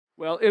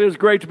Well, it is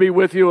great to be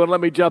with you, and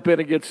let me jump in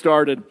and get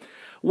started.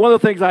 One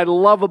of the things I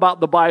love about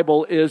the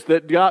Bible is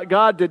that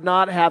God did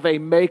not have a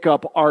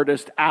makeup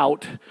artist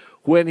out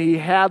when He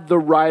had the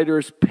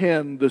writers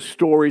pen the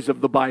stories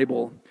of the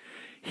Bible.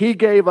 He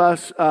gave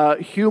us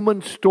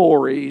human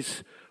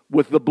stories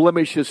with the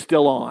blemishes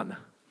still on.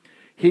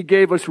 He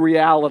gave us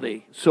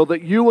reality so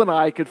that you and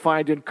I could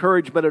find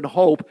encouragement and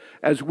hope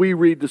as we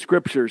read the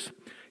Scriptures.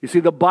 You see,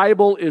 the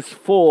Bible is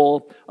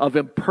full of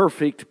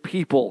imperfect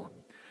people.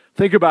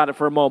 Think about it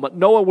for a moment.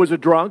 Noah was a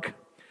drunk.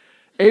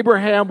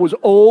 Abraham was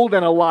old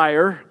and a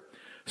liar.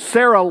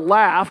 Sarah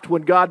laughed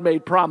when God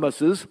made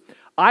promises.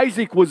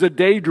 Isaac was a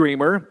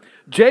daydreamer.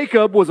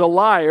 Jacob was a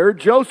liar.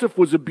 Joseph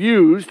was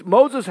abused.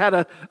 Moses had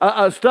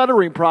a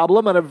stuttering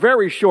problem and a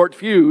very short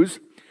fuse.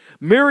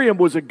 Miriam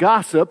was a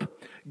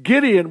gossip.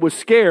 Gideon was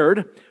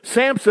scared.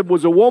 Samson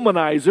was a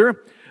womanizer.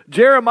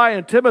 Jeremiah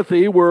and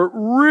Timothy were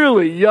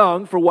really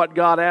young for what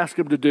God asked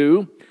him to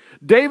do.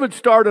 David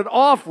started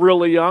off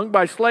really young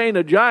by slaying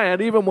a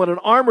giant even when an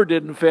armor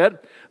didn't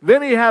fit.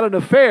 Then he had an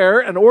affair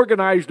and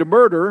organized a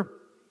murder.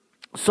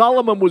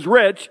 Solomon was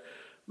rich.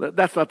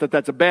 That's not that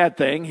that's a bad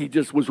thing. He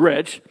just was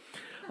rich.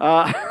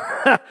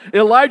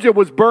 Elijah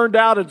was burned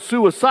out and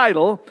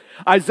suicidal.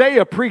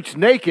 Isaiah preached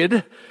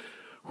naked.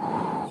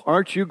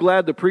 Aren't you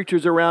glad the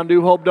preachers around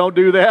New Hope don't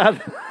do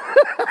that?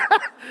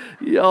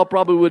 Y'all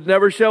probably would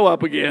never show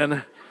up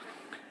again.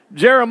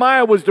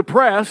 Jeremiah was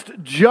depressed.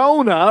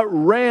 Jonah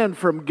ran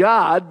from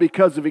God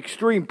because of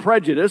extreme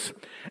prejudice.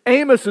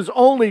 Amos's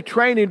only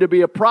training to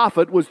be a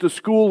prophet was the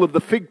school of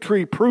the fig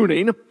tree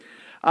pruning.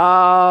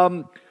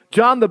 John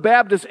the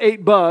Baptist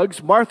ate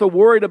bugs. Martha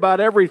worried about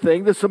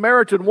everything. The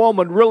Samaritan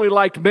woman really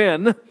liked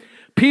men.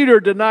 Peter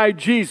denied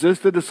Jesus.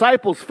 The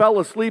disciples fell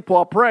asleep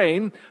while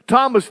praying.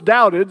 Thomas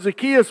doubted.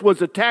 Zacchaeus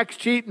was a tax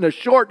cheat and a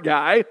short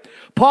guy.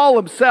 Paul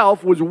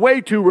himself was way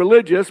too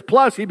religious.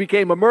 Plus, he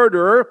became a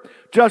murderer,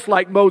 just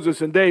like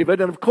Moses and David.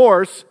 And of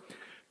course,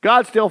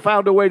 God still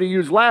found a way to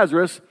use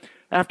Lazarus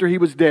after he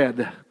was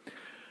dead.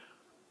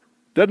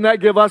 Doesn't that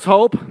give us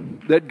hope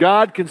that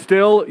God can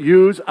still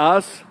use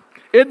us?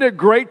 Isn't it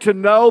great to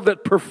know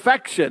that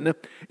perfection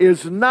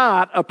is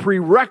not a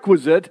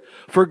prerequisite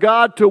for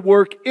God to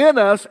work in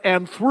us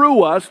and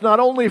through us,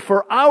 not only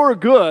for our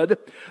good,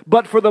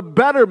 but for the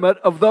betterment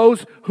of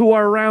those who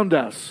are around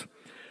us?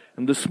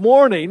 And this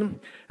morning,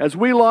 as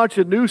we launch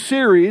a new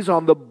series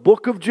on the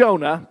book of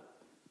Jonah,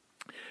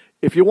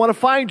 if you want to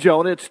find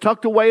Jonah, it's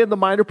tucked away in the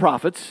Minor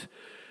Prophets.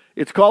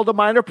 It's called the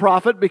Minor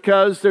Prophet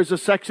because there's a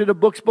section of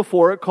books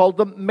before it called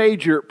the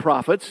Major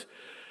Prophets.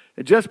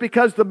 And just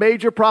because the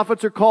major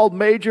prophets are called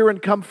major and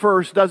come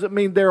first doesn't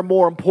mean they're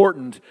more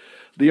important.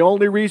 The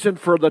only reason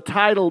for the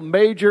title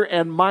major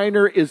and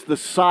minor is the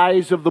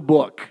size of the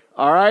book.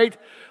 All right?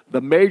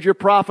 The major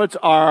prophets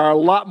are a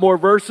lot more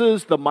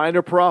verses. The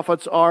minor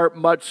prophets are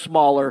much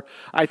smaller.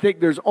 I think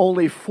there's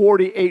only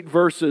 48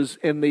 verses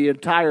in the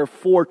entire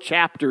 4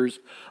 chapters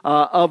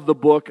of the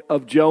book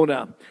of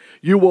Jonah.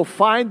 You will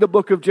find the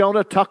book of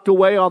Jonah tucked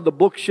away on the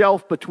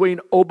bookshelf between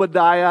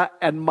Obadiah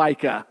and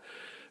Micah.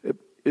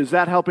 Is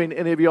that helping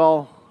any of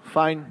y'all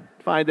find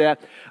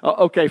that?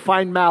 Okay,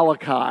 find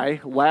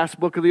Malachi, last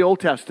book of the Old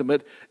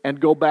Testament, and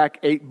go back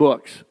 8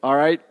 books, all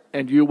right?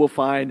 And you will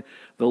find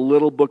the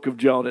little book of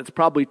Jonah. It's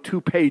probably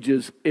 2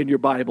 pages in your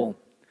Bible.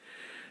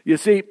 You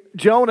see,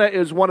 Jonah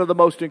is one of the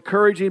most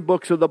encouraging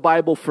books of the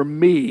Bible for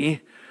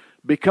me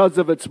because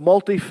of its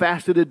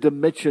multifaceted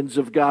dimensions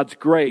of God's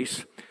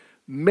grace,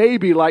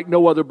 maybe like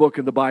no other book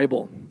in the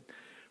Bible.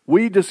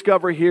 We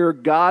discover here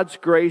God's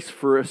grace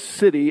for a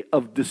city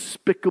of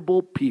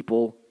despicable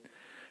people,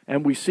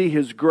 and we see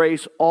His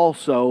grace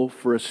also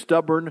for a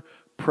stubborn,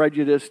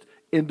 prejudiced,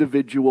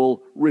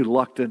 individual,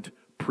 reluctant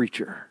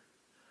preacher.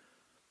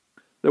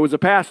 There was a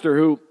pastor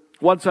who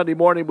one Sunday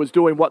morning was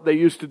doing what they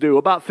used to do.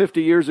 About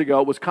 50 years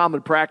ago, it was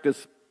common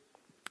practice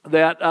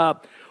that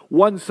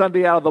one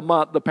Sunday out of the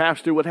month, the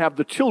pastor would have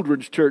the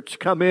children's church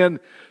come in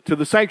to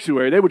the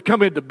sanctuary. They would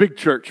come into big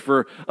church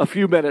for a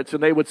few minutes,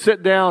 and they would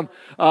sit down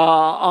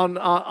on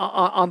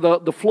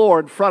the floor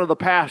in front of the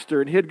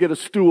pastor, and he'd get a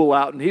stool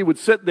out, and he would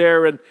sit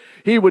there, and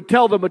he would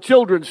tell them a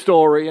children's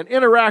story and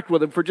interact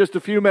with them for just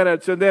a few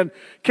minutes, and then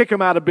kick them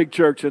out of big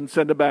church and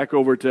send them back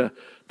over to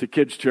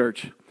kids'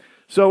 church.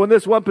 So in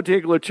this one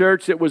particular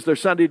church, it was their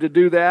Sunday to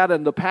do that,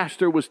 and the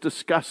pastor was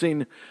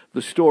discussing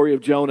the story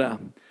of Jonah.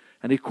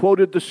 And he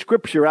quoted the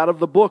scripture out of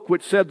the book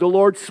which said, "The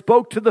Lord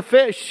spoke to the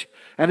fish,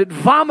 and it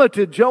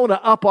vomited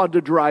Jonah up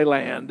onto dry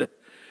land."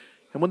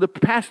 And when the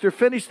pastor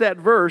finished that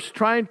verse,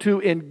 trying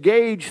to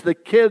engage the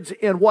kids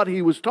in what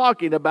he was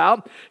talking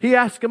about, he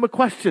asked them a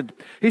question.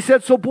 He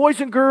said, "So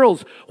boys and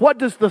girls, what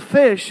does the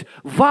fish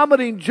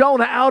vomiting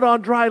Jonah out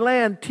on dry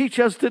land teach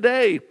us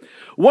today?"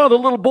 One of the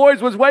little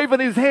boys was waving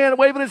his hand,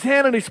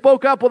 and he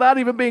spoke up without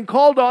even being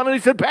called on, and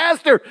he said,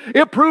 "Pastor,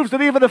 it proves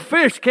that even a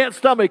fish can't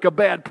stomach a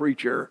bad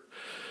preacher."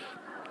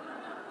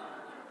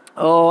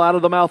 Oh, out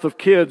of the mouth of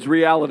kids,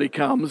 reality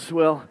comes.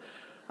 Well,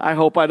 I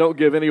hope I don't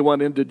give anyone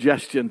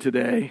indigestion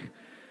today.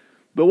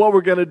 But what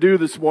we're going to do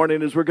this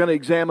morning is we're going to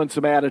examine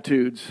some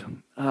attitudes.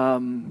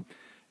 And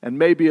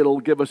maybe it'll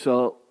give us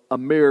a a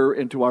mirror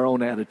into our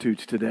own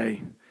attitudes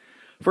today.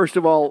 First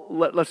of all,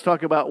 let's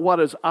talk about what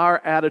is our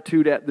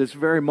attitude at this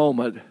very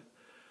moment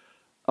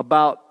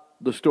about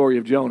the story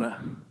of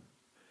Jonah.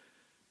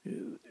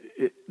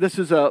 This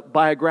is a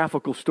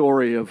biographical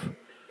story of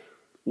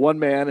one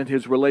man and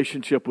his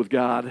relationship with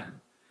God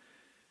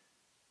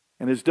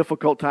and his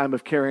difficult time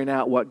of carrying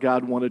out what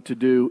God wanted to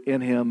do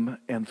in him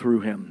and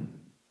through him.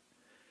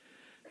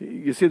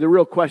 You see, the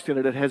real question,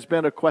 and it has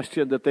been a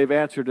question that they've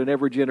answered in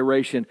every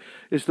generation,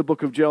 is the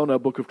book of Jonah a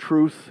book of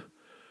truth,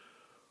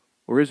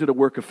 or is it a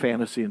work of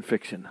fantasy and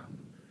fiction?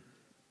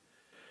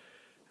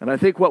 And I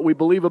think what we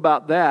believe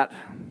about that,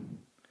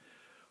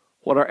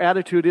 what our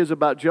attitude is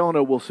about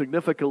Jonah, will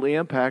significantly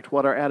impact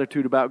what our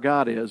attitude about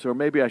God is. Or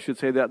maybe I should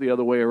say that the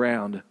other way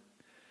around.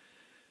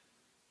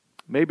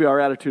 Maybe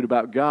our attitude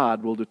about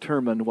God will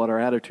determine what our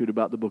attitude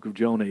about the book of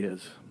Jonah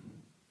is.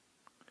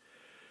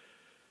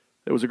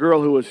 There was a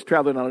girl who was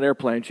traveling on an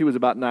airplane. She was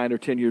about 9 or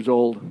 10 years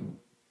old.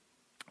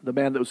 The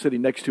man that was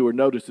sitting next to her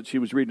noticed that she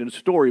was reading a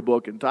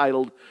storybook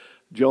entitled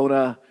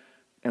Jonah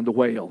and the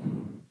Whale.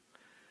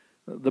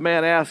 The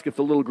man asked if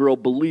the little girl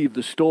believed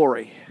the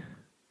story.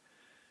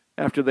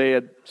 After they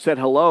had said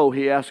hello,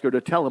 he asked her to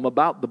tell him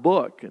about the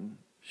book. And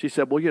she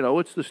said, well, you know,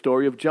 it's the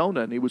story of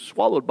Jonah, and he was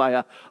swallowed by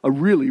a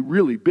really,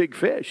 really big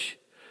fish.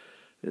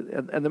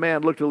 And the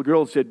man looked at the little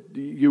girl and said,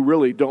 you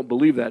really don't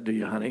believe that, do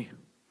you, honey?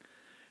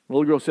 The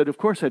little girl said, of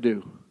course I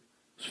do.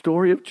 The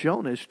story of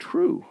Jonah is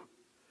true.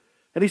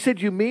 And he said,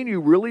 you mean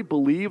you really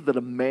believe that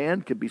a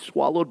man can be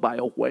swallowed by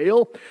a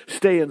whale,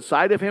 stay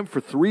inside of him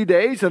for 3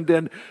 days, and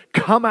then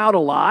come out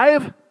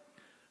alive? And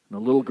the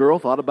little girl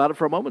thought about it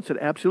for a moment and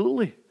said,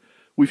 absolutely.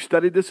 We've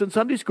studied this in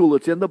Sunday school.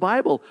 It's in the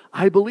Bible.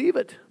 I believe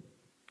it.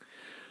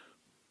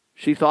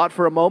 She thought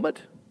for a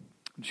moment.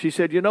 She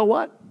said, you know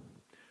what?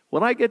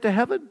 When I get to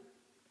heaven,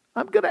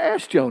 I'm going to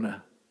ask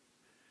Jonah.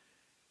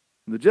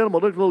 And the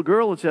gentleman looked at the little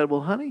girl and said,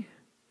 well, honey,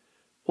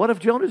 what if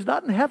Jonah's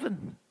not in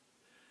heaven?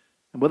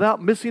 And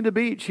without missing a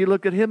beat, she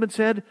looked at him and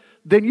said,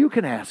 then you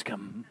can ask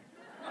him.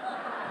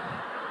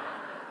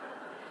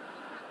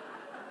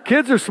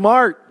 Kids are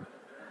smart.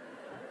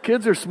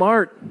 Kids are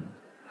smart.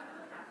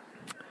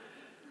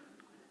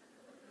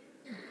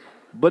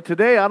 But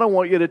today, I don't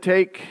want you to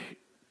take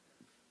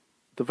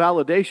the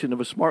validation of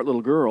a smart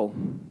little girl.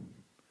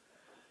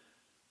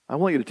 I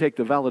want you to take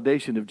the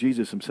validation of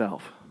Jesus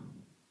himself.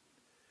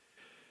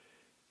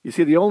 You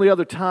see, the only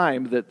other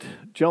time that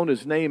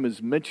Jonah's name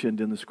is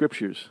mentioned in the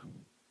Scriptures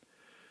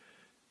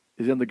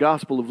is in the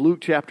Gospel of Luke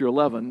chapter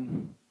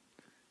 11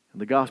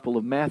 and the Gospel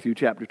of Matthew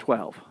chapter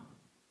 12.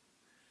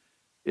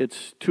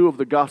 It's two of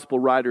the Gospel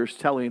writers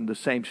telling the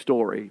same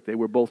story. They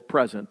were both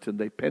present and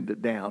they penned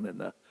it down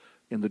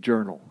in the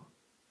journal.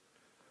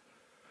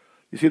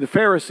 You see, the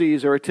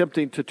Pharisees are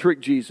attempting to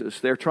trick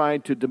Jesus. They're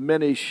trying to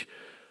diminish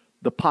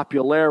the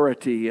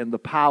popularity and the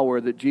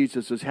power that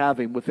Jesus is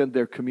having within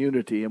their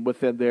community and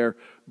within their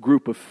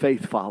group of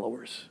faith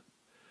followers.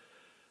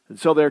 And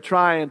so they're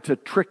trying to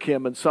trick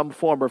him in some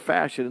form or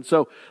fashion. And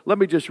so let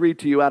me just read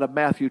to you out of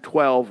Matthew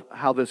 12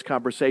 how this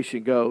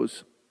conversation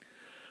goes.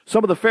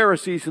 Some of the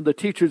Pharisees and the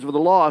teachers of the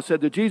law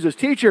said to Jesus,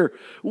 Teacher,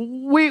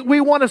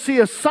 we want to see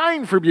a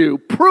sign from you.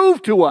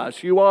 Prove to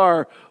us you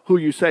are who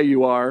you say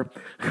you are.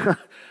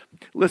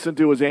 Listen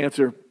to his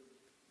answer.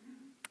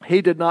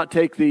 He did not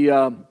take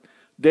the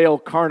Dale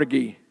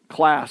Carnegie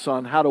class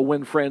on how to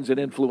win friends and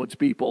influence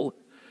people.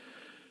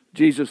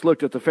 Jesus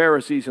looked at the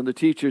Pharisees and the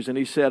teachers and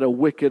he said, a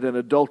wicked and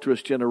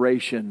adulterous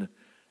generation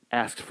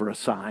asks for a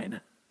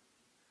sign,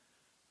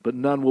 but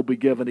none will be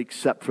given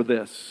except for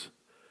this,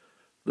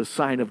 the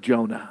sign of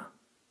Jonah.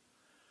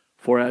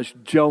 For as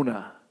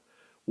Jonah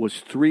was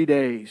 3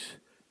 days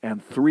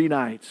and 3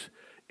 nights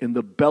in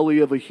the belly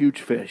of a huge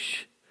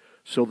fish,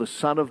 so the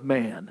Son of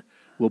Man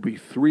will be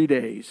 3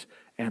 days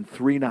and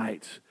 3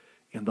 nights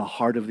in the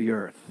heart of the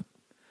earth.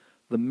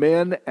 The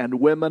men and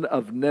women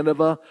of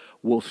Nineveh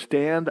will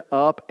stand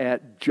up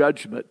at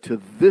judgment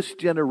to this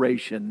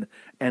generation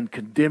and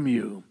condemn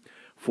you,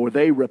 for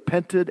they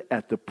repented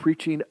at the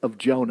preaching of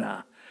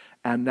Jonah,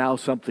 and now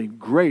something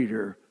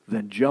greater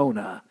than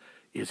Jonah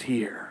is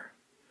here.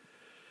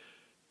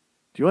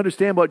 Do you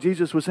understand what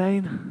Jesus was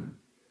saying?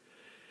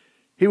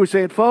 He was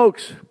saying,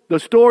 folks, the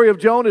story of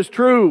Jonah is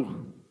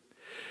true.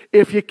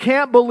 If you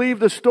can't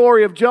believe the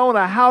story of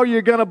Jonah, how are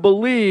you going to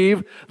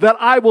believe that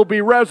I will be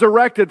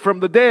resurrected from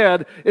the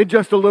dead in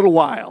just a little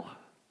while?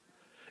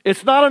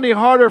 It's not any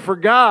harder for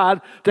God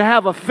to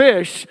have a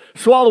fish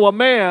swallow a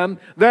man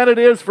than it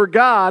is for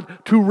God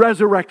to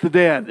resurrect the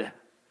dead.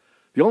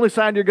 The only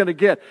sign you're going to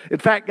get. In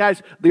fact,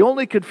 guys, the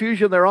only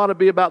confusion there ought to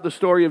be about the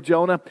story of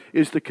Jonah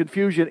is the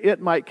confusion it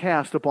might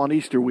cast upon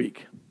Easter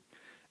week.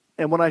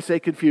 And when I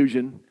say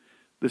confusion,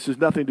 this is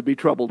nothing to be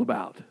troubled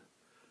about.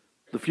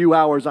 The few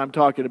hours I'm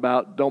talking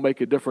about don't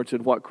make a difference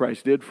in what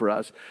Christ did for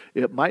us.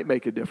 It might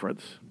make a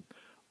difference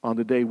on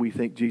the day we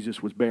think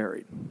Jesus was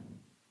buried.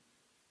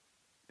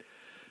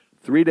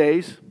 3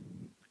 days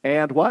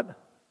and what?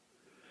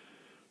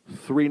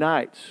 3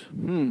 nights.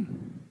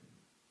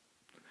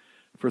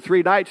 For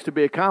 3 nights to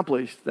be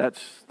accomplished,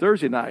 that's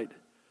Thursday night,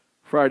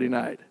 Friday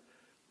night,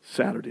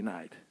 Saturday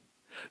night.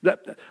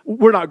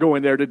 We're not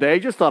going there today.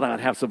 Just thought I'd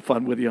have some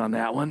fun with you on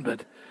that one.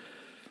 But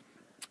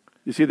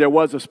you see, there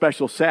was a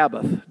special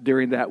Sabbath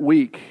during that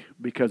week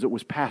because it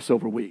was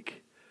Passover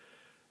week.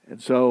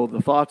 And so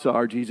the thoughts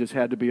are Jesus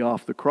had to be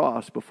off the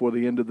cross before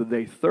the end of the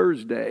day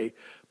Thursday,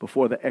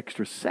 before the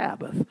extra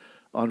Sabbath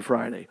on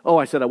Friday. Oh,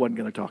 I said I wasn't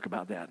going to talk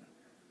about that.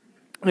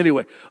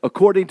 Anyway,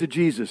 according to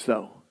Jesus,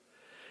 though,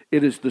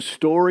 it is the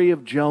story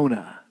of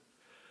Jonah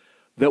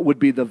that would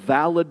be the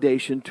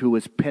validation to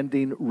his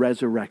pending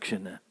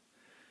resurrection.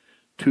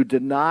 To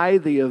deny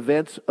the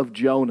events of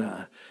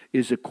Jonah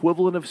is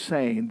equivalent of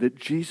saying that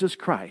Jesus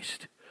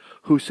Christ,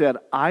 who said,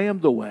 I am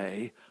the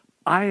way,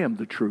 I am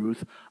the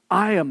truth,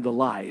 I am the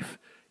life,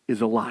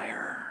 is a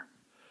liar.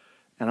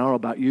 And I don't know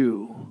about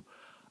you,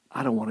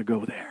 I don't want to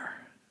go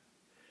there.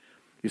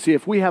 You see,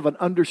 if we have an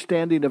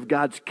understanding of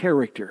God's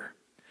character,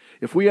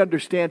 if we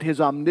understand His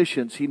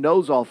omniscience, He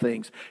knows all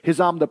things. His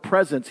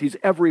omnipresence, He's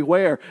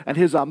everywhere. And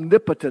His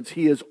omnipotence,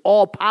 He is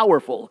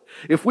all-powerful.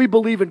 If we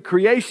believe in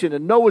creation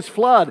and Noah's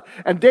flood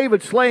and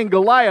David slaying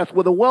Goliath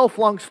with a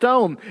well-flung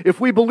stone, if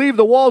we believe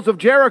the walls of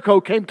Jericho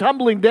came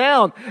tumbling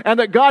down and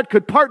that God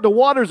could part the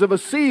waters of a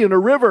sea and a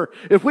river,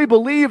 if we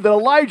believe that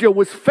Elijah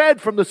was fed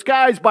from the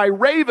skies by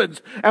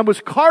ravens and was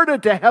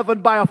carted to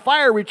heaven by a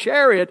fiery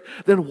chariot,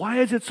 then why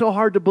is it so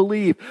hard to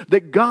believe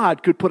that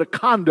God could put a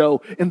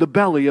condo in the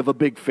belly of a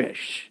big fish?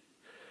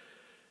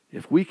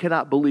 If we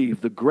cannot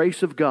believe the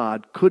grace of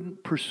God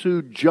couldn't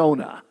pursue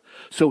Jonah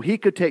so he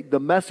could take the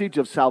message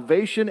of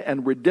salvation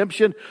and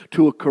redemption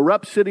to a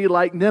corrupt city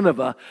like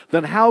Nineveh,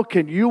 then how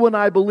can you and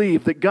I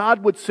believe that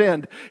God would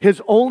send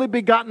His only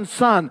begotten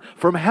Son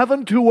from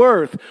heaven to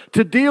earth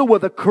to deal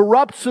with a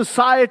corrupt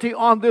society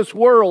on this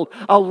world,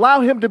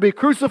 allow Him to be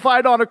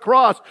crucified on a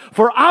cross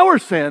for our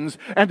sins,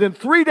 and then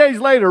 3 days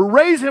later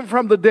raise Him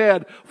from the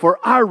dead for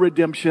our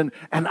redemption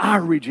and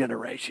our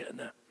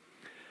regeneration?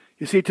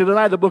 You see, to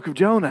deny the book of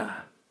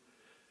Jonah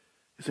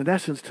is in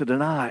essence to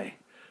deny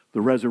the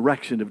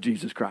resurrection of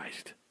Jesus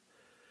Christ.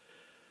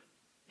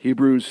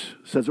 Hebrews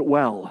says it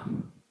well.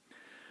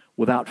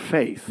 Without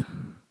faith,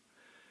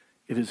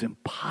 it is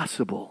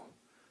impossible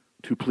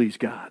to please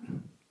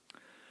God.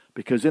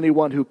 Because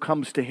anyone who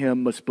comes to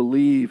Him must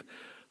believe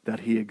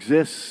that He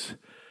exists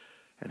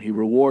and He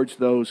rewards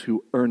those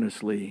who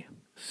earnestly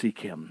seek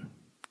Him.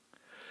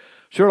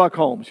 Sherlock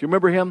Holmes, you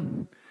remember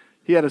him?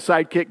 He had a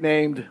sidekick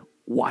named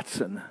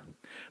Watson.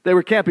 They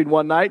were camping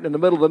one night, and in the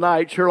middle of the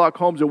night, Sherlock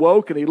Holmes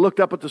awoke, and he looked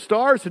up at the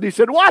stars, and he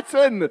said,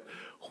 Watson,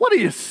 what do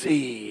you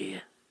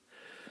see?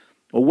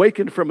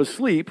 Awakened from his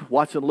sleep,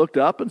 Watson looked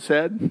up and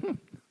said,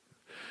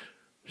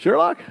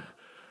 Sherlock,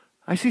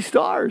 I see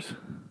stars.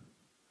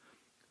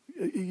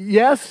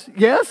 Yes,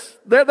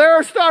 there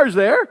are stars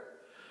there.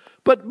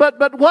 But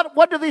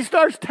what do these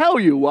stars tell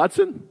you,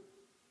 Watson?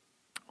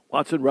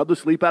 Watson rubbed the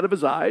sleep out of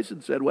his eyes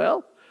and said,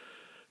 well,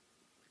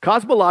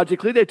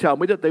 cosmologically, they tell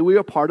me that we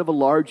are part of a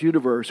large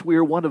universe. We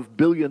are one of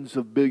billions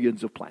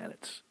of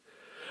planets.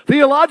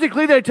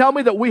 Theologically, they tell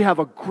me that we have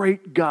a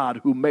great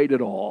God who made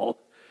it all.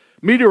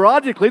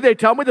 Meteorologically, they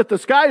tell me that the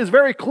sky is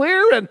very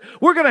clear and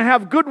we're going to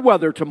have good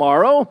weather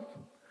tomorrow.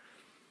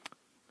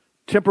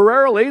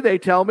 Temporarily, they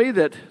tell me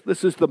that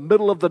this is the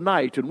middle of the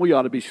night and we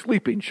ought to be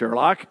sleeping,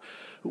 Sherlock.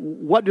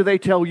 What do they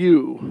tell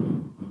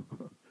you?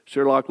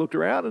 Sherlock looked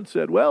around and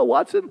said, well,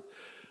 Watson,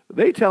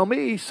 they tell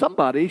me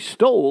somebody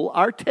stole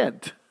our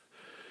tent.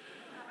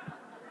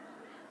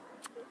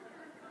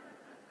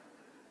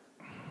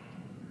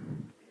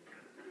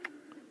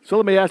 So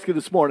let me ask you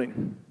this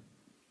morning,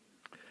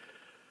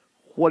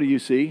 what do you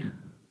see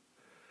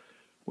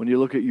when you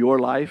look at your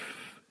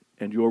life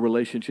and your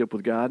relationship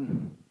with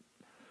God?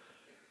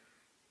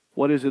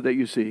 What is it that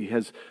you see?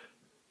 Has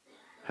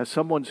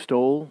someone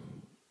stole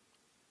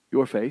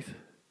your faith?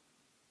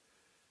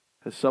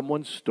 Has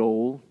someone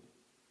stole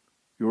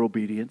your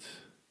obedience?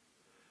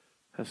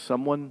 Has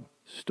someone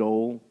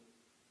stole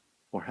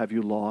or have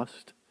you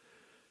lost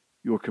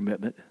your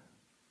commitment?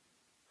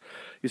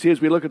 You see,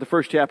 as we look at the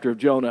first chapter of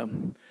Jonah,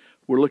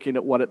 we're looking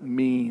at what it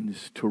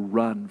means to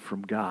run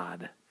from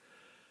God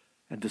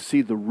and to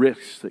see the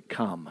risks that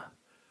come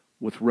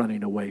with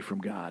running away from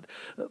God.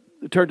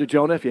 Turn to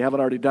Jonah if you haven't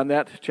already done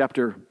that,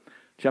 chapter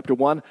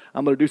 1.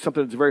 I'm going to do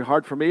something that's very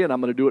hard for me, and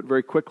I'm going to do it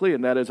very quickly,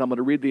 and that is I'm going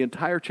to read the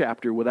entire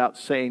chapter without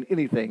saying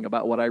anything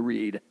about what I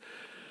read.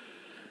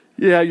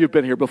 Yeah, you've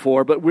been here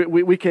before, but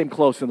we came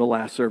close in the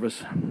last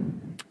service.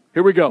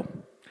 Here we go.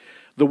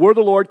 The word of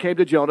the Lord came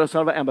to Jonah,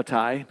 son of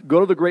Amittai. Go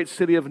to the great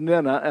city of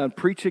Nineveh and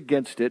preach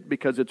against it,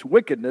 because its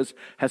wickedness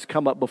has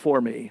come up before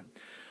me.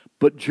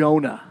 But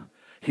Jonah,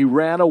 he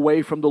ran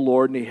away from the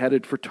Lord and he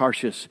headed for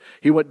Tarshish.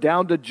 He went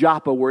down to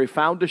Joppa where he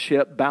found a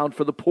ship bound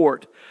for the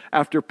port.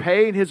 After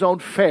paying his own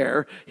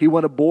fare, he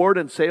went aboard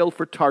and sailed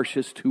for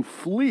Tarshish to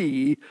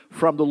flee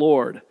from the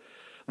Lord.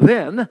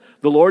 Then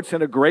the Lord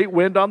sent a great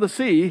wind on the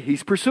sea.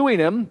 He's pursuing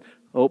him.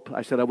 Oh,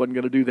 I said I wasn't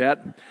going to do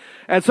that.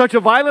 And such a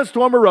violent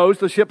storm arose,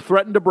 the ship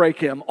threatened to break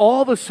him.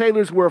 All the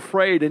sailors were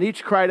afraid, and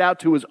each cried out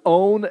to his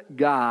own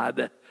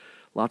God.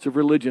 Lots of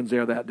religions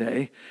there that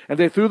day. And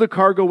they threw the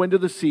cargo into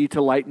the sea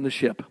to lighten the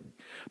ship.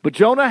 But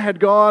Jonah had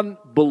gone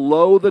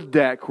below the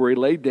deck where he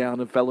laid down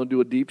and fell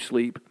into a deep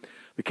sleep.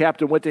 The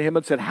captain went to him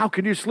and said, "How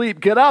can you sleep?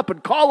 Get up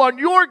and call on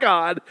your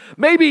God.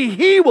 Maybe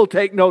he will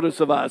take notice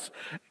of us,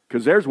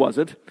 because theirs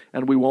wasn't,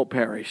 and we won't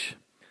perish."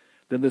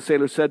 Then the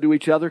sailors said to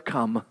each other,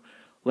 "Come,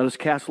 let us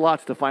cast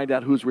lots to find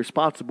out who's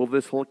responsible for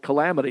this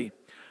calamity."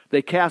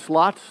 They cast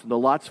lots, and the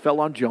lots fell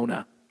on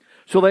Jonah.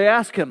 So they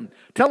asked him,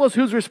 "Tell us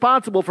who's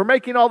responsible for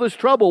making all this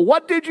trouble.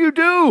 What did you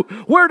do?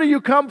 Where do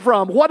you come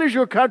from? What is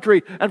your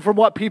country? And from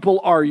what people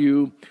are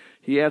you?"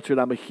 He answered,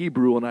 "I'm a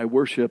Hebrew, and I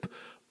worship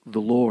the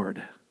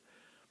Lord,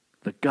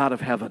 the God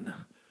of heaven,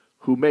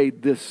 who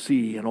made this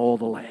sea and all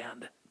the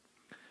land."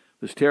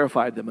 This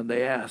terrified them, and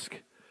they asked,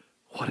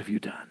 "What have you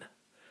done?"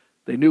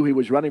 They knew he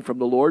was running from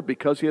the Lord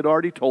because he had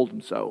already told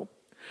them so.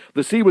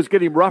 The sea was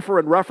getting rougher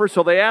and rougher,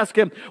 so they asked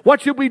him,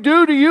 "What should we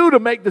do to you to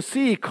make the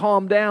sea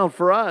calm down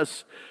for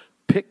us?"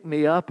 "Pick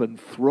me up and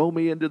throw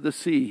me into the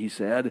sea," he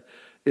said.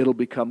 "It'll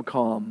become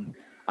calm.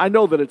 I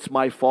know that it's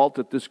my fault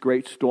that this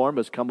great storm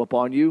has come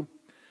upon you."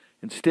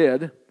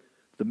 Instead,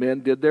 the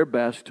men did their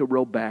best to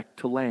row back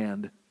to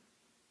land.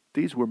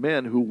 These were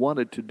men who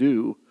wanted to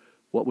do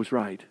what was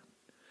right.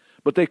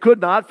 But they could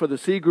not, for the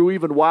sea grew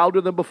even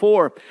wilder than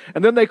before.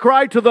 And then they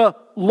cried to the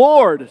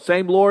Lord,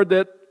 same Lord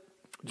that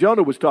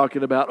Jonah was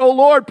talking about. "Oh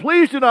Lord,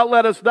 please do not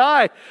let us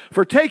die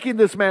for taking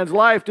this man's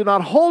life. Do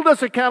not hold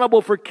us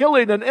accountable for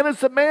killing an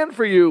innocent man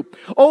for you.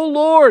 Oh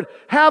Lord,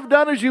 have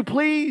done as you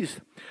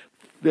please."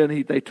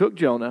 Then they took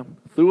Jonah,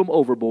 threw him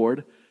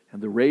overboard, and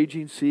the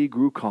raging sea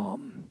grew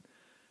calm.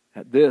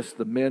 At this,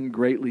 the men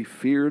greatly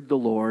feared the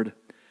Lord,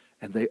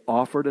 and they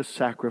offered a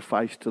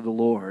sacrifice to the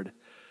Lord,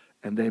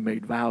 and they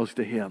made vows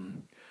to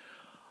him.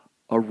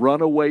 A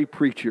runaway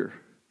preacher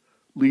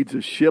leads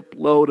a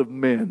shipload of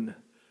men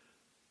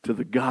to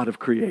the God of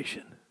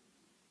creation.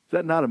 Is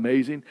that not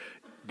amazing?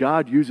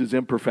 God uses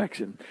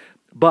imperfection.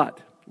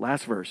 But,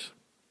 last verse,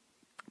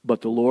 "But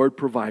the Lord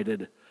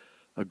provided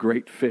a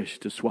great fish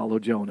to swallow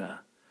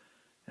Jonah,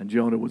 and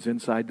Jonah was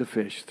inside the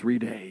fish 3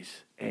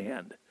 days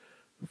and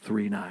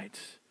 3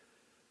 nights."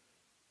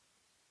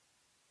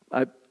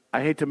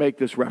 I hate to make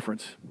this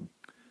reference.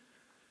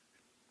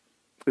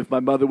 If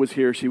my mother was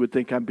here, she would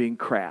think I'm being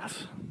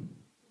crass.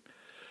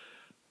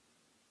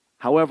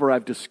 However,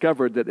 I've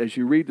discovered that as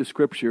you read the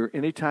scripture,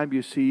 anytime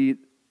you see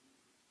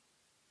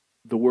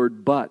the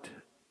word "but"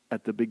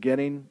 at the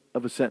beginning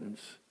of a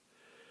sentence,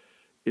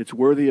 it's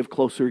worthy of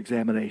closer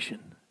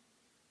examination.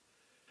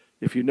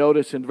 If you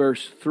notice in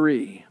verse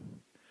 3,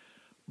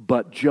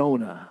 "But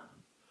Jonah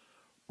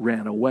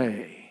ran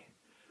away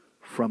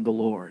from the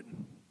Lord."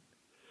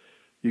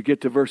 You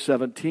get to verse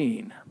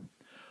 17,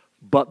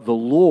 "But the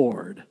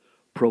Lord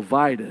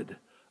provided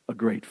a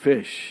great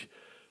fish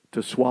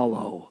to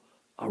swallow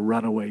a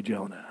runaway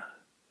Jonah."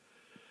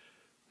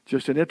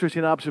 Just an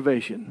interesting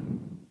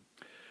observation.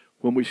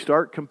 When we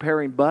start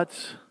comparing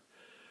buts,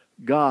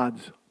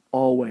 God's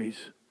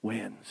always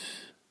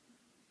wins.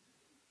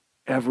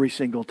 Every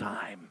single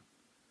time.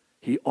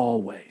 He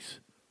always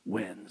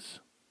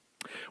wins.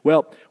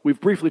 Well, we've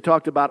briefly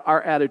talked about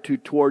our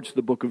attitude towards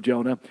the book of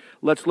Jonah.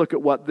 Let's look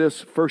at what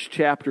this first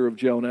chapter of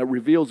Jonah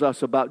reveals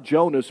us about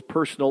Jonah's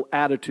personal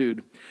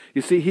attitude.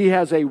 You see, he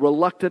has a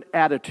reluctant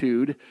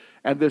attitude,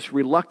 and this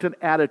reluctant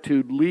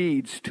attitude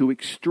leads to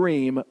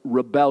extreme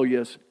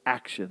rebellious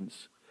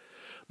actions.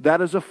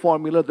 That is a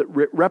formula that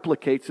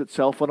replicates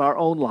itself in our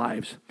own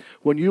lives.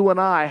 When you and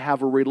I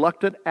have a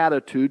reluctant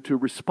attitude to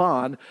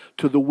respond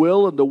to the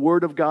will and the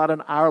word of God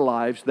in our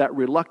lives, that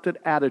reluctant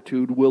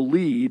attitude will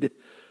lead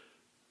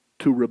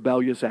to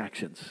rebellious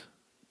actions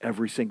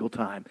every single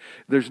time.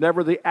 There's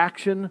never the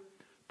action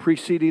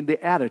preceding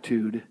the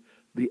attitude.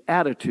 The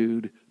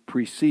attitude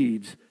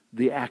precedes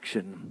the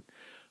action.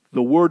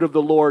 The word of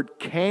the Lord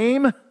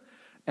came,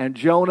 and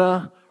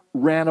Jonah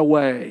ran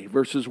away.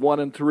 Verses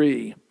 1 and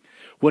 3.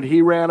 When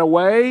he ran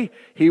away,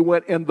 he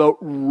went in the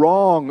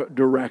wrong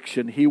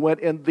direction. He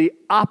went in the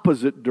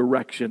opposite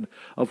direction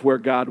of where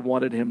God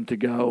wanted him to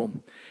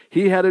go.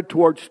 He headed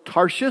towards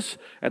Tarshish,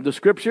 and the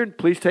scripture,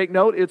 please take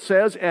note, it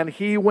says, "And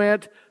he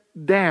went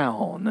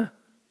down."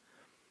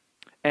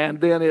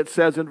 And then it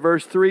says in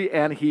verse 3,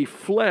 "And he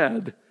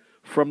fled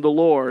from the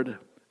Lord."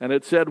 And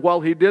it said while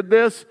he did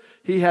this,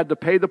 he had to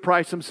pay the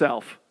price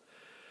himself.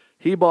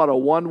 He bought a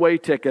one-way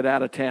ticket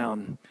out of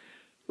town.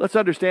 Let's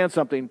understand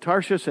something.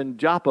 Tarshish and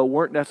Joppa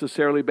weren't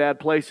necessarily bad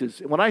places.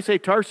 When I say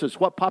Tarshish,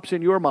 what pops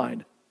in your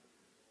mind?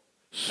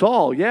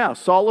 Saul,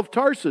 Saul of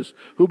Tarsus,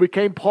 who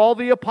became Paul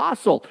the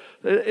Apostle.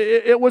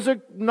 It was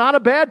not a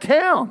bad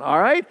town,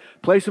 all right?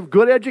 Place of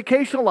good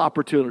educational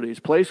opportunities,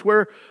 place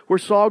where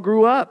Saul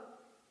grew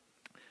up.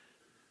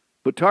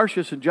 But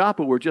Tarshish and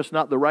Joppa were just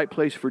not the right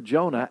place for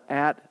Jonah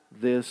at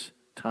this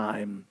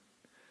time.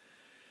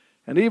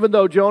 And even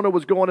though Jonah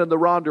was going in the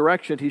wrong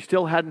direction, he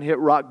still hadn't hit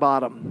rock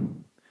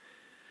bottom.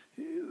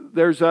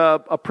 There's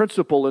a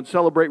principle in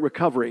Celebrate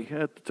Recovery.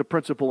 It's a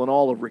principle in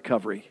all of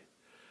recovery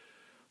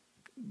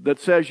that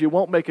says you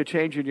won't make a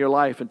change in your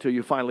life until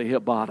you finally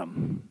hit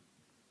bottom.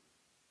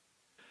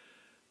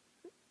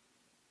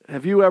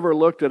 Have you ever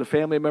looked at a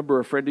family member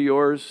or friend of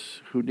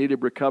yours who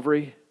needed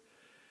recovery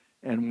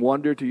and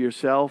wonder to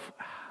yourself,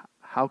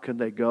 how can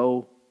they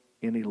go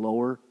any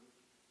lower?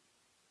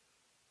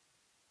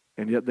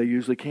 And yet they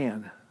usually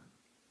can.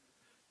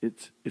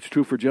 It's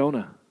true for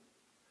Jonah.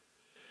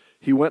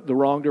 He went the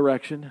wrong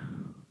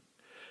direction.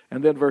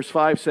 And then verse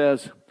 5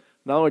 says,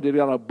 not only did he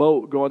on a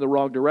boat go in the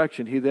wrong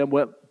direction, he then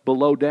went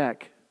below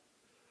deck.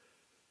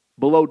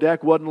 Below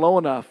deck wasn't low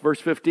enough. Verse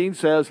 15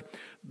 says,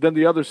 then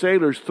the other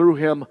sailors threw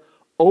him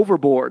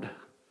overboard.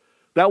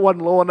 That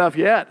wasn't low enough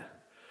yet.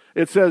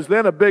 It says,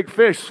 then a big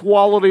fish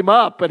swallowed him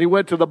up, and he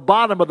went to the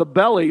bottom of the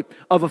belly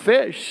of a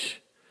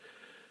fish.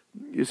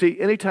 You see,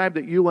 anytime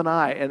that you and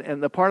I,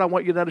 and the part I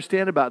want you to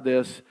understand about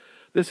this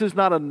is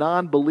not a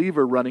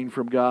non-believer running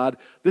from God.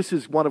 This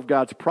is one of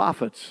God's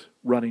prophets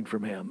running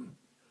from Him.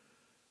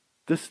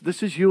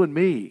 This is you and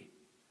me.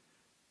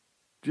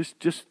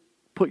 Just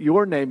put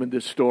your name in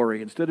this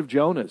story instead of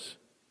Jonah's.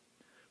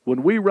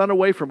 When we run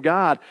away from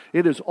God,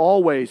 it is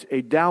always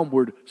a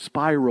downward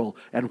spiral.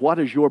 And what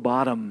is your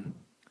bottom?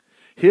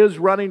 His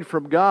running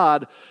from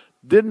God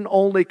didn't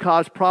only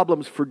cause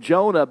problems for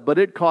Jonah, but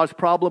it caused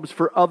problems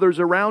for others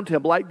around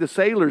him, like the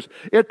sailors.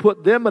 It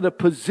put them in a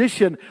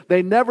position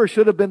they never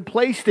should have been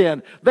placed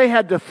in. They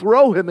had to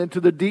throw him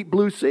into the deep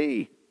blue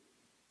sea.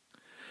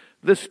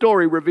 This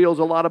story reveals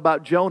a lot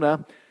about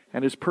Jonah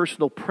and his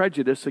personal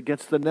prejudice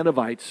against the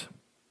Ninevites.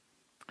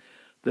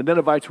 The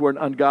Ninevites were an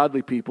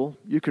ungodly people.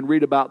 You can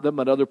read about them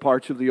in other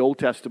parts of the Old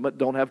Testament.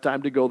 Don't have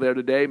time to go there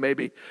today.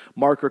 Maybe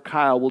Mark or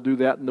Kyle will do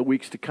that in the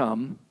weeks to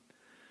come.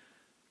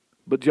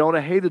 But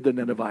Jonah hated the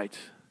Ninevites.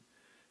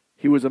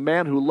 He was a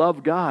man who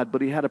loved God,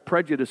 but he had a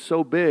prejudice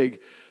so big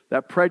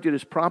that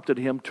prejudice prompted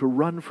him to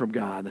run from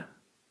God.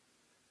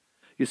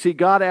 You see,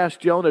 God asked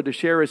Jonah to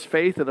share his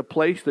faith in a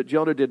place that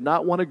Jonah did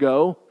not want to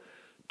go,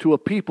 to a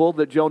people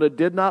that Jonah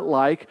did not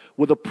like,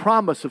 with a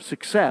promise of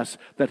success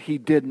that he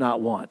did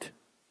not want.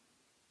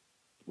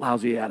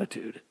 Lousy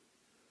attitude.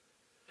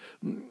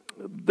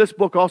 This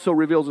book also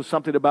reveals us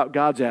something about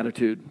God's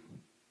attitude.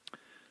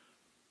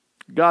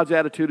 God's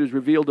attitude is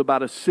revealed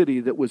about a city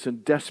that was in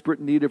desperate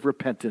need of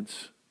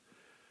repentance.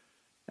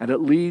 And it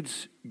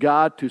leads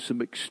God to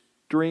some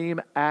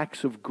extreme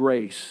acts of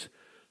grace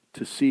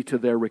to see to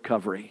their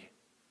recovery.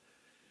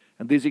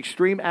 And these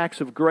extreme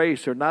acts of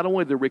grace are not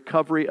only the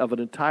recovery of an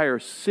entire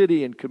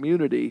city and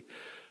community,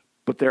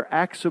 but they're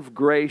acts of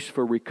grace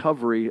for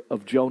recovery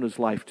of Jonah's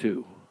life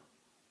too.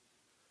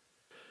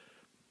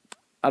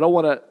 I don't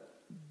want to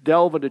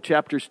delve into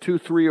chapters 2,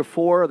 3, or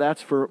 4.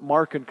 That's for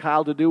Mark and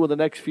Kyle to do in the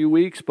next few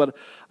weeks. But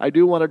I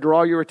do want to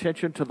draw your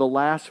attention to the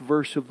last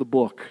verse of the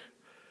book.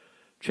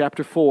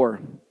 Chapter 4,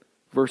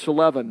 verse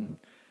 11.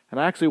 And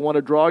I actually want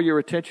to draw your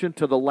attention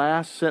to the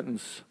last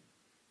sentence.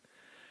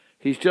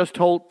 He's just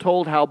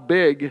told how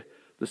big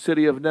the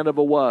city of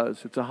Nineveh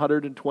was. It's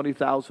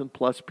 120,000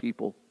 plus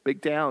people.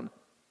 Big town.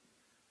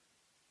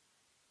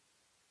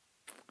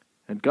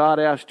 And God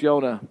asked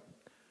Jonah,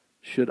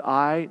 should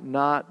I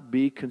not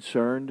be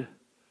concerned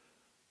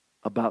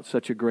about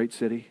such a great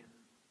city?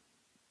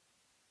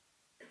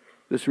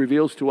 This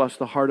reveals to us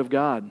the heart of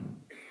God.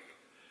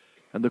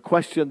 And the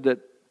question that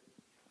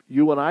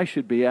you and I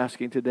should be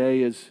asking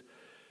today is,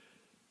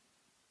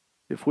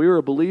 if we are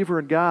a believer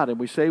in God and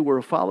we say we're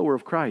a follower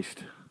of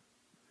Christ,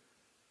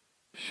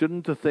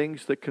 shouldn't the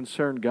things that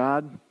concern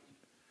God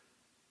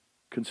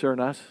concern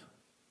us?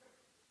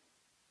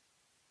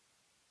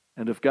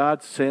 And if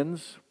God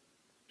sins,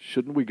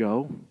 shouldn't we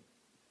go?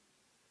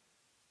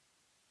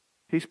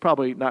 He's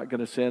probably not going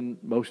to send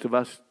most of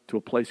us to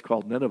a place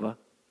called Nineveh.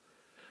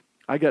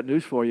 I got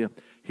news for you.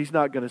 He's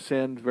not going to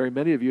send very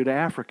many of you to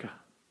Africa.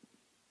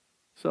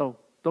 So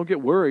don't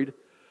get worried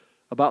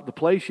about the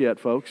place yet,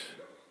 folks.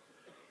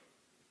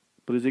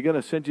 But is He going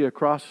to send you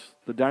across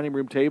the dining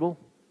room table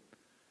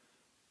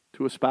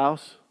to a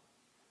spouse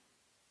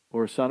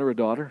or a son or a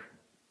daughter?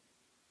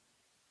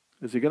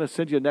 Is He going to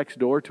send you next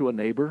door to a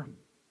neighbor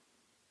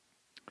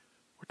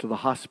or to the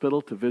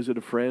hospital to visit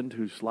a friend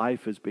whose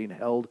life is being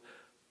held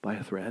by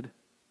a thread?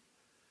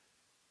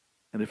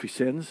 And if He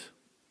sins,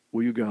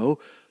 will you go?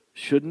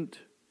 Shouldn't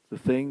the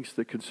things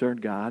that concern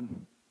God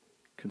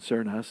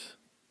concern us?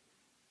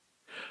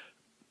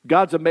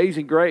 God's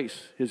amazing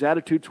grace, His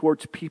attitude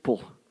towards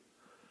people,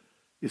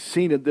 is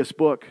seen in this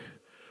book.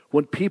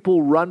 When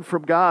people run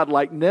from God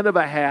like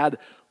Nineveh had,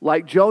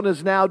 like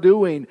Jonah's now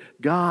doing,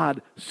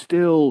 God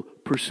still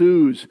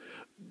pursues.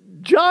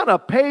 Jonah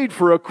paid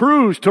for a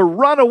cruise to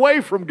run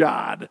away from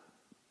God.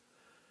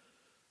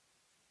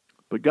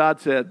 But God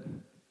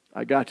said,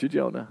 I got you,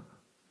 Jonah.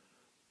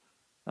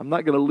 I'm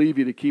not going to leave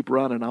you to keep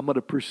running. I'm going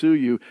to pursue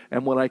you.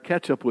 And when I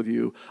catch up with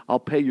you, I'll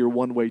pay your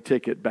one-way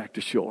ticket back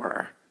to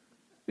shore.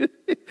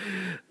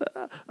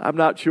 I'm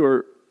not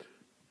sure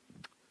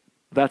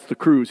that's the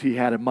cruise He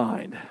had in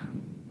mind.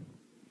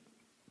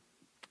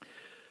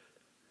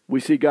 We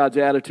see God's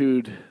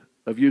attitude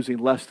of using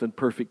less than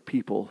perfect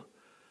people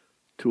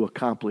to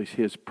accomplish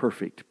His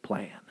perfect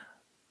plan.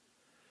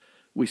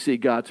 We see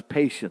God's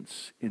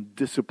patience in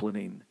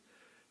disciplining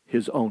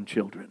His own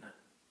children.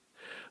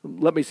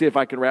 Let me see if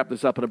I can wrap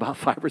this up in about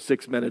 5 or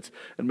 6 minutes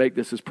and make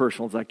this as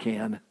personal as I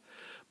can.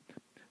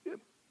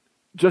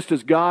 Just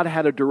as God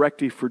had a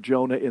directive for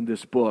Jonah in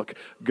this book,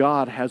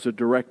 God has a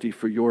directive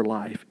for your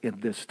life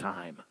in this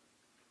time.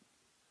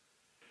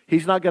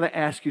 He's not going to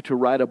ask you to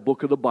write a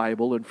book of the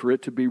Bible and for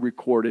it to be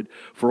recorded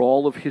for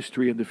all of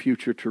history in the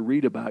future to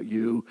read about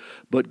you.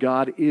 But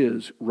God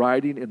is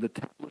writing in the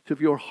tablets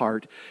of your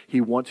heart. He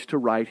wants to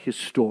write His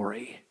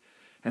story.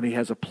 And He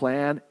has a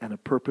plan and a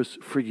purpose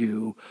for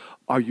you.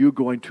 Are you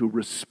going to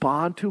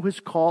respond to His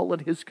call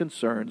and His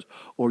concerns,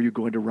 or are you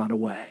going to run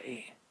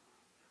away?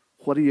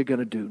 What are you going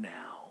to do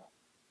now?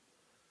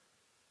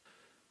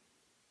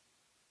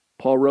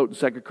 Paul wrote in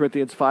 2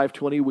 Corinthians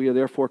 5:20, we are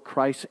therefore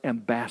Christ's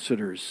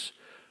ambassadors,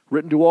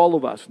 written to all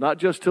of us, not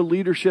just to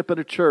leadership in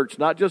a church,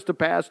 not just to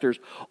pastors,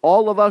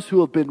 all of us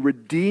who have been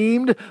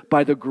redeemed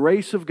by the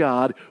grace of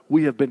God.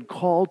 We have been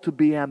called to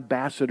be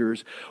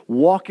ambassadors,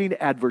 walking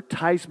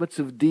advertisements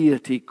of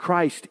deity,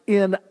 Christ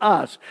in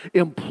us,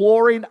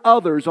 imploring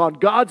others on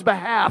God's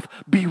behalf,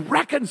 be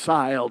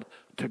reconciled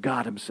to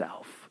God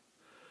Himself.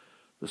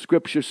 The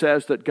Scripture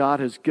says that God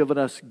has given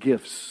us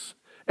gifts.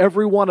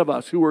 Every one of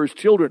us who are His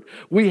children,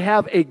 we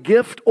have a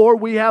gift or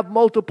we have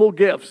multiple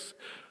gifts.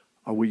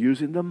 Are we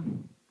using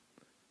them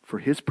for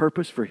His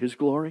purpose, for His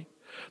glory?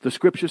 The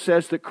Scripture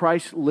says that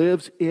Christ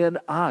lives in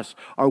us.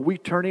 Are we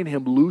turning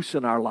Him loose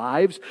in our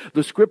lives?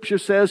 The Scripture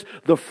says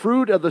the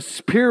fruit of the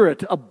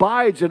Spirit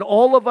abides in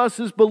all of us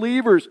as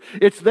believers.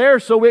 It's there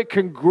so it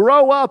can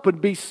grow up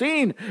and be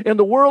seen in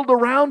the world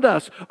around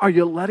us. Are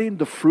you letting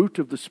the fruit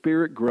of the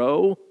Spirit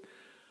grow?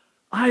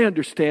 I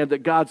understand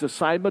that God's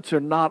assignments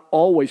are not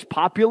always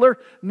popular.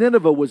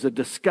 Nineveh was a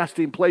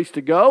disgusting place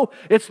to go.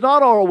 It's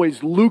not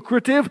always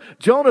lucrative.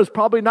 Jonah's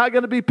probably not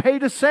going to be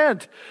paid a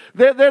cent.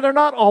 They're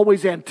not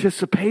always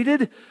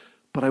anticipated.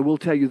 But I will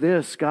tell you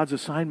this, God's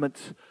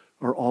assignments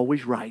are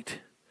always right.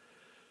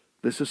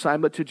 This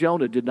assignment to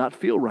Jonah did not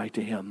feel right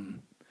to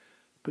him.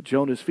 But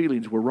Jonah's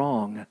feelings were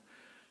wrong.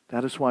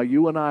 That is why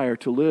you and I are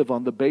to live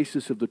on the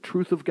basis of the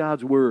truth of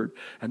God's Word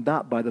and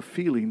not by the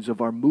feelings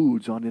of our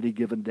moods on any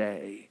given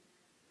day.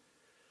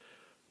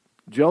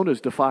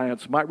 Jonah's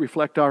defiance might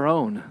reflect our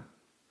own.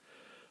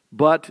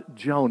 But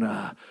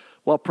Jonah,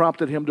 what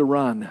prompted him to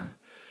run?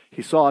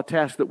 He saw a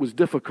task that was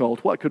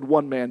difficult. What could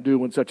one man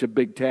do in such a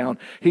big town?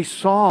 He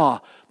saw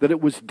that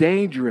it was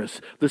dangerous.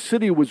 The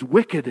city was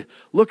wicked.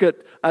 Look at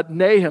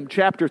Nahum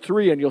chapter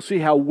 3 and you'll see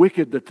how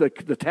wicked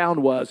the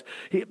town was.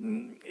 He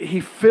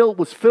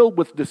was filled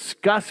with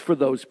disgust for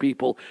those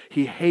people.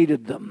 He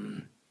hated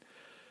them.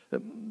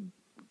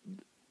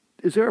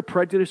 Is there a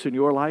prejudice in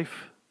your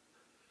life?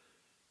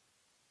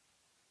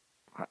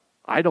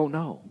 I don't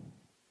know.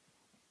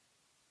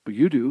 But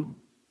you do.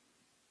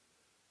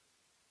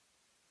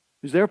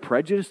 Is there a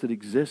prejudice that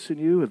exists in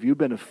you? Have you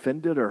been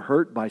offended or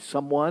hurt by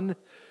someone?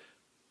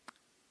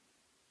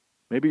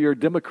 Maybe you're a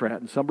Democrat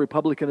and some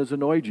Republican has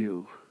annoyed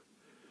you.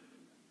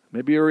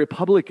 Maybe you're a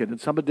Republican and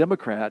some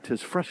Democrat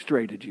has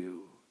frustrated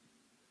you.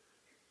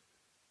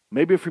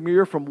 Maybe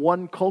you're from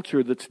one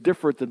culture that's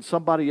different than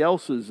somebody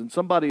else's and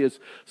somebody has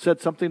said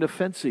something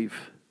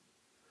offensive.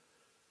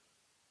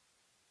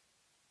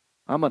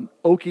 I'm an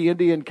Okie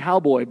Indian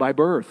cowboy by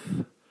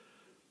birth.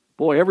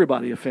 Boy,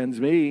 everybody offends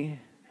me.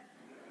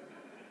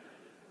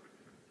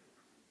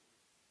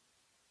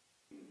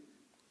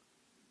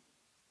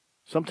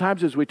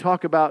 Sometimes as we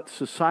talk about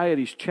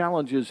society's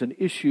challenges and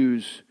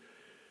issues,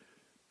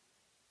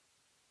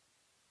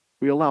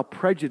 we allow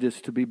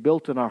prejudice to be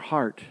built in our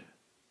heart.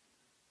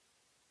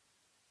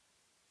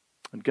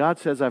 And God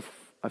says,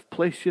 I've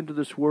placed you into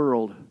this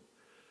world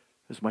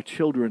as my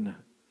children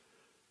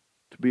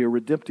to be a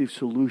redemptive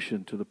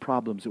solution to the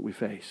problems that we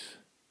face.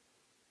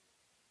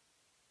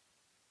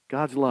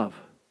 God's love.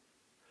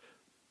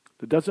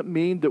 That doesn't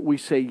mean that we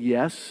say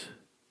yes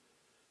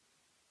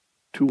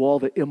to all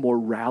the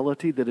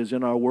immorality that is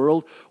in our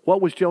world.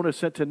 What was Jonah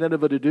sent to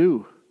Nineveh to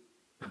do?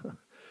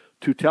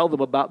 To tell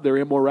them about their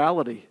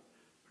immorality.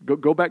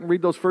 Go back and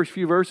read those first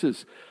few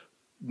verses.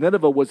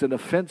 Nineveh was an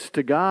offense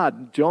to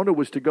God. Jonah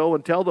was to go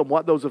and tell them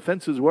what those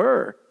offenses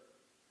were.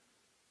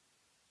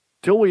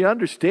 Till we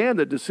understand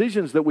that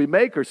decisions that we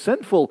make are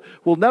sinful,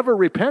 we'll never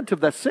repent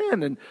of that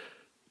sin. And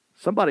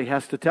somebody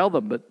has to tell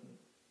them. But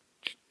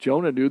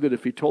Jonah knew that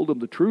if he told them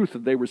the truth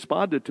and they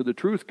responded to the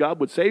truth, God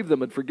would save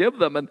them and forgive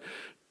them. And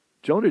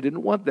Jonah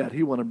didn't want that.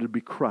 He wanted them to be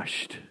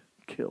crushed,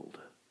 killed.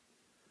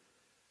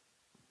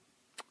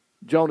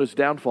 Jonah's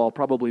downfall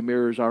probably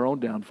mirrors our own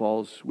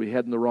downfalls. We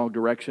head in the wrong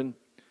direction.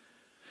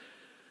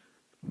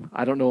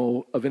 I don't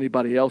know of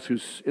anybody else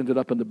who's ended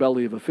up in the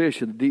belly of a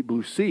fish in the deep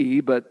blue sea,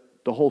 but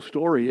the whole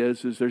story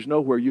is there's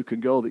nowhere you can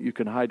go that you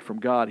can hide from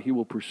God. He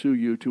will pursue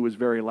you to His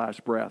very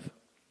last breath.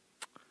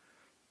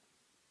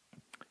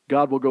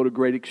 God will go to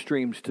great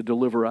extremes to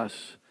deliver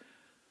us.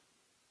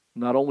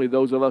 Not only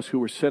those of us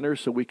who are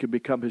sinners so we can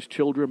become His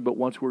children, but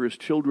once we're His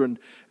children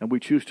and we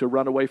choose to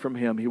run away from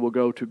Him, He will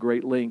go to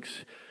great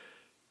lengths.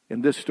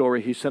 In this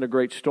story, He sent a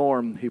great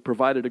storm. He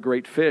provided a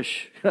great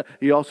fish.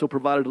 He also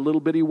provided a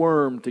little bitty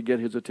worm to get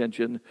his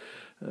attention.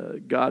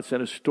 God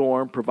sent a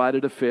storm,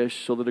 provided a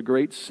fish so that a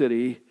great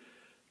city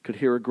could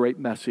hear a great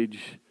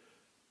message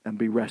and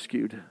be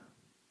rescued.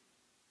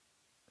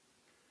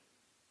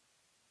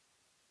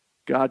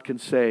 God can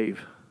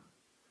save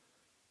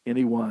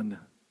anyone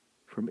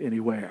from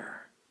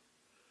anywhere.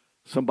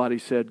 Somebody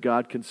said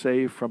God can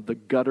save from the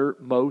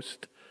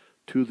guttermost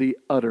to the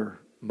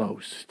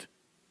uttermost.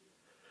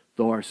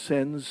 Though our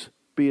sins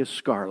be as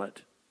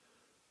scarlet,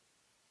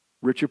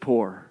 rich or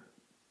poor,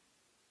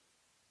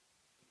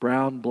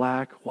 brown,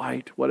 black,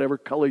 white, whatever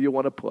color you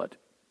want to put,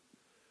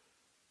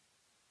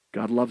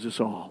 God loves us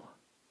all,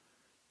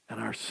 and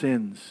our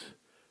sins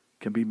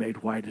can be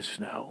made white as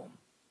snow.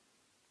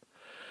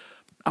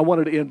 I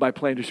wanted to end by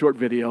playing a short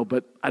video,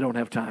 but I don't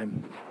have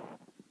time.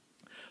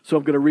 So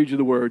I'm going to read you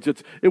the words.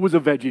 It was a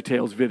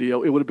VeggieTales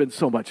video. It would have been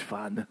so much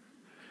fun.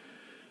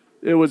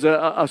 It was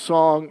a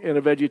song in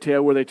a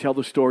VeggieTale where they tell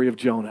the story of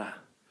Jonah.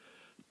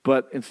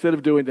 But instead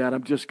of doing that,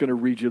 I'm just going to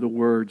read you the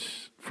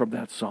words from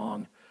that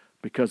song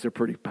because they're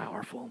pretty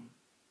powerful.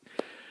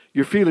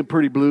 You're feeling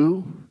pretty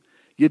blue.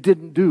 You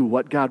didn't do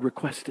what God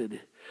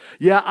requested.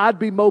 Yeah, I'd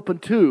be moping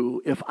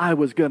too if I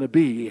was going to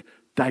be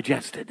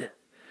digested.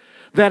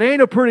 That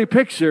ain't a pretty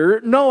picture.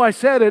 No, I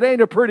said it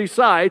ain't a pretty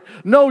sight.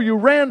 No, you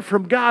ran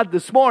from God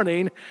this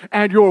morning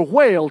and you're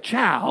whale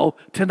chow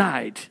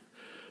tonight.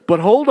 But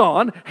hold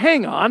on,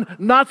 hang on,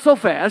 not so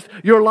fast.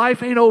 Your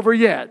life ain't over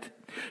yet.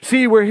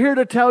 See, we're here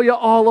to tell you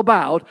all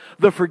about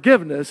the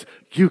forgiveness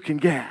you can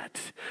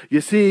get.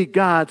 You see,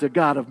 God's a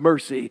God of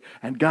mercy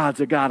and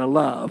God's a God of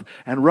love.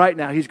 And right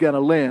now, He's going to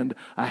lend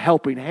a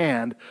helping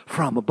hand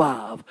from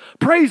above.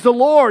 Praise the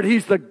Lord.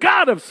 He's the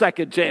God of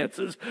second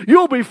chances.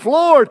 You'll be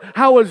floored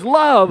how His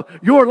love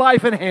your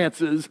life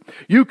enhances.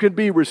 You can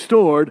be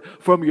restored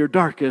from your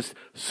darkest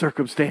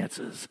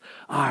circumstances.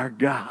 Our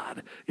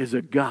God is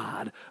a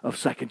God of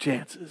second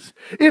chances.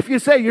 If you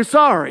say you're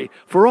sorry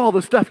for all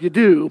the stuff you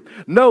do,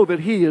 know that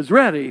He is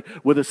ready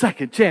with a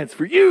second chance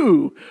for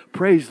you.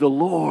 Praise the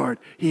Lord.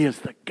 He is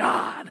the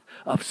God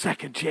of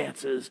second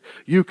chances.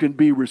 You can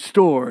be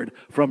restored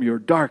from your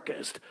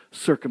darkest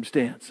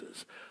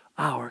circumstances.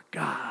 Our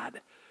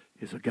God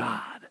is a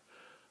God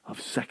of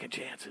second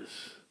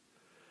chances.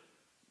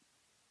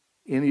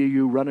 Any of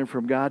you running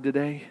from God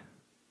today?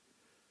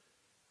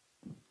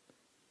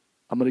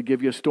 I'm going to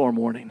give you a storm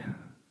warning.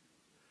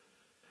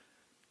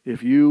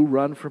 If you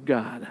run from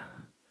God,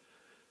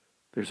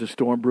 there's a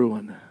storm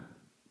brewing.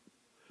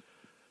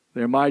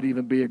 There might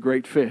even be a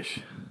great fish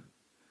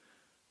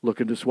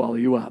looking to swallow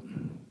you up.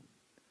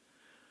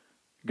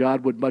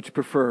 God would much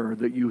prefer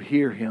that you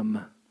hear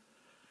Him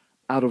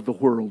out of the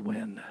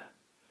whirlwind.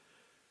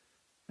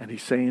 And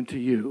He's saying to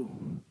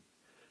you,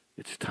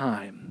 it's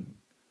time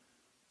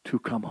to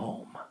come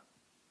home.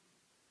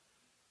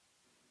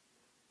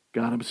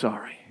 God, I'm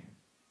sorry.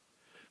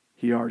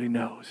 He already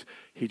knows.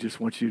 He just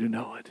wants you to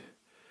know it.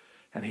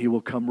 And He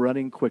will come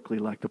running quickly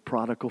like the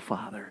prodigal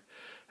father.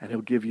 And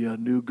He'll give you a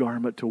new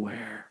garment to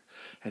wear.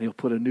 And He'll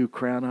put a new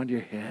crown on your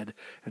head,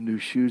 and new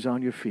shoes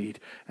on your feet,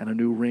 and a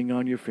new ring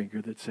on your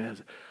finger that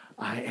says,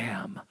 I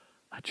am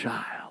a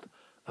child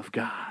of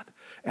God,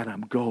 and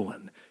I'm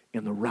going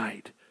in the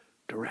right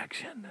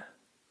direction.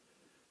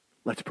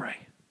 Let's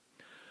pray.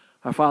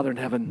 Our Father in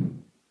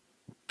heaven,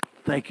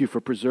 thank You for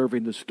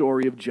preserving the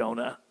story of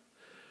Jonah.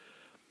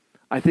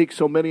 I think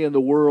so many in the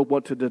world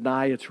want to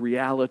deny its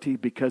reality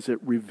because it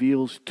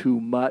reveals too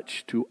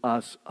much to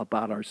us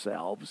about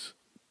ourselves.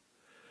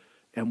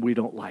 And we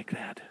don't like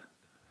that.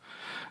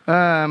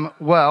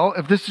 Well,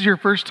 if this is your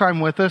first time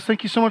with us,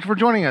 thank you so much for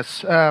joining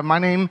us. My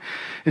name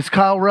is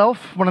Kyle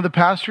Relph, one of the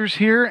pastors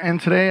here,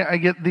 and today I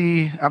get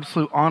the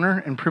absolute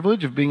honor and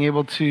privilege of being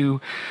able to,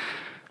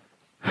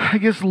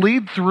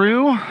 lead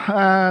through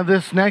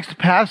this next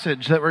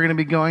passage that we're going to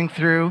be going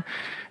through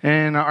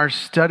in our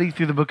study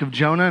through the book of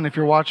Jonah. And if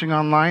you're watching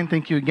online,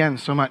 thank you again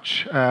so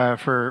much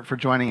for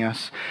joining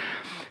us.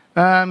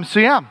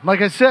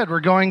 Like I said, we're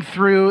going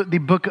through the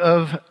book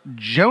of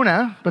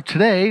Jonah, but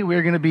today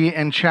we're going to be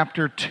in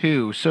chapter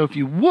 2. So if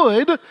you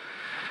would,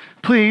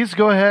 please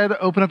go ahead,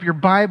 open up your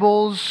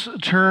Bibles,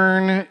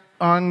 turn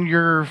on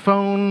your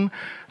phone,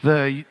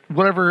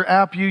 whatever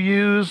app you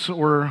use,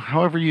 or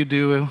however you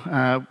do,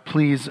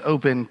 please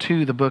open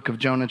to the book of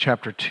Jonah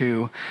chapter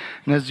 2.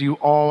 And as you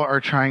all are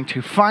trying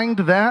to find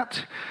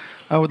that,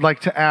 I would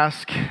like to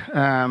ask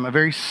a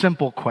very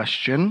simple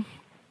question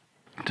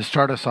to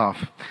start us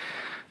off.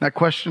 That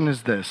question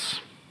is this: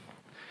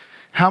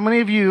 how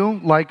many of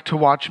you like to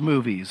watch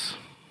movies?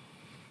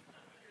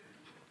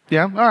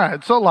 Yeah, all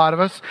right, so a lot of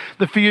us.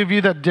 The few of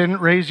you that didn't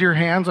raise your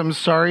hands, I'm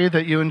sorry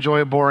that you enjoy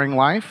a boring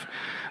life.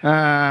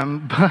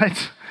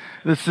 But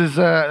this is,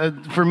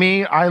 for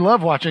me, I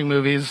love watching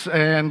movies,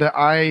 and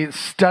I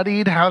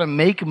studied how to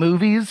make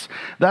movies.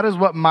 That is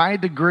what my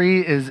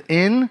degree is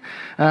in,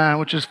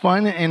 which is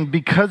fun, and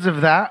because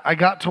of that, I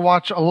got to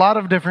watch a lot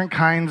of different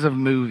kinds of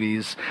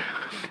movies.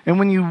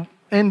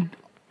 And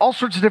all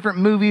sorts of different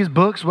movies,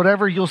 books,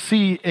 whatever, you'll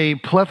see a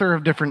plethora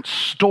of different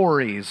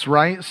stories,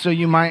 right? So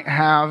you might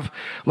have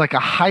like a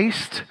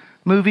heist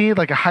movie,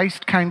 like a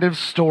heist kind of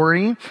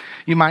story.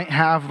 You might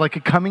have like a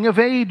coming of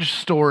age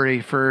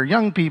story for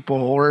young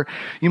people, or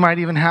you might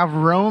even have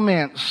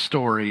romance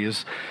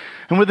stories.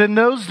 And within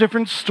those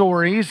different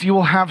stories, you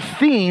will have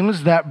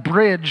themes that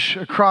bridge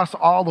across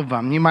all of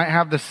them. You might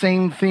have the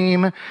same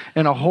theme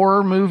in a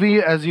horror movie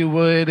as you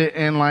would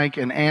in like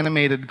an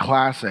animated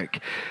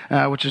classic,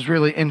 which is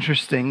really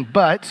interesting.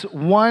 But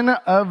one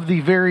of the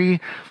very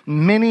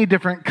many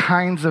different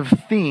kinds of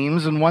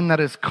themes, and one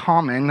that is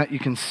common that you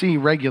can see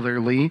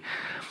regularly,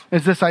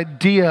 is this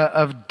idea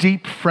of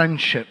deep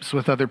friendships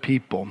with other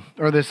people,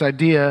 or this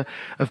idea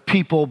of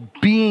people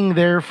being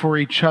there for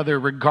each other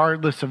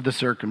regardless of the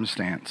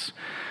circumstance.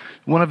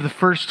 One of the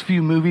first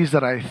few movies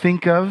that I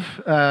think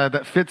of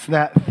that fits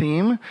that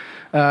theme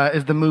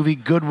is the movie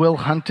Good Will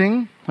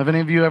Hunting. Have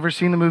any of you ever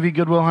seen the movie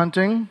Good Will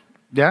Hunting?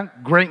 Yeah,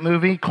 great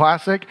movie,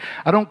 classic.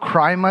 I don't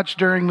cry much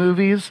during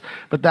movies,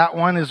 but that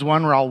one is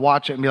one where I'll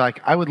watch it and be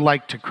like, I would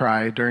like to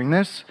cry during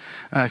this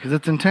because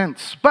it's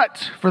intense.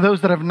 But for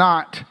those that have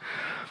not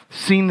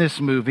seen this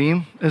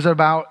movie, is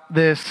about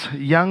this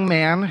young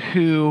man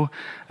who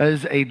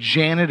is a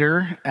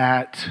janitor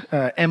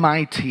at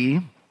MIT.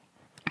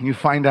 You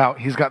find out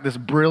he's got this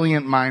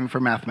brilliant mind for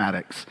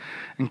mathematics.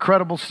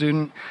 Incredible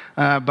student,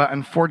 but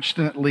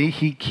unfortunately,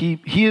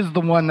 he is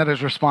the one that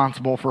is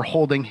responsible for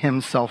holding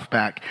himself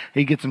back.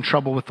 He gets in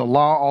trouble with the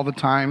law all the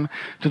time,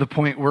 to the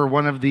point where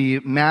one of the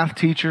math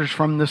teachers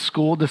from the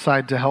school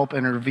decide to help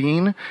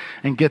intervene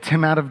and gets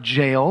him out of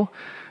jail,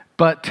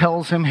 but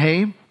tells him,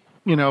 hey,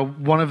 you know,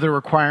 one of the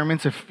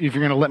requirements, if you're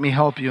going to let me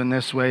help you in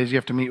this way, is you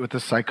have to meet with a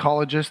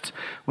psychologist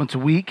once a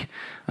week.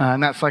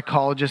 And that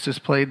psychologist is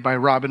played by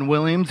Robin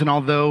Williams. And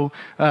although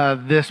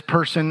this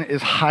person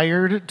is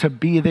hired to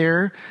be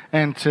there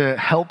and to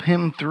help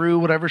him through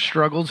whatever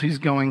struggles he's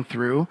going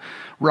through,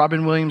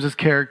 Robin Williams'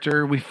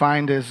 character we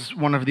find is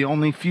one of the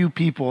only few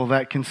people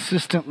that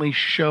consistently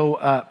show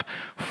up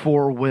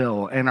for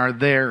Will and are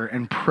there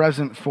and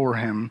present for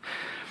him.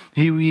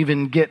 He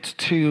even gets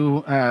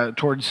to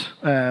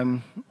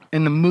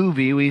in the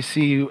movie, we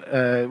see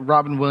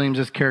Robin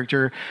Williams'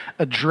 character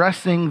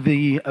addressing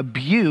the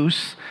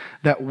abuse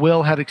that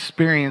Will had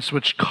experienced,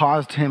 which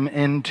caused him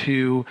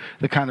into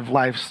the kind of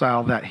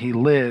lifestyle that he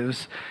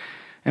lives.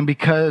 And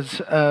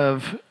because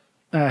of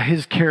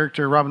his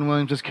character, Robin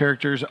Williams'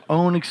 character's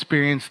own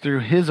experience through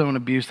his own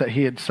abuse that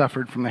he had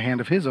suffered from the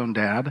hand of his own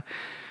dad,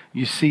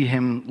 you see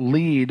him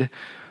lead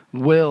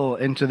Will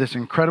into this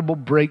incredible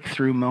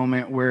breakthrough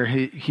moment where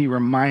he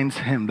reminds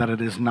him that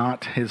it is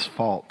not his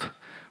fault.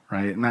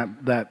 Right? And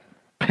that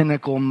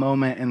pinnacle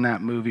moment in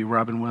that movie,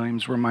 Robin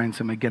Williams reminds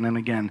him again and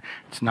again,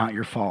 it's not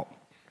your fault.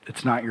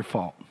 It's not your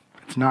fault.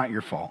 It's not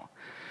your fault.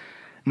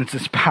 And it's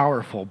this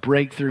powerful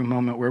breakthrough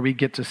moment where we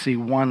get to see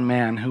one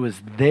man who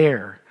is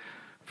there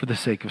for the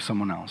sake of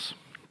someone else.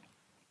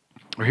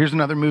 Or here's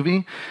another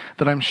movie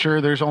that I'm sure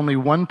there's only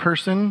one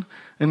person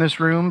in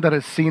this room that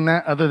has seen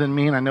that other than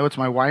me, and I know it's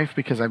my wife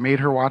because I made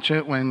her watch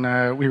it when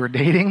we were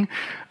dating.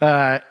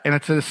 And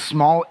it's a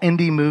small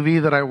indie movie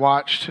that I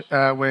watched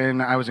when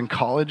I was in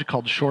college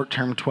called Short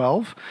Term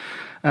 12.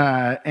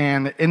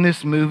 And in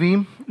this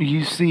movie,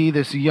 you see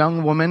this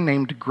young woman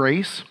named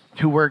Grace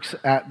who works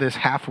at this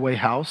halfway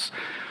house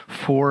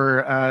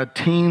for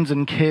teens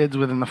and kids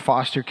within the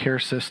foster care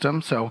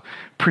system. So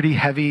pretty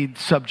heavy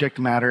subject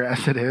matter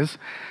as it is.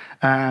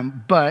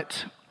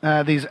 But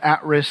these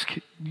at-risk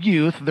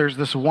youth, there's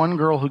this one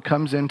girl who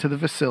comes into the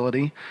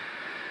facility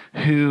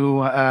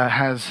who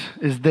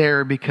is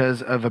there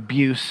because of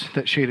abuse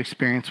that she had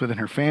experienced within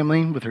her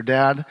family, with her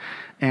dad.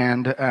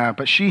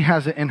 But she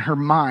has it in her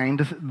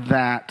mind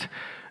that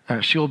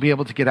she'll be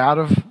able to get out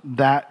of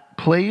that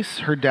place.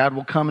 Her dad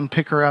will come and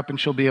pick her up, and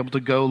she'll be able to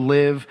go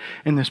live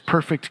in this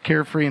perfect,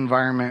 carefree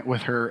environment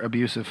with her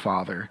abusive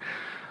father.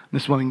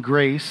 This woman,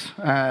 Grace,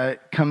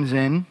 comes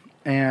in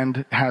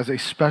and has a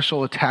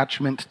special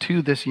attachment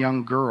to this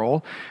young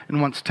girl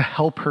and wants to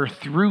help her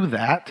through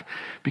that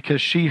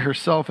because she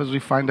herself, as we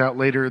find out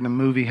later in the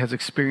movie, has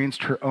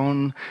experienced her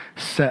own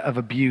set of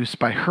abuse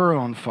by her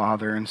own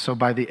father. And so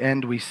by the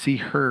end, we see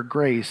her,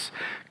 Grace,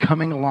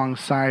 coming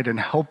alongside and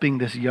helping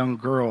this young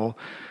girl,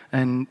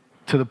 and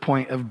to the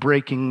point of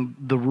breaking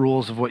the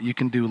rules of what you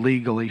can do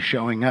legally,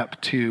 showing up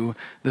to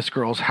this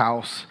girl's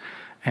house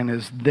and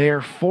is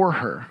there for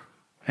her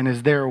and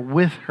is there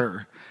with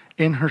her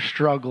in her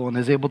struggle and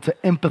is able to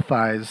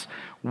empathize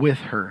with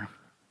her.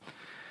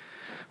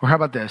 Or how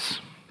about this?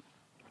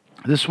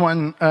 This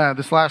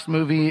last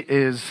movie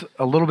is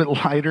a little bit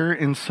lighter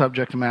in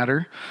subject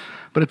matter,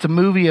 but it's a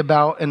movie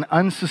about an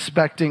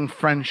unsuspecting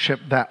friendship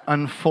that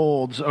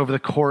unfolds over the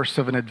course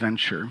of an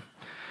adventure.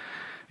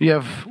 You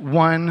have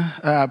one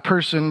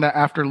person that,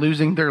 after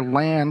losing their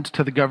land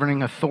to the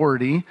governing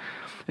authority,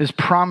 is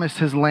promised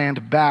his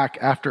land back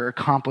after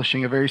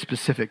accomplishing a very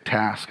specific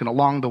task. And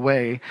along the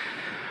way,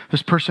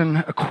 this person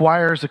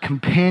acquires a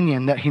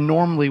companion that he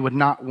normally would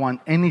not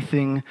want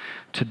anything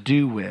to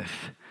do with.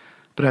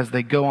 But as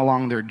they go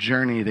along their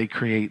journey, they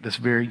create this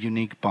very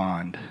unique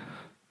bond.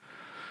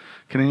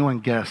 Can anyone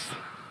guess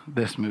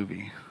this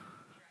movie?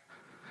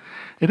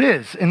 It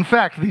is, in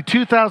fact, the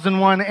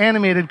 2001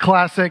 animated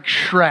classic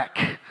Shrek.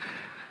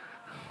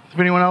 Have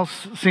anyone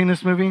else seen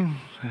this movie?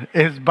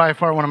 It's by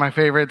far one of my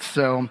favorites,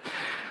 so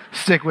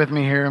stick with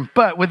me here.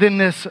 But within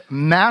this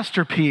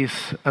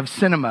masterpiece of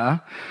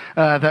cinema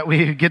that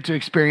we get to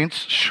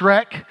experience,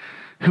 Shrek,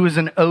 who is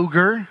an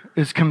ogre,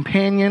 is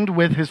companioned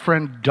with his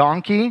friend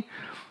Donkey,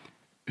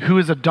 who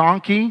is a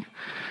donkey,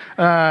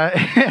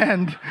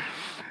 and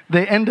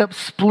they end up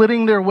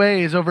splitting their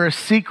ways over a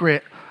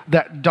secret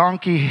that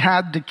Donkey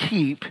had to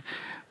keep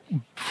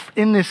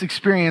in this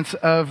experience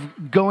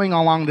of going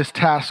along this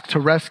task to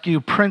rescue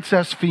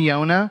Princess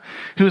Fiona,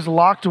 who is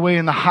locked away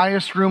in the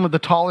highest room of the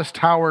tallest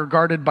tower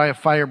guarded by a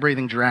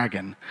fire-breathing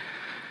dragon.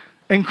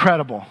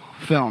 Incredible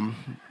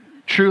film.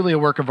 Truly a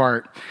work of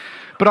art.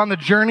 But on the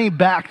journey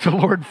back to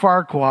Lord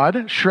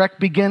Farquaad, Shrek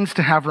begins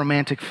to have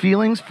romantic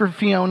feelings for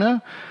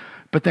Fiona,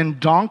 but then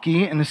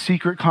Donkey, in a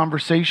secret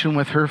conversation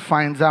with her,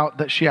 finds out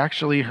that she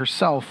actually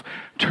herself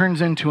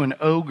turns into an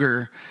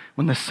ogre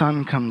when the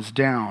sun comes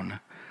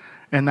down.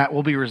 And that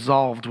will be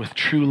resolved with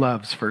true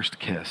love's first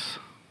kiss.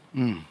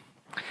 In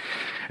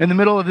the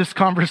middle of this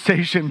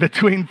conversation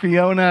between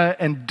Fiona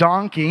and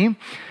Donkey,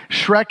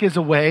 Shrek is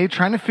away,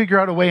 trying to figure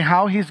out a way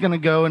how he's going to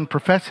go and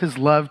profess his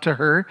love to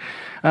her.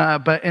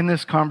 But in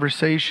this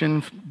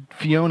conversation,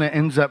 Fiona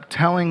ends up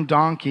telling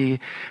Donkey,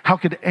 how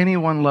could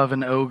anyone love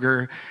an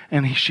ogre?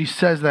 And she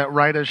says that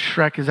right as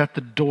Shrek is at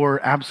the door,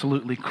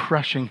 absolutely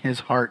crushing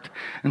his heart.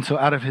 And so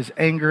out of his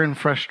anger and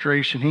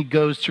frustration, he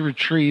goes to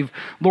retrieve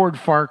Lord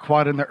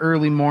Farquaad in the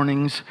early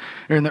mornings,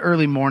 or in the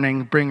early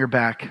morning, bring her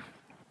back,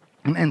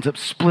 and ends up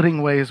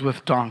splitting ways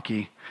with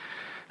Donkey.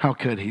 How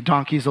could he?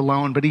 Donkey's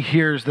alone, but he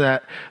hears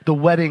that the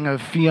wedding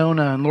of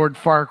Fiona and Lord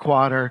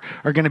Farquaad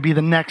are going to be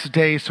the next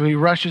day, so he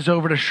rushes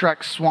over to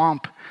Shrek's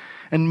swamp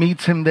and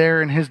meets him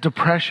there in his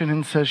depression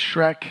and says,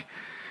 Shrek,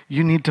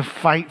 you need to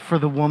fight for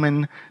the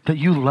woman that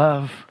you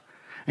love,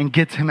 and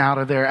gets him out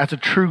of there as a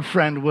true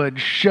friend would,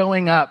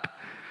 showing up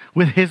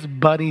with his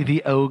buddy,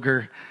 the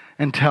ogre,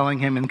 and telling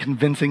him and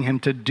convincing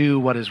him to do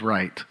what is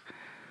right.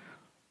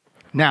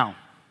 Now,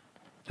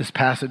 this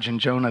passage in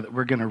Jonah that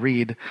we're going to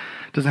read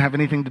doesn't have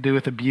anything to do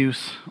with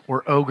abuse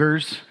or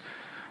ogres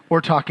or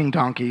talking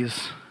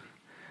donkeys,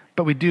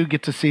 but we do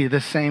get to see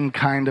the same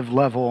kind of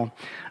level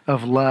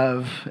of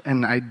love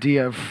and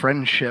idea of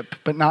friendship,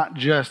 but not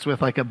just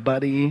with like a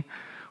buddy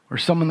or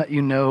someone that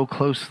you know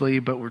closely,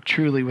 but we're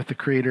truly with the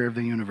creator of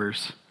the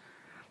universe.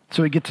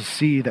 So we get to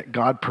see that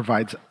God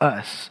provides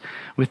us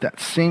with that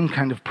same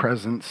kind of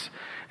presence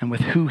and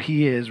with who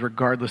he is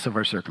regardless of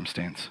our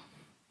circumstance.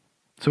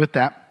 So with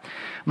that,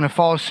 I'm going to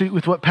follow suit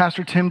with what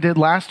Pastor Tim did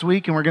last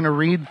week, and we're going to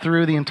read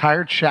through the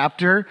entire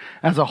chapter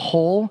as a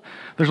whole.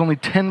 There's only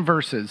 10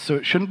 verses, so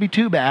it shouldn't be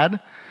too bad,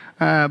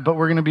 but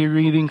we're going to be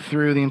reading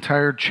through the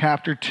entire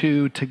chapter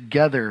 2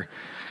 together,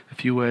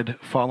 if you would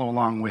follow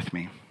along with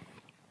me.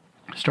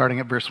 Starting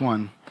at verse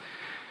 1.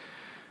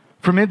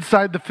 From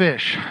inside the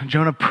fish,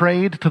 Jonah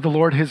prayed to the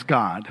Lord his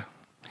God.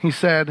 He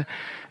said,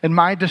 in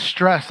my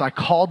distress I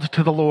called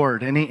to the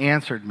Lord, and he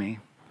answered me.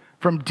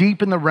 From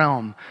deep in the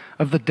realm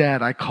of the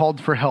dead, I called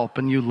for help,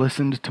 and you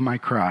listened to my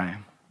cry.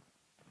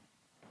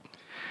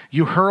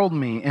 You hurled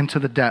me into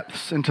the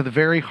depths, into the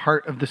very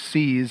heart of the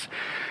seas,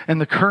 and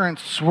the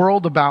currents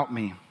swirled about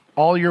me.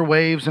 All your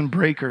waves and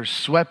breakers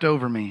swept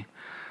over me.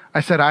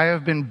 I said, I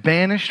have been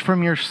banished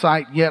from your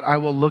sight, yet I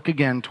will look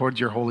again towards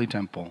your holy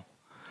temple.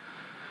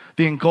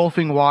 The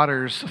engulfing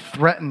waters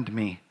threatened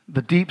me.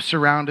 The deep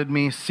surrounded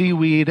me.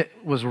 Seaweed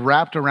was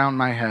wrapped around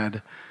my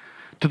head.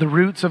 To the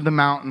roots of the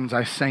mountains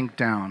I sank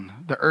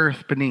down. The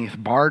earth beneath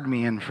barred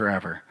me in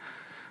forever.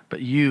 But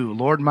you,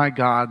 Lord my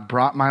God,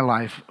 brought my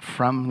life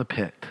from the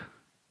pit.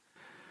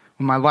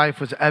 When my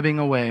life was ebbing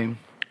away,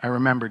 I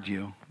remembered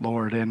you,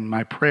 Lord, and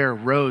my prayer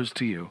rose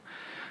to you,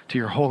 to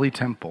your holy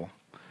temple.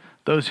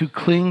 Those who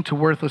cling to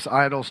worthless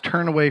idols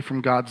turn away from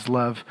God's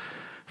love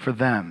for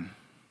them.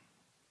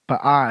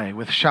 But I,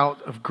 with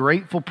shout of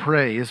grateful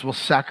praise, will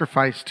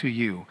sacrifice to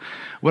you.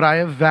 What I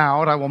have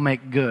vowed, I will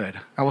make good.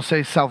 I will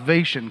say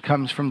salvation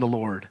comes from the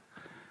Lord.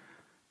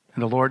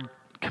 And the Lord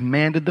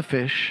commanded the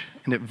fish,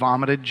 and it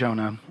vomited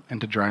Jonah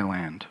into dry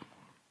land.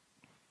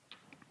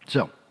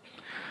 So,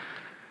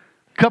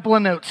 a couple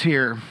of notes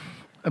here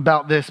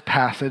about this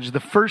passage. The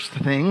first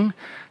thing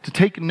to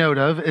take note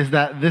of is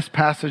that this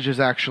passage is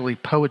actually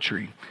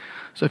poetry.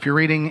 So if you're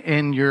reading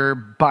in your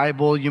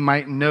Bible, you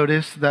might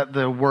notice that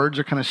the words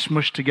are kind of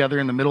smushed together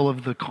in the middle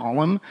of the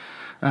column.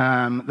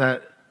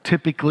 That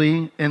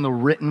typically in the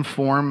written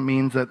form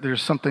means that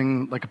there's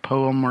something like a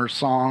poem or a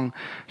song,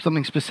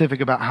 something specific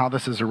about how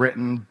this is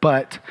written.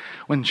 But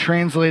when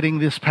translating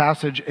this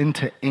passage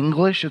into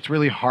English, it's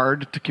really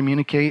hard to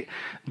communicate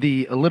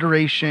the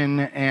alliteration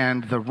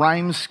and the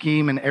rhyme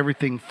scheme and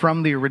everything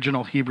from the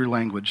original Hebrew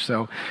language.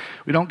 So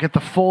we don't get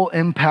the full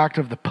impact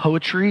of the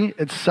poetry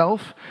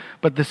itself,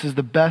 but this is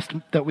the best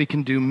that we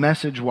can do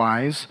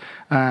message-wise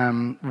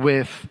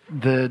with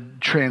the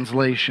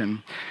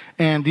translation.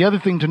 And the other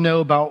thing to know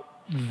about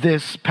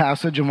this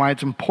passage and why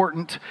it's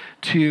important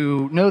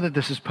to know that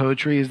this is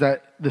poetry is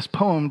that this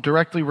poem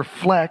directly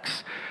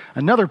reflects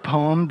another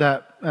poem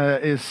that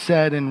is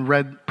said and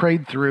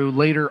prayed through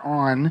later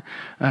on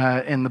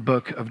in the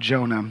book of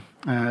Jonah.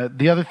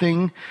 The other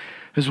thing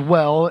as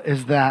well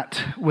is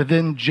that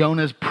within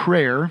Jonah's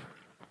prayer,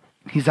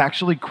 he's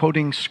actually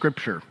quoting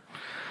scripture.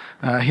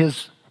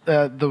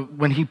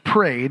 When he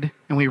prayed,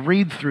 and we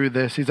read through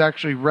this, he's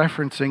actually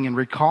referencing and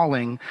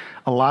recalling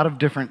a lot of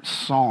different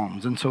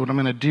psalms. And so what I'm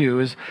going to do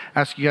is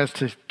ask you guys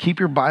to keep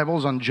your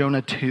Bibles on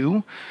Jonah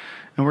 2,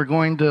 and we're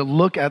going to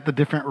look at the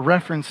different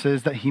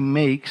references that he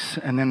makes,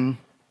 and then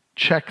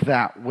check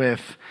that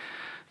with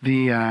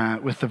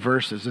the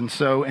verses. And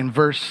so in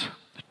verse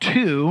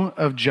 2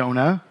 of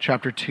Jonah,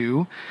 chapter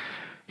 2,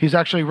 he's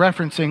actually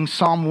referencing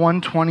Psalm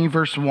 120,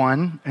 verse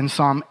 1, and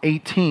Psalm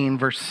 18,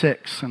 verse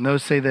 6. And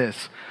those say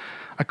this: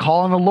 I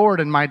call on the Lord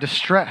in my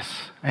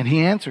distress, and he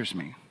answers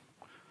me.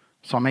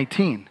 Psalm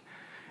 18.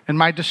 In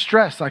my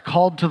distress, I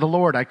called to the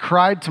Lord. I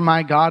cried to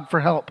my God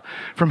for help.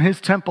 From his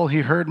temple,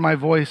 he heard my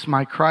voice.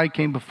 My cry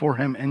came before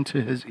him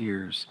into his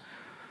ears.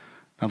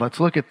 Now let's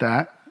look at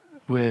that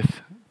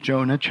with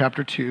Jonah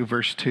chapter 2,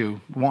 verse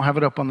 2. We won't have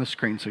it up on the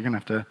screen, so you're going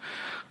to have to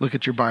look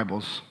at your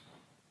Bibles.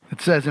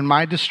 It says, in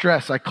my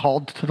distress, I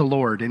called to the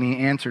Lord, and he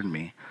answered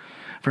me.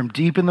 From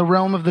deep in the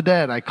realm of the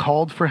dead, I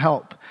called for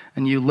help,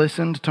 and you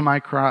listened to my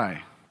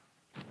cry.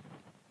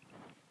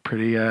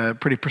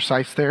 Pretty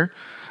precise there.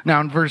 Now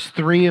in verse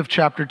 3 of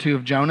chapter 2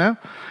 of Jonah,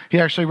 he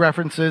actually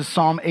references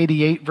Psalm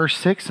 88, verse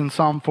 6, and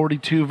Psalm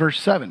 42, verse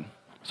 7.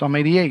 Psalm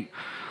 88,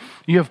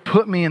 you have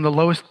put me in the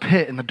lowest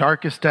pit, in the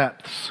darkest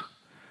depths.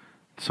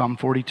 Psalm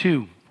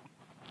 42,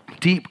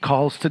 deep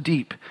calls to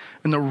deep.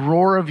 In the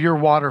roar of your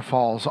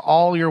waterfalls,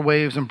 all your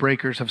waves and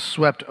breakers have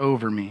swept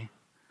over me.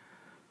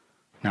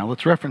 Now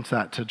let's reference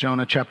that to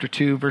Jonah chapter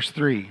 2, verse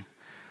 3.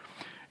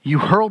 You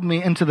hurled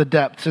me into the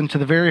depths, into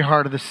the very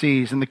heart of the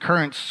seas, and the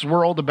currents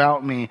swirled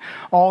about me.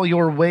 All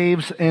your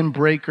waves and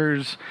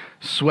breakers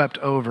swept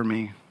over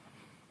me.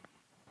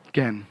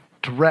 Again,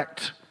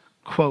 direct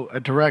quote, a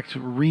direct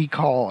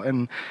recall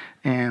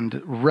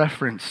and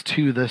reference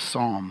to this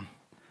psalm.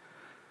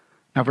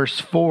 Now, verse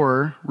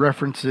 4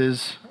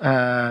 references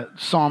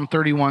Psalm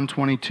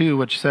 31:22,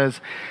 which says,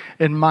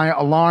 in my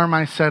alarm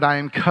I said, I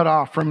am cut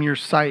off from your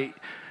sight,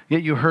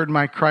 yet you heard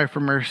my cry for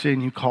mercy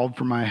and you called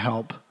for my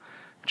help.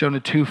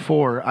 Jonah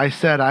 2:4, I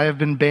said, I have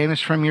been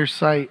banished from your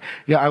sight,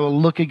 yet I will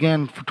look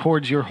again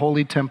towards your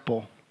holy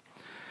temple.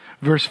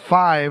 Verse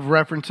 5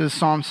 references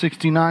Psalm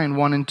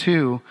 69:1 and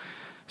 2.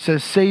 It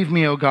says, save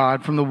me, O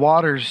God, from the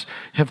waters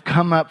have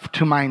come up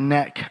to my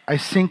neck. I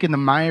sink in the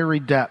miry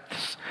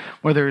depths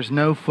where there is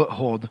no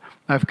foothold.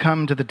 I've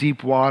come to the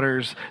deep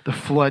waters, the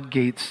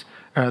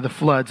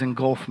floods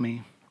engulf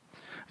me.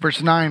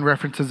 Verse 9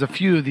 references a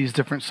few of these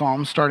different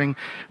psalms, starting,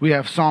 we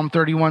have Psalm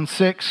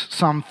 31:6,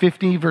 Psalm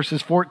 50,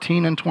 verses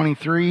 14 and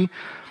 23,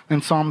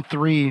 and Psalm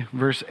 3,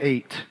 verse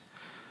 8.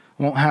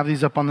 Won't have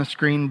these up on the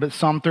screen, but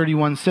Psalm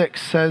 31:6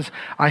 says,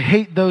 I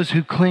hate those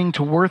who cling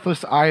to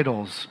worthless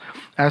idols.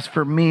 As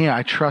for me,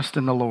 I trust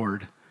in the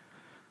Lord.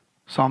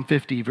 Psalm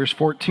 50, verse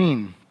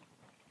 14,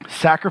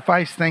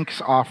 sacrifice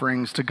thanks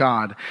offerings to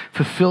God.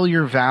 Fulfill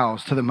your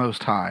vows to the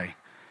Most High.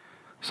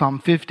 Psalm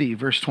 50,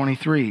 verse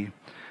 23,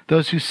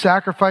 those who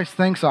sacrifice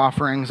thanks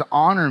offerings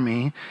honor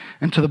me,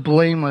 and to the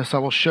blameless I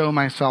will show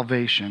my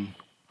salvation.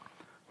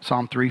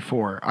 Psalm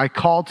 3:4, I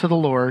call to the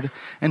Lord,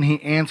 and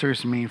he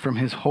answers me from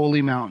his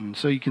holy mountain.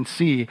 So you can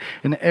see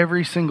in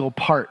every single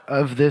part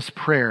of this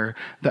prayer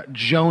that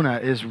Jonah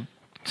is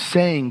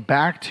saying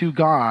back to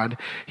God,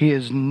 he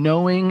is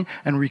knowing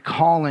and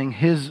recalling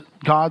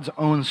God's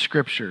own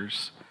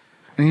scriptures.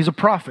 And he's a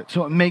prophet,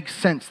 so it makes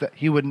sense that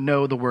he would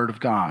know the word of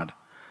God.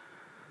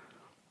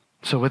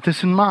 So with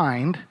this in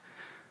mind,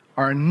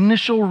 our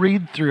initial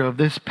read-through of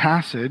this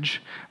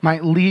passage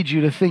might lead you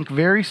to think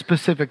very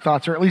specific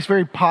thoughts, or at least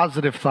very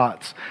positive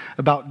thoughts,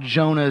 about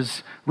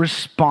Jonah's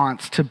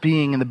response to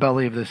being in the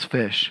belly of this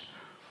fish.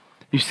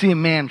 You see a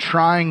man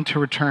trying to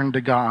return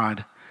to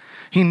God.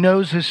 He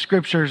knows his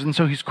scriptures, and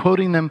so he's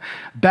quoting them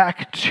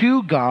back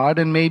to God,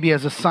 and maybe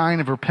as a sign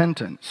of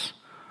repentance.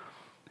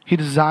 He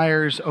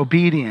desires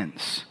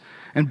obedience.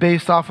 And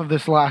based off of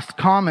this last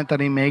comment that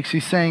he makes,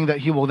 he's saying that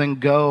he will then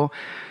go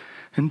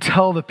and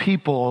tell the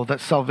people that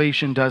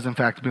salvation does in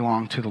fact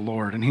belong to the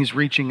Lord. And he's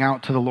reaching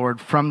out to the Lord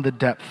from the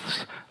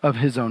depths of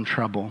his own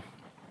trouble.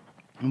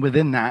 And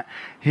within that,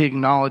 he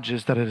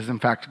acknowledges that it is in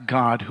fact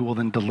God who will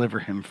then deliver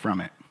him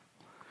from it.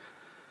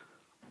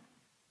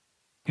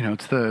 You know,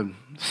 it's the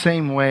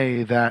same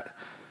way that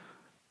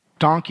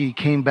Donkey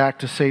came back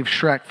to save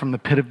Shrek from the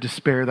pit of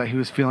despair that he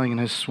was feeling in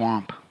his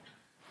swamp,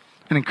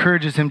 and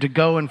encourages him to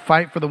go and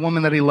fight for the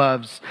woman that he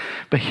loves.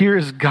 But here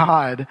is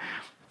God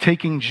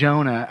taking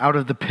Jonah out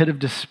of the pit of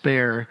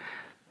despair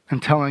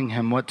and telling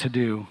him what to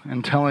do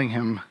and telling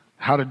him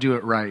how to do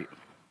it right.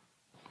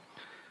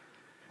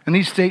 And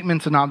these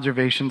statements and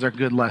observations are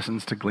good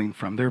lessons to glean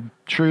from. They're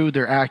true,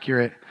 they're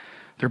accurate,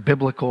 they're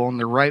biblical, and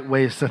they're right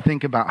ways to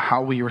think about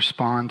how we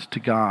respond to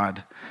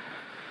God.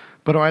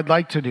 But what I'd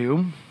like to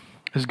do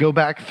is go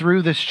back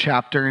through this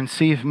chapter and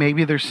see if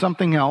maybe there's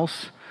something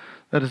else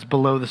that is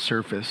below the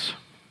surface.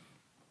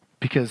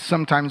 because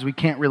sometimes we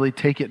can't really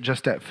take it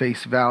just at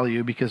face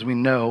value because we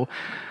know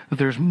that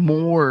there's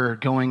more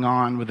going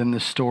on within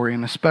this story,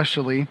 and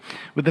especially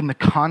within the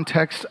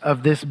context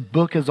of this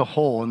book as a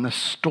whole and the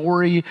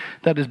story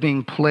that is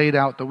being played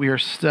out that we are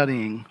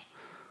studying.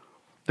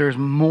 There's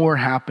more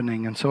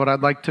happening. And so what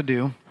I'd like to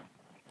do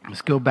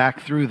is go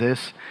back through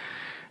this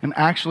and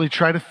actually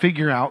try to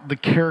figure out the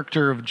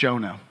character of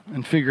Jonah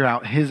and figure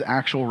out his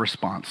actual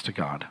response to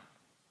God.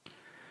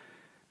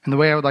 And the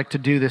way I would like to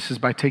do this is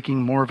by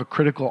taking more of a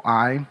critical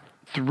eye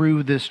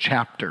through this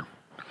chapter.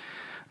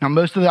 Now,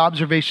 most of the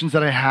observations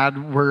that I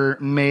had were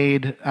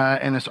made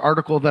in this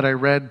article that I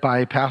read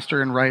by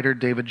pastor and writer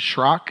David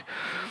Schrock,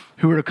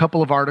 who wrote a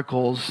couple of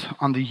articles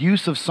on the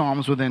use of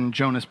Psalms within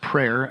Jonah's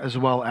prayer, as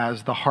well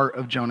as the heart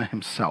of Jonah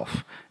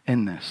himself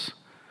in this.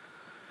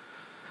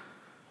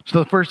 So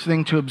the first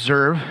thing to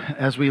observe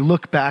as we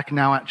look back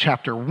now at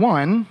chapter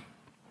 1,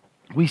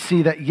 we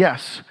see that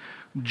yes,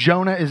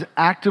 Jonah is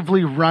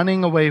actively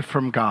running away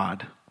from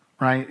God,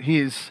 right?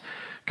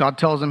 God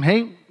tells him,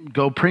 hey,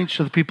 go preach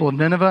to the people of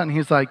Nineveh. And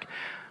he's like,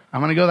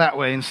 I'm going to go that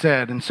way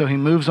instead. And so he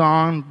moves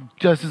on,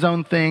 does his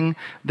own thing.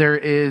 There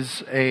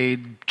is a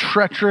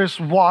treacherous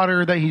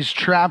water that he's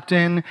trapped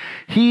in.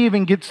 He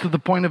even gets to the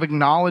point of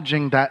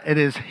acknowledging that it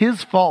is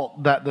his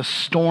fault that the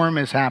storm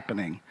is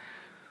happening.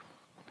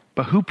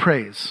 But who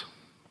prays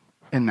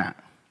in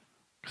that?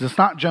 Because it's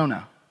not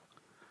Jonah.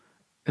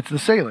 It's the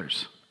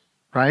sailors,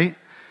 right?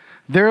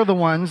 They're the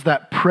ones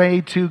that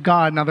pray to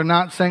God. Now, they're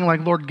not saying like,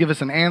 Lord, give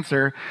us an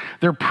answer.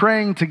 They're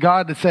praying to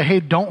God to say,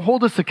 hey, don't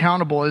hold us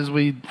accountable as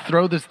we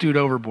throw this dude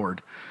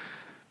overboard.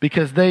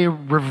 Because they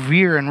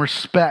revere and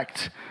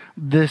respect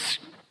this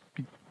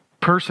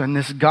person,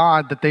 this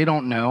God that they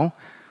don't know.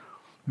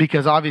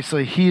 Because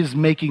obviously he is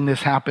making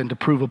this happen to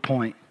prove a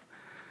point.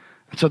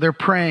 And so they're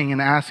praying and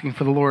asking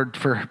for the Lord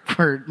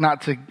for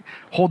not to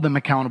hold them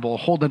accountable,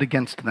 hold it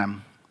against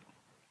them.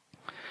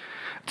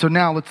 So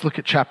now let's look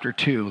at chapter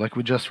 2, like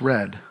we just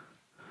read.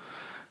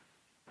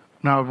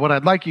 Now, what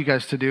I'd like you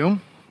guys to do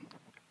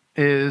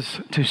is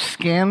to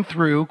scan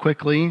through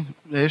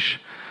quickly-ish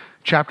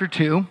chapter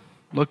 2,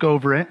 look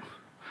over it,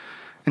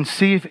 and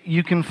see if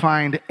you can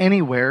find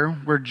anywhere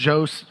where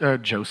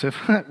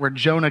where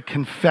Jonah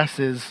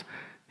confesses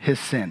his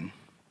sin.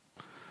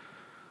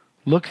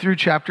 Look through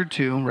chapter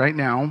 2 right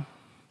now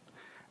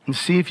and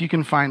see if you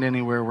can find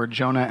anywhere where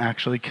Jonah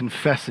actually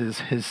confesses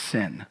his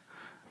sin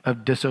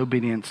of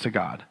disobedience to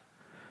God.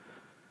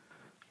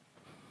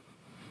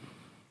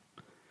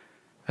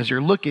 As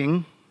you're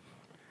looking,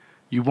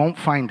 you won't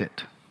find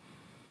it.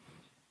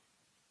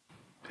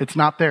 It's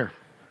not there.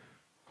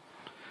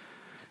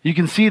 You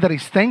can see that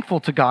he's thankful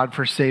to God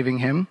for saving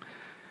him.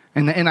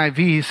 In the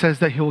NIV says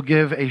that he'll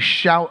give a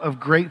shout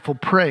of grateful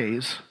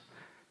praise.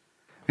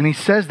 And he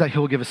says that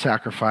he'll give a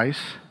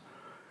sacrifice.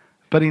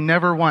 But he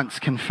never once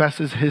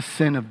confesses his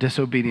sin of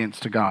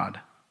disobedience to God.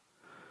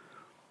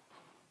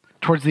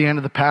 Towards the end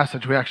of the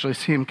passage, we actually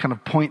see him kind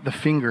of point the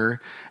finger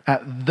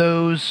at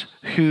those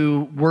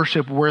who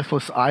worship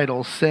worthless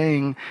idols,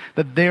 saying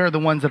that they are the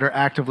ones that are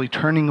actively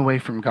turning away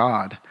from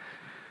God.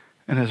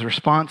 And his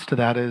response to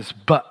that is,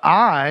 but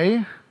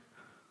I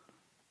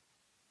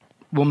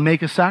will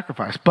make a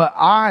sacrifice, but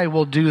I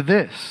will do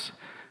this.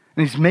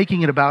 And he's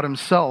making it about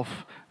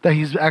himself, that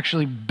he's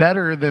actually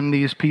better than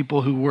these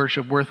people who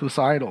worship worthless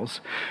idols.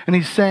 And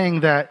he's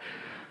saying that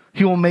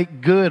he will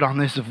make good on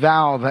this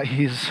vow that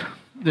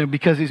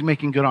because he's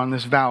making good on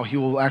this vow, he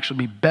will actually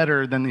be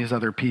better than these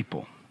other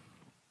people.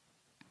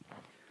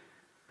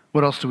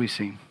 What else do we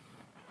see?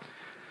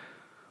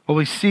 Well,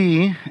 we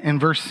see in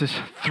verses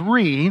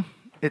 3,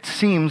 it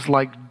seems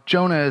like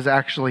Jonah is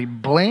actually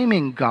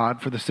blaming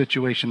God for the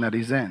situation that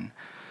he's in.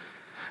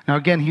 Now,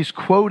 again, he's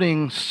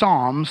quoting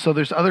Psalms, so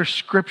there's other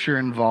scripture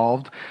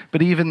involved,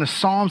 but even the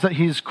Psalms that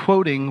he's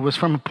quoting was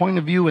from a point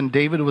of view when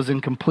David was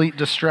in complete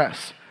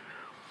distress.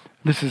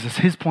 This is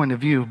his point of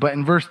view. But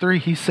in verse 3,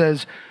 he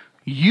says,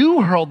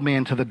 you hurled me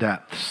into the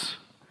depths.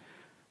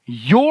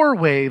 Your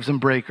waves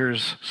and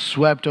breakers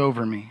swept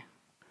over me.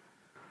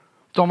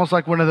 It's almost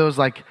like one of those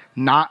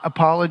not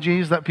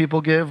apologies that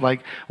people give.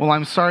 Like, well,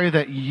 I'm sorry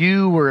that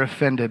you were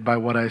offended by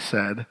what I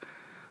said.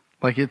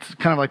 Like it's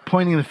kind of like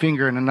pointing the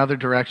finger in another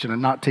direction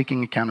and not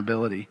taking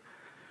accountability.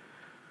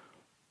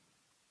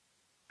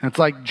 And it's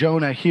like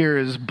Jonah here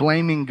is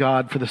blaming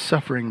God for the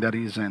suffering that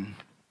he's in.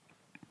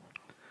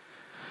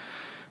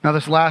 Now,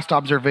 this last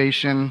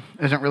observation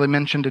isn't really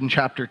mentioned in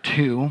chapter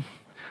 2,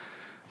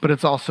 but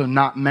it's also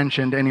not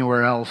mentioned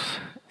anywhere else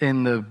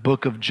in the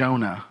book of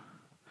Jonah.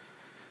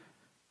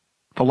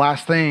 The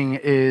last thing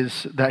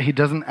is that he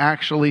doesn't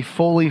actually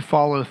fully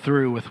follow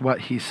through with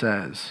what he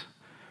says.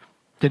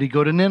 Did he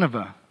go to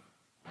Nineveh?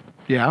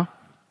 Yeah,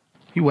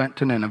 he went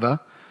to Nineveh.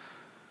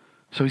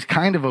 So he's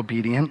kind of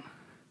obedient.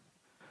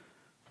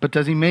 But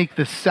does he make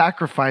the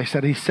sacrifice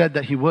that he said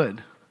that he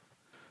would?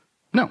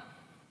 No.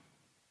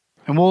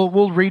 And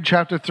we'll read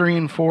chapter 3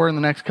 and 4 in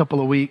the next couple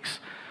of weeks.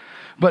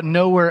 But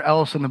nowhere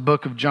else in the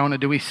book of Jonah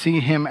do we see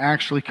him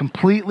actually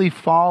completely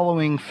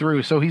following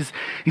through. So he's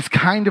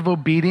kind of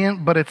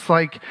obedient, but it's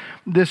like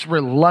this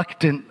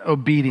reluctant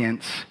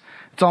obedience.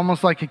 It's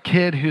almost like a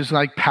kid who's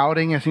like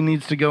pouting as he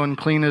needs to go and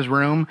clean his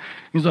room.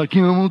 He's like,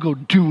 I'm going to go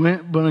do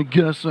it, but I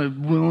guess I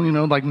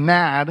will, like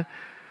mad.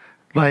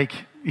 Like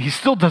he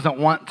still doesn't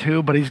want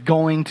to, but he's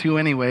going to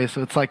anyway.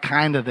 So it's like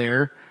kind of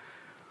there.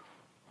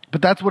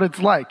 But that's what it's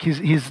like.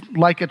 He's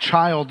like a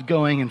child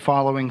going and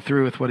following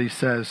through with what he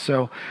says.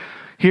 So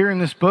here in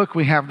this book,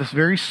 we have this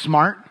very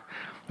smart,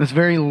 this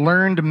very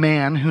learned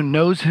man who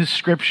knows his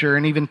scripture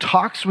and even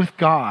talks with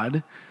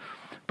God,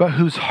 but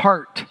whose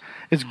heart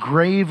is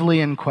gravely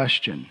in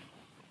question.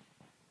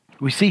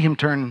 We see him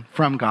turn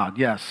from God,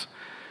 yes.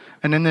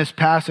 And in this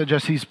passage,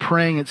 as he's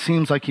praying, it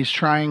seems like he's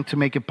trying to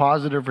make a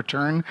positive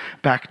return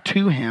back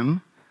to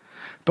him.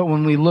 But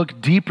when we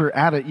look deeper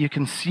at it, you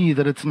can see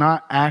that it's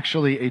not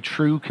actually a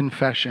true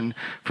confession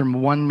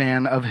from one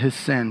man of his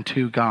sin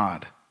to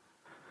God.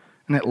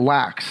 And it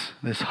lacks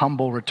this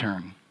humble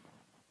return.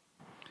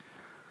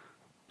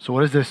 So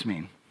what does this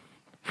mean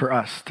for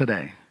us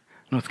today?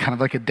 It's kind of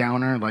like a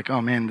downer, like,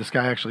 oh man, this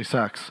guy actually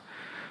sucks.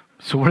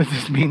 So what does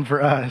this mean for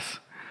us?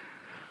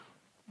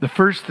 The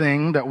first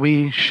thing that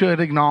we should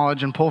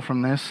acknowledge and pull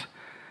from this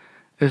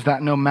is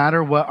that no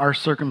matter what our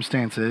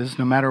circumstances,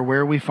 no matter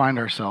where we find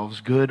ourselves,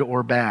 good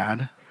or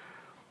bad,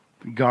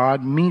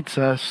 God meets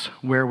us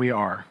where we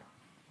are.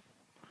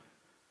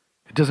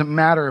 It doesn't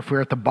matter if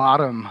we're at the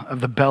bottom of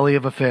the belly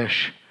of a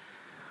fish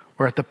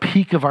or at the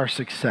peak of our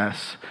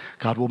success,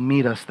 God will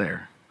meet us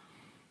there.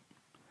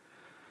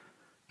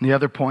 And the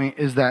other point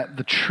is that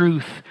the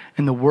truth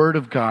in the Word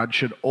of God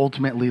should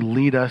ultimately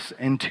lead us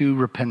into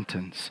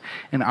repentance.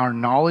 In our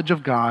knowledge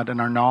of God and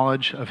our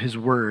knowledge of His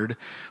Word,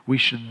 we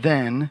should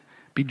then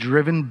be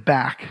driven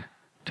back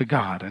to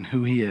God and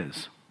who He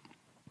is.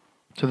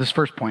 So this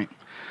first point,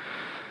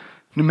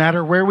 no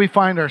matter where we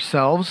find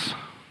ourselves,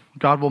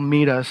 God will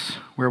meet us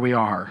where we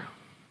are.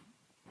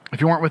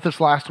 If you weren't with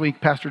us last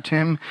week, Pastor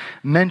Tim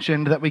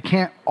mentioned that we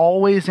can't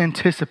always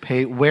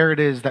anticipate where it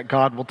is that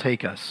God will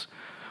take us.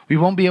 We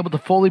won't be able to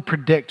fully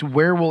predict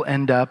where we'll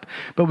end up,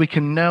 but we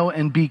can know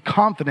and be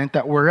confident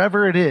that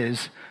wherever it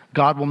is,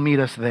 God will meet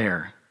us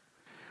there.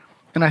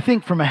 And I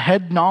think from a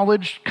head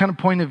knowledge kind of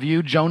point of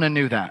view, Jonah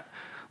knew that.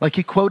 Like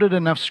he quoted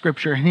enough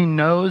scripture and he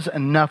knows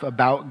enough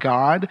about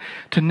God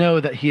to know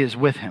that he is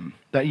with him,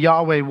 that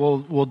Yahweh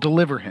will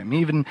deliver him.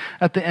 Even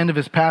at the end of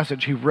his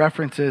passage, he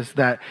references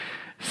that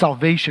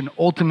salvation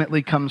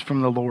ultimately comes from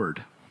the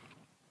Lord.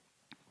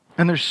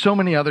 And there's so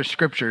many other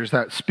scriptures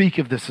that speak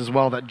of this as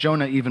well that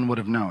Jonah even would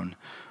have known.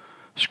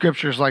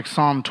 Scriptures like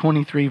Psalm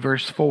 23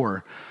 verse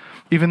 4.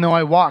 Even though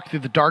I walk through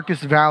the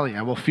darkest valley,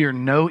 I will fear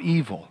no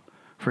evil,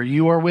 for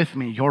you are with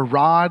me. Your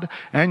rod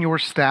and your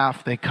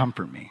staff, they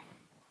comfort me.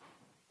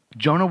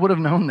 Jonah would have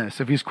known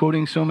this if he's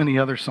quoting so many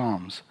other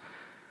Psalms.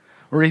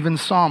 Or even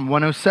Psalm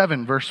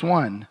 107 verse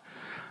 1.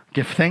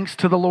 Give thanks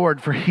to the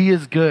Lord, for he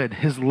is good.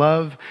 His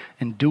love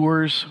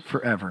endures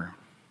forever.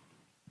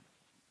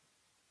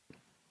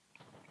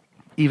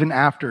 Even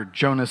after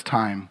Jonah's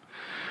time,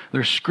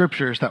 there's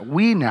scriptures that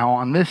we now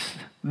on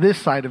this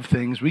side of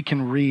things, we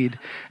can read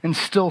and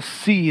still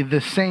see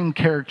the same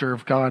character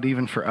of God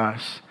even for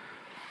us.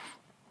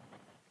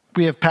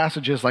 We have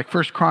passages like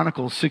 1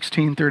 Chronicles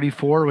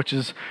 16:34, which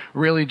is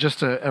really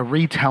just a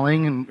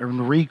retelling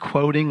and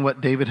re-quoting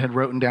what David had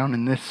written down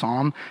in this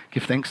psalm.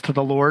 Give thanks to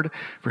the Lord,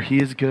 for he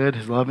is good.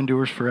 His love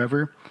endures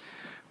forever.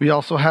 We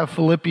also have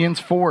Philippians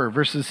 4,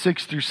 verses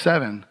 6 through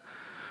 7,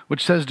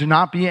 which says, do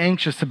not be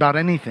anxious about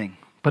anything,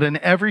 but in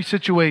every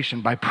situation,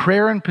 by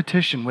prayer and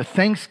petition, with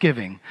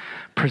thanksgiving,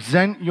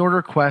 present your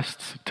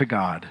requests to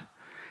God.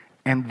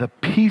 And the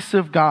peace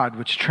of God,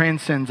 which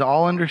transcends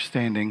all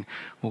understanding,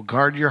 will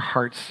guard your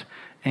hearts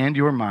and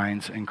your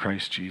minds in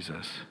Christ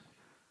Jesus.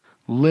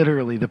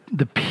 Literally,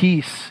 the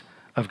peace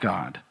of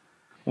God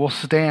will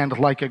stand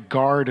like a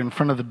guard in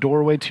front of the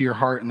doorway to your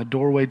heart and the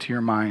doorway to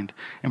your mind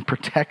and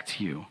protect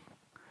you.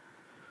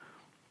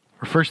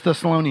 Or 1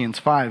 Thessalonians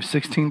 5,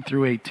 16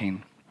 through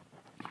 18.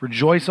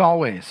 Rejoice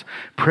always,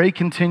 pray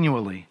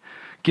continually,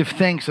 give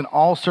thanks in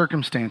all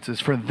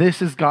circumstances, for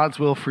this is God's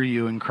will for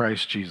you in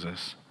Christ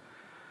Jesus.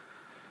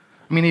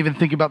 I mean, even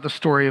think about the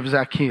story of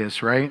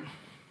Zacchaeus, right?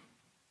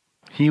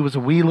 He was a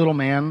wee little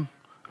man.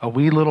 A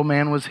wee little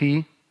man was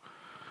he.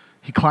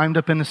 He climbed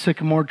up in the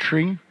sycamore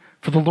tree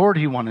for the Lord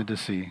he wanted to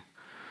see. I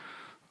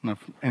don't know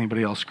if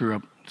anybody else grew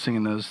up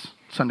singing those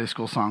Sunday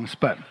school songs,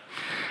 but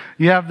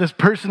you have this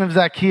person of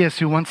Zacchaeus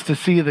who wants to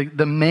see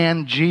the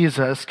man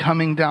Jesus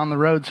coming down the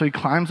road. So he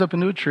climbs up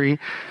into a tree,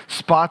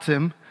 spots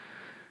him.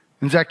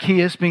 And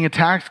Zacchaeus, being a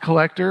tax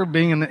collector,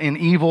 being an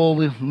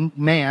evil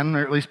man,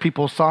 or at least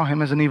people saw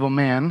him as an evil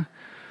man,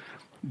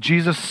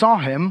 Jesus saw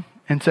him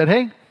and said,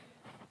 hey,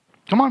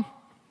 come on,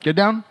 get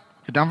down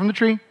from the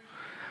tree.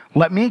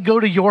 Let me go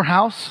to your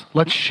house.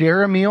 Let's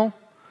share a meal.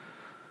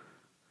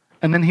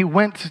 And then he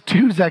went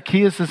to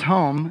Zacchaeus'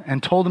 home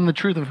and told him the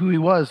truth of who he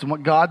was and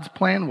what God's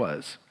plan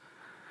was.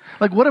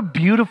 Like, what a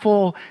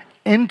beautiful,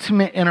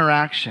 intimate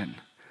interaction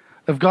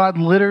of God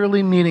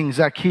literally meeting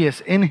Zacchaeus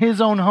in his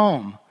own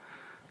home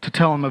to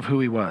tell him of who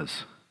he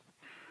was.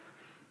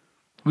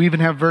 We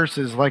even have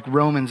verses like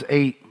Romans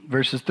 8,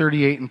 verses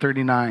 38 and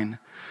 39,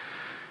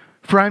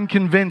 For I am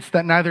convinced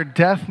that neither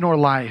death nor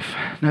life,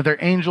 neither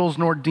angels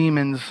nor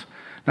demons,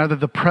 neither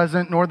the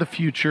present nor the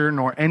future,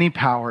 nor any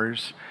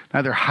powers,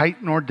 neither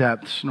height nor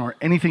depths, nor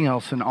anything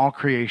else in all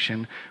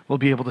creation will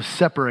be able to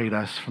separate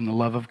us from the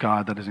love of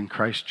God that is in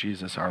Christ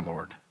Jesus our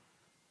Lord.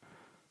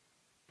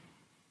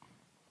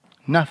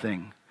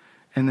 Nothing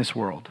in this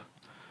world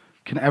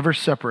can ever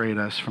separate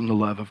us from the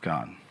love of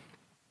God.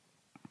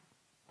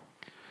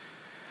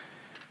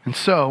 And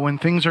so, when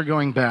things are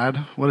going bad,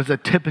 what is a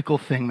typical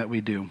thing that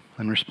we do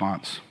in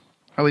response?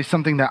 Or at least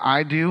something that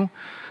I do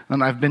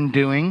and I've been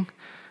doing,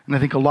 and I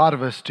think a lot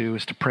of us do,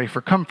 is to pray for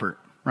comfort,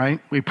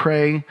 right? We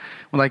pray,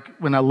 like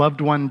when a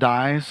loved one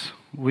dies,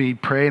 we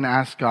pray and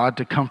ask God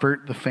to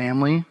comfort the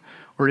family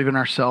or even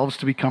ourselves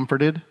to be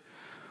comforted.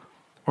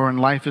 Or when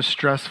life is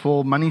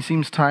stressful, money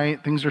seems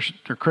tight, things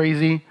are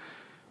crazy,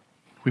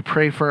 we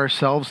pray for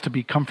ourselves to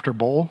be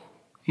comfortable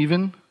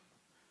even.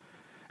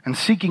 And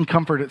seeking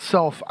comfort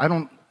itself,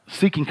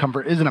 seeking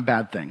comfort isn't a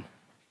bad thing.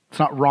 It's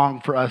not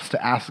wrong for us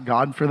to ask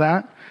God for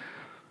that.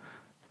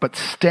 But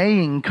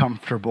staying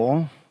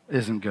comfortable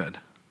isn't good.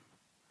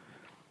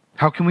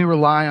 How can we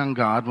rely on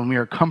God when we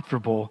are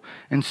comfortable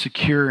and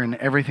secure in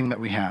everything that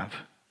we have?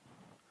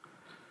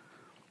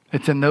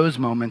 It's in those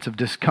moments of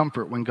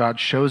discomfort when God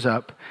shows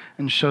up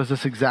and shows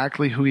us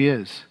exactly who He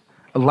is,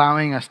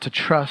 allowing us to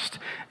trust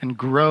and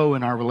grow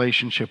in our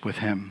relationship with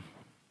Him.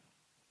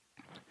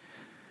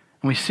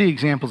 And we see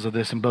examples of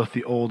this in both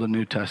the Old and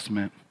New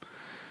Testament.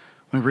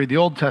 When we read the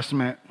Old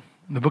Testament,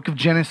 in the book of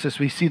Genesis,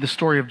 we see the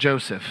story of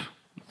Joseph.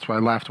 That's why I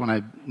laughed when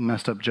I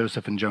messed up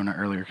Joseph and Jonah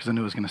earlier, because I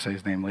knew I was going to say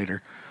his name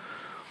later.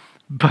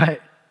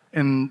 But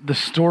in the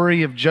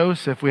story of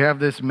Joseph, we have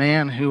this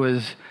man who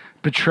was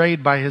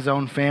betrayed by his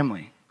own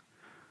family.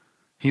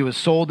 He was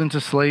sold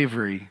into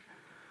slavery,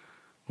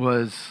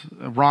 was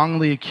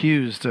wrongly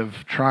accused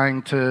of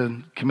trying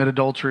to commit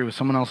adultery with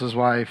someone else's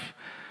wife,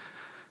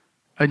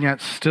 and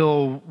yet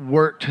still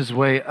worked his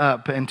way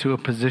up into a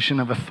position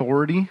of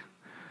authority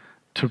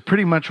to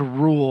pretty much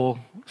rule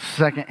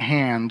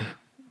secondhand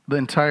the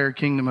entire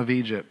kingdom of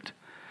Egypt.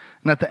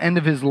 And at the end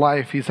of his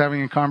life, he's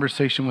having a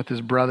conversation with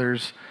his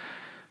brothers,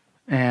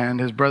 and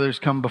his brothers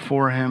come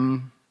before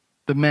him,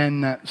 the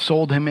men that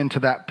sold him into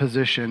that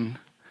position.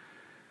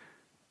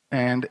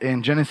 And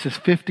in Genesis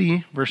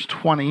 50, verse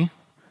 20,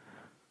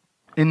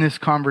 in this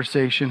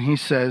conversation, he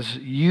says,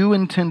 "You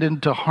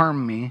intended to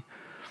harm me,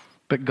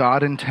 but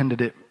God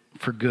intended it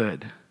for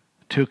good,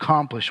 to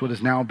accomplish what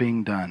is now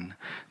being done,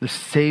 the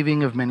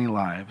saving of many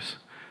lives."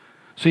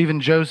 So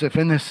even Joseph,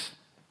 in this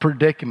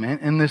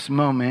predicament, in this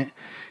moment,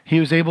 he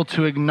was able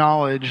to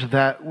acknowledge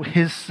that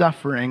his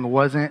suffering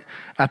wasn't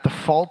at the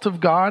fault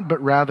of God,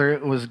 but rather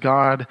it was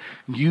God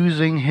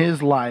using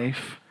his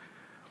life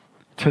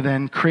to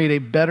then create a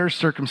better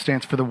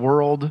circumstance for the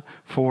world,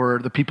 for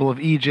the people of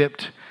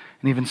Egypt,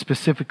 and even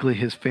specifically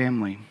his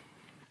family.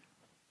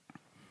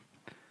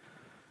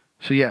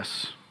 So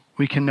yes,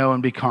 we can know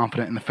and be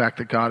confident in the fact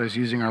that God is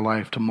using our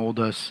life to mold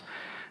us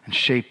and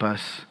shape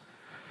us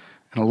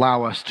and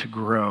allow us to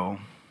grow.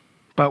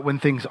 But when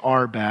things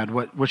are bad,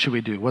 what should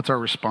we do? What's our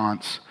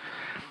response?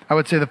 I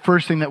would say the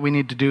first thing that we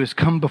need to do is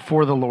come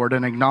before the Lord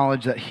and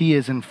acknowledge that He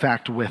is in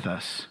fact with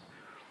us.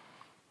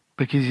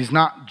 Because He's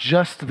not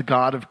just the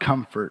God of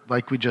comfort,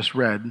 like we just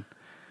read.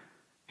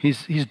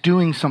 He's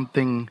doing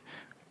something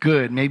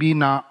good, maybe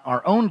not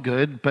our own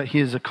good, but He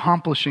is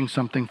accomplishing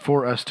something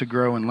for us to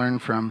grow and learn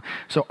from.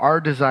 So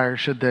our desire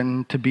should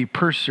then to be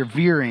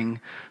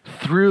persevering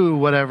through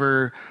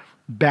whatever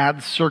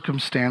bad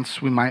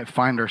circumstance we might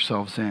find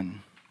ourselves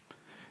in,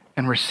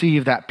 and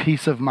receive that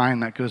peace of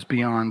mind that goes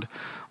beyond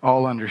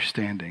all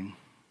understanding.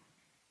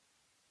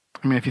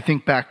 I mean, if you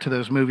think back to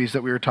those movies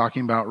that we were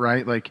talking about,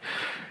 right? Like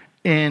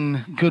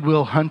in Good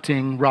Will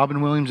Hunting,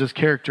 Robin Williams'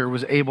 character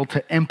was able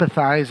to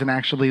empathize and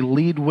actually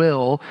lead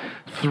Will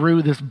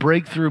through this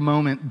breakthrough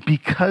moment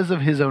because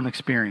of his own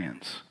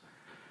experience.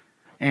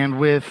 And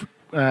with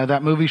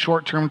that movie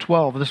Short Term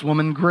 12, this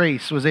woman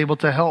Grace was able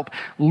to help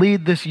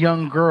lead this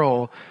young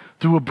girl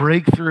through a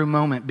breakthrough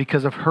moment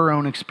because of her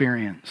own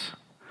experience.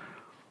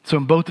 So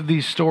in both of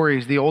these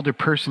stories, the older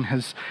person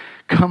has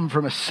come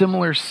from a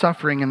similar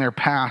suffering in their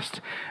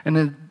past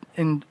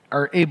and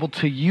are able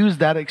to use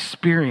that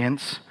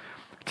experience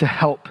to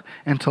help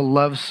and to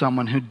love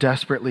someone who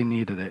desperately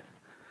needed it.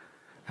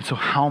 And so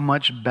how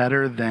much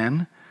better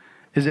then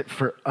is it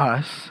for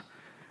us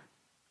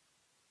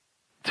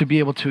to be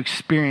able to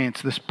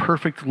experience this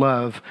perfect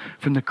love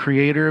from the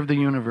Creator of the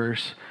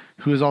universe,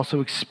 who has also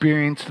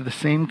experienced the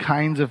same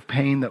kinds of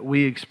pain that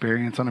we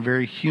experience on a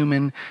very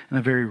human and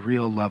a very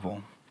real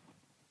level.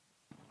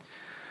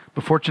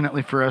 But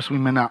fortunately for us, we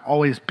may not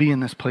always be in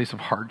this place of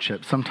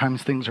hardship.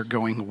 Sometimes things are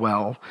going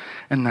well,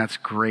 and that's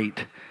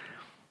great.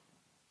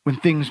 When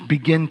things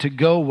begin to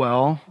go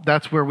well,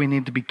 that's where we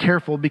need to be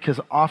careful,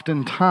 because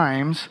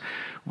oftentimes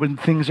when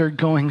things are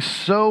going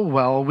so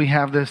well, we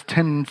have this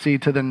tendency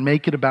to then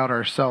make it about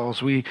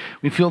ourselves. We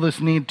feel this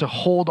need to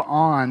hold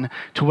on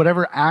to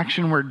whatever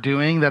action we're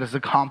doing that is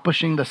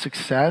accomplishing the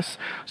success,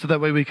 so that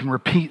way we can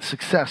repeat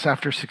success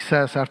after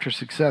success after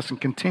success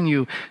and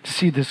continue to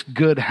see this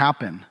good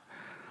happen.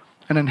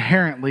 And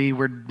inherently,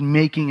 we're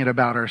making it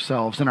about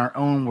ourselves and our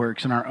own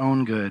works and our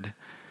own good.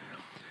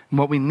 And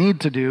what we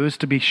need to do is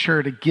to be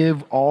sure to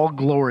give all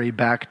glory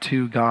back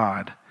to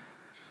God.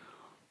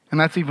 And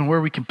that's even where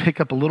we can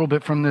pick up a little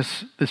bit from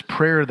this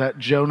prayer that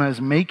Jonah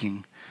is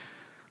making.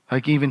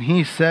 Like even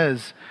he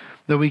says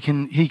that he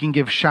can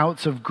give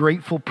shouts of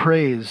grateful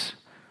praise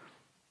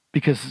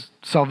because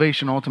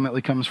salvation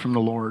ultimately comes from the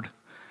Lord.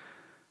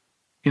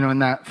 You know, in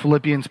that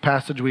Philippians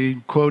passage we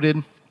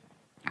quoted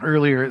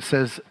earlier, it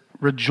says,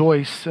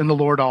 rejoice in the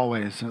Lord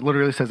always. It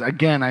literally says,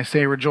 again, I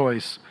say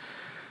rejoice.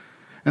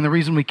 And the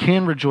reason we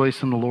can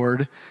rejoice in the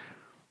Lord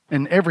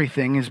in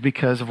everything is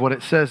because of what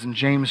it says in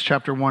James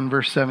chapter 1,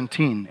 verse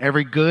 17.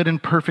 Every good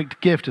and perfect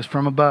gift is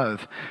from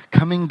above,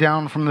 coming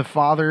down from the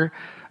Father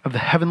of the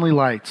heavenly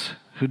lights,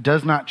 who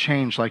does not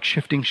change like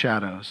shifting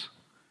shadows.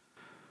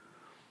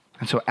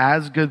 And so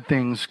as good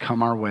things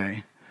come our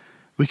way,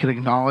 we can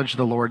acknowledge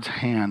the Lord's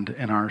hand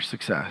in our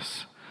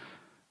success.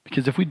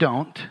 Because if we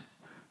don't,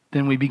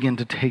 then we begin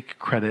to take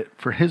credit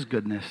for his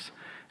goodness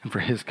and for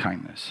his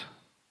kindness.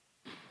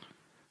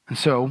 And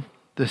so,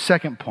 the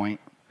second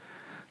point,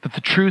 that the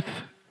truth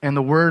and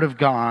the word of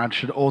God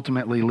should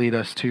ultimately lead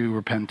us to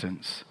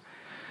repentance.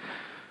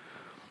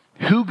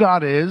 Who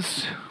God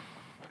is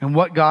and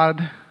what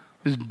God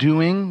is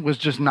doing was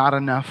just not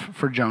enough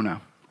for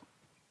Jonah.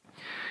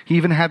 He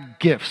even had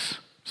gifts,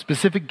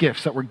 specific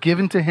gifts that were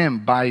given to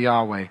him by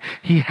Yahweh.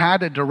 He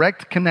had a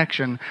direct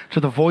connection to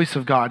the voice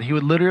of God. He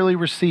would literally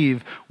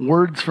receive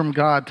words from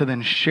God to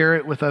then share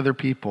it with other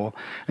people,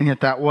 and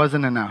yet that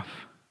wasn't enough.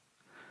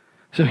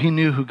 So he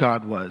knew who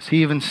God was.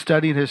 He even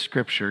studied his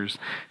scriptures.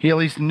 He at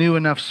least knew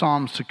enough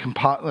Psalms to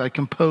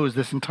compose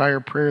this entire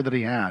prayer that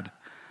he had.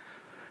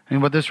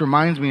 And what this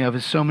reminds me of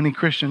is so many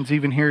Christians,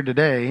 even here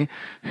today,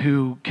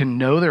 who can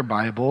know their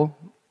Bible.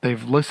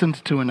 They've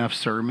listened to enough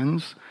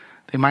sermons.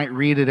 They might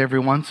read it every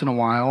once in a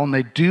while, and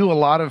they do a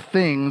lot of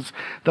things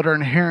that are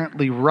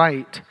inherently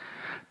right.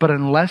 But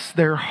unless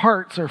their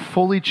hearts are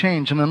fully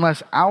changed, and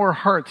unless our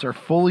hearts are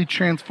fully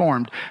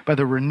transformed by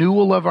the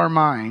renewal of our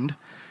mind,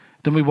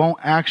 then we won't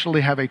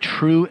actually have a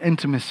true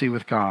intimacy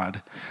with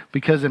God.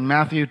 Because in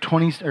Matthew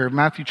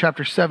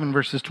chapter 7,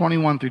 verses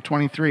 21 through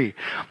 23,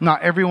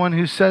 not everyone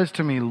who says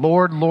to me,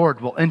 Lord, Lord,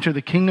 will enter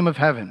the kingdom of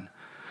heaven,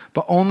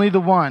 but only the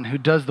one who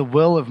does the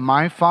will of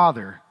my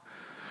Father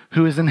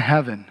who is in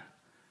heaven.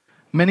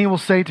 Many will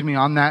say to me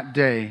on that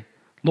day,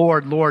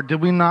 Lord, Lord,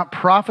 did we not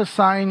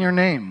prophesy in your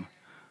name,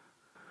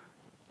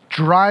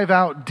 drive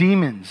out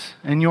demons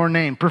in your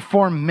name,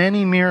 perform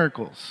many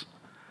miracles?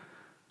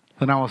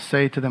 Then I will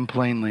say to them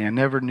plainly, I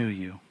never knew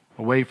you.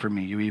 Away from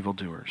me, you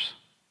evildoers.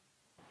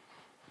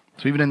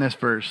 So even in this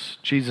verse,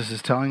 Jesus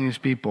is telling these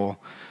people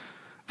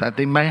that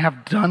they may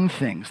have done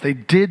things. They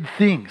did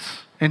things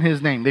in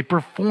his name. They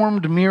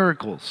performed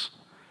miracles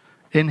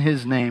in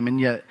his name,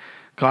 and yet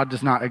God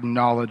does not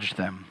acknowledge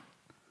them.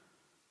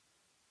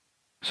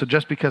 So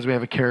just because we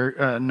have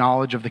a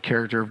knowledge of the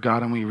character of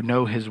God and we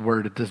know his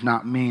word, it does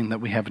not mean that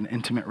we have an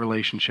intimate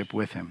relationship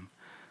with him.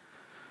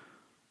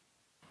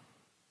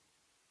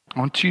 I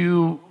want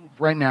you,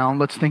 right now,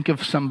 let's think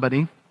of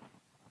somebody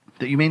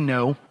that you may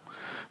know,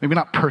 maybe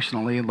not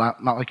personally,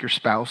 not like your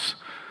spouse,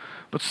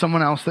 but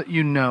someone else that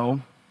you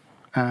know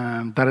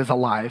that is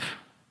alive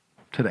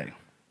today.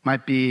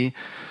 Might be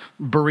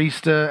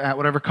barista at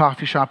whatever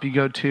coffee shop you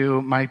go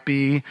to, might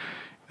be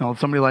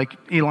somebody like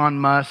Elon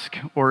Musk,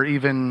 or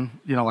even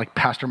like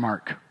Pastor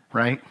Mark,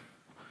 right?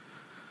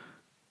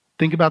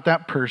 Think about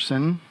that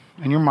person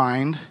in your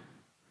mind,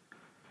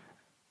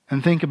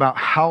 and think about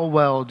how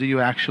well do you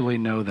actually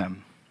know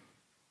them?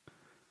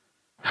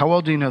 How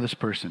well do you know this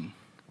person?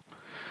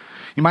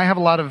 You might have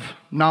a lot of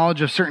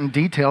knowledge of certain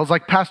details,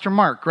 like Pastor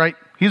Mark, right?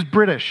 He's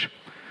British,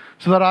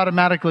 so that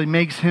automatically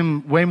makes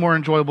him way more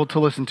enjoyable to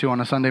listen to on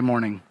a Sunday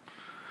morning.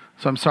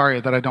 So I'm sorry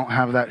that I don't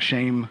have that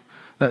same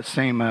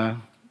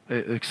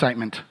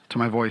excitement to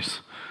my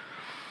voice.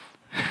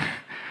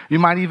 You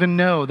might even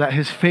know that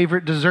his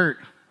favorite dessert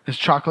is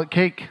chocolate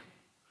cake.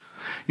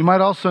 You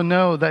might also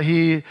know that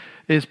he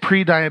is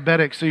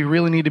pre-diabetic, so you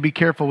really need to be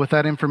careful with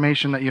that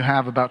information that you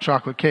have about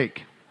chocolate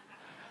cake.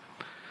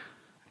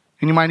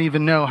 And you might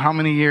even know how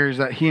many years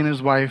that he and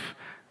his wife,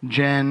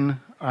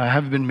 Jen,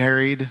 have been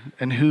married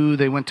and who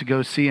they went to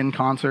go see in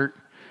concert.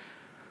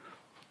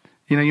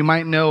 You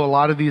might know a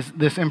lot of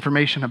this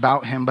information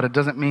about him, but it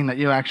doesn't mean that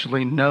you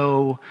actually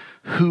know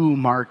who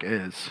Mark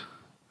is.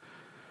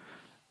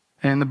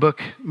 In the book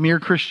Mere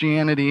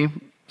Christianity,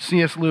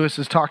 C.S. Lewis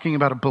is talking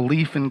about a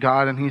belief in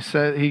God, and he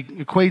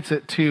equates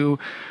it to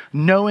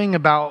knowing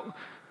about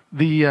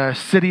the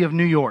city of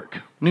New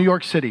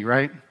York City,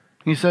 right?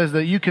 He says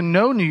that you can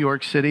know New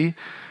York City,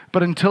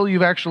 but until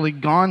you've actually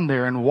gone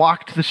there and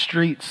walked the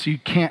streets, you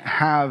can't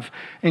have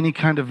any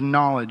kind of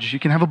knowledge. You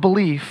can have a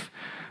belief,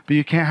 but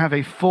you can't have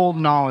a full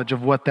knowledge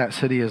of what that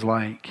city is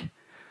like.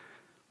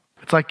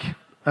 It's like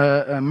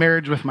a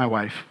marriage with my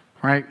wife,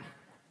 right?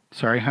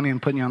 Sorry, honey,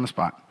 I'm putting you on the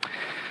spot.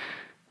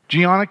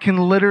 Gianna can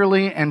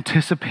literally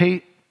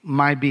anticipate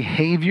my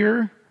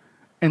behavior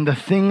and the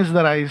things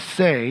that I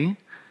say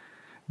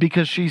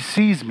because she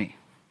sees me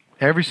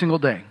every single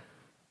day.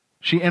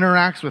 She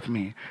interacts with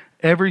me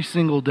every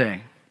single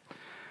day.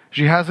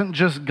 She hasn't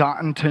just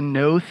gotten to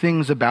know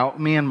things about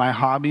me and my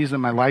hobbies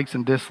and my likes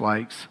and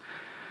dislikes,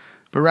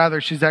 but rather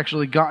she's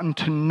actually gotten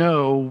to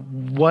know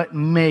what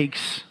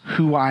makes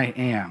who I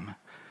am,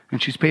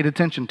 and she's paid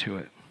attention to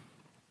it.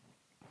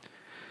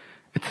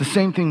 It's the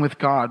same thing with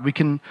God. We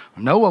can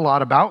know a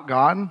lot about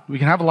God. We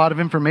can have a lot of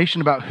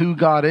information about who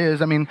God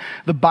is. I mean,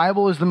 the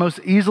Bible is the most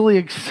easily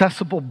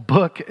accessible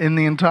book in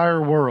the entire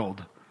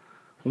world.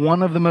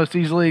 One of the most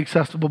easily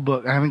accessible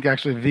books. I think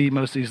actually the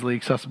most easily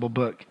accessible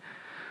book.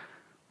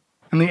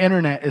 And the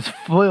internet is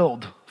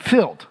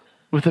filled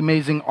with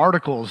amazing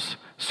articles,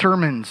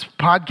 sermons,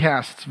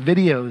 podcasts,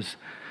 videos,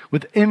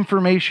 with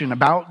information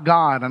about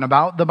God and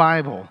about the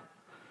Bible.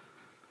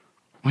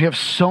 We have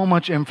so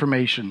much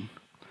information.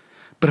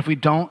 But if we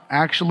don't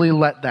actually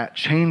let that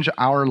change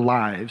our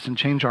lives and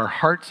change our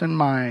hearts and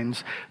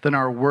minds, then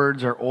our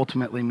words are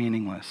ultimately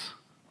meaningless.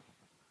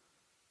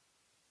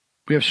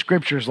 We have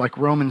scriptures like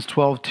Romans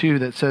 12:2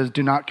 that says,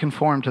 "Do not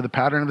conform to the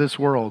pattern of this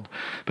world,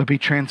 but be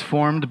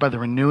transformed by the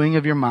renewing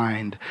of your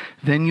mind.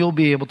 Then you'll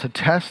be able to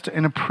test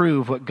and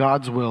approve what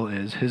God's will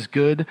is, his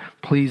good,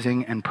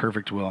 pleasing, and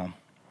perfect will."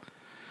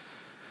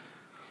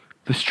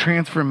 This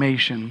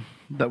transformation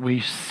that we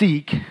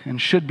seek and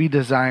should be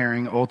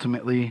desiring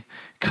ultimately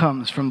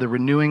comes from the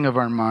renewing of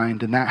our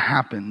mind, and that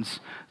happens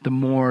the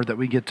more that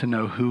we get to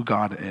know who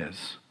God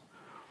is.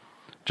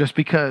 Just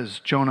because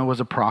Jonah was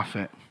a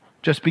prophet,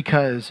 just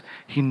because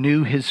he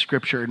knew his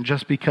scripture, and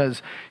just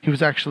because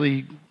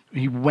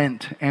he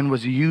went and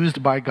was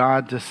used by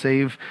God to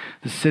save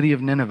the city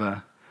of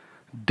Nineveh,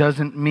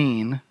 doesn't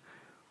mean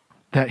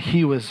that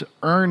he was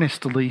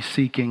earnestly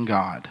seeking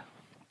God.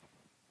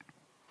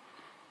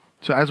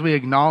 So as we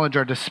acknowledge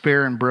our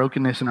despair and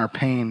brokenness and our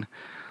pain,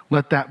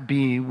 let that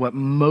be what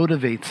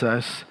motivates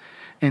us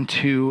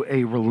into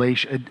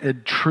a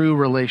true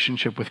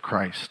relationship with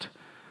Christ.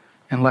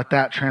 And let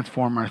that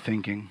transform our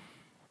thinking.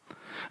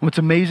 What's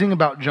amazing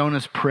about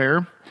Jonah's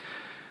prayer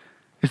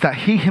is that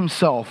he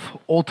himself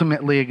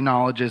ultimately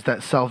acknowledges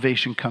that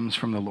salvation comes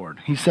from the Lord.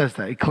 He says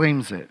that, he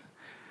claims it.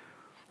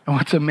 And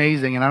what's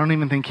amazing, and I don't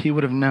even think he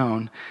would have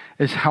known,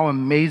 is how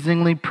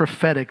amazingly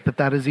prophetic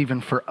that is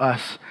even for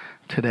us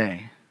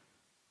today.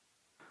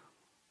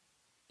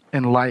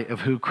 In light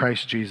of who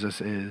Christ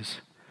Jesus is.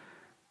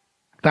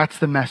 That's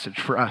the message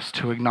for us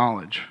to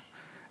acknowledge.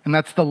 And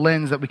that's the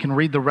lens that we can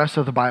read the rest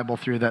of the Bible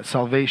through, that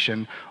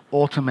salvation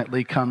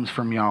ultimately comes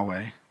from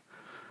Yahweh.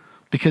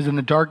 Because in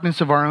the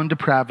darkness of our own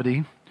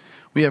depravity,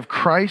 we have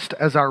Christ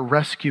as our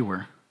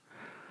rescuer.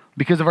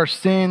 Because of our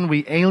sin,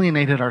 we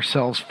alienated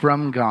ourselves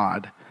from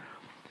God.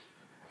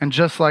 And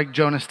just like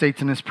Jonah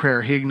states in his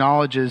prayer, he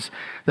acknowledges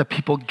that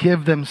people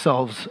give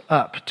themselves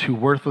up to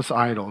worthless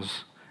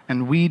idols,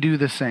 and we do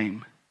the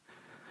same.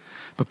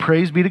 But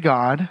praise be to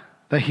God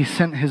that he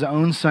sent his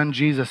own son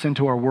Jesus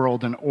into our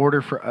world in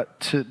order for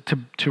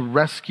to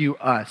rescue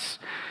us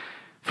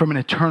from an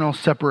eternal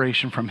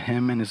separation from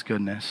him and his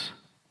goodness.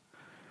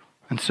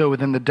 And so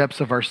within the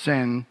depths of our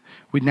sin,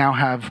 we now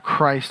have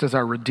Christ as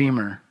our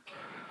Redeemer.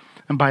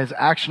 And by his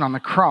action on the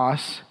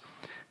cross,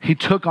 he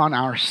took on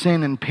our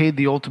sin and paid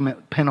the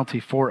ultimate penalty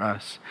for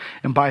us.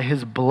 And by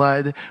his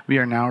blood, we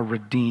are now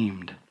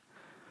redeemed.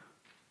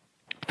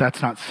 But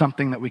that's not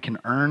something that we can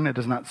earn. It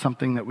is not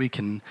something that we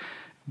can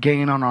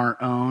gain on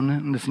our own,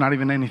 and it's not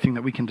even anything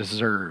that we can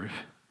deserve.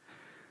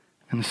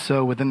 And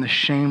so within the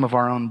shame of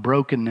our own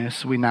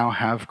brokenness, we now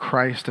have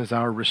Christ as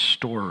our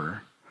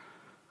restorer.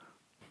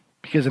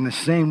 Because in the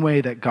same way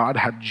that God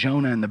had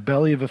Jonah in the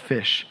belly of a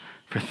fish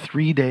for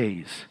 3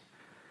 days,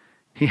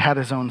 he had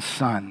his own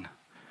son,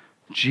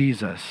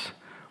 Jesus,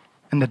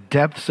 in the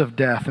depths of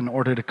death in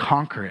order to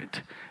conquer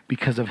it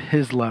because of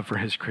his love for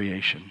his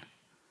creation.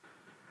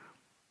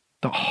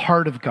 The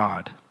heart of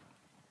God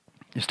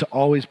is to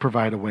always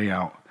provide a way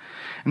out.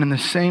 And in the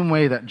same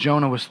way that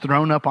Jonah was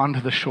thrown up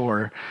onto the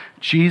shore,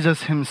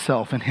 Jesus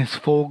himself in his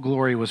full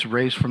glory was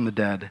raised from the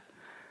dead.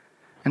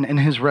 And in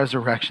his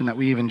resurrection that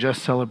we even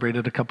just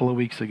celebrated a couple of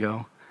weeks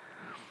ago,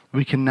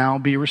 we can now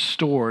be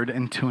restored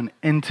into an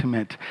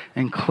intimate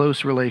and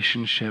close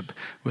relationship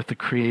with the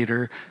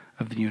creator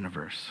of the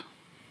universe.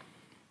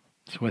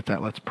 So with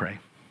that, let's pray.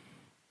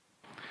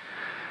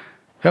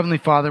 Heavenly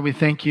Father, we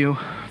thank you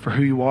for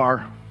who you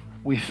are.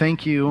 We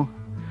thank you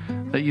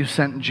that you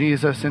sent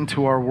Jesus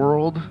into our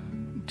world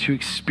to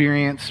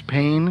experience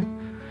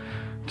pain,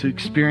 to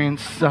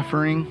experience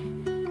suffering,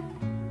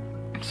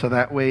 so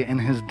that way in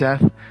his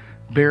death,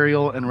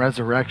 burial, and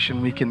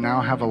resurrection, we can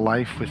now have a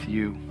life with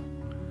you.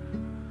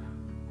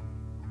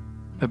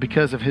 That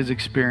because of his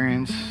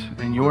experience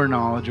and your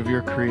knowledge of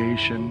your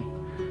creation,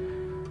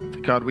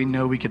 God, we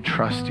know we could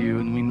trust you,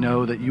 and we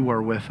know that you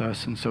are with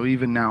us. And so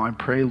even now, I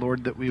pray,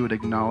 Lord, that we would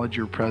acknowledge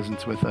your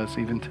presence with us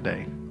even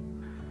today.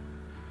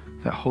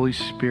 That Holy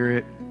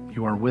Spirit,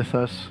 you are with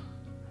us.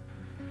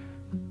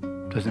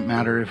 Doesn't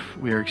matter if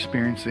we are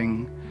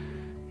experiencing,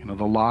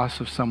 the loss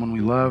of someone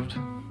we loved,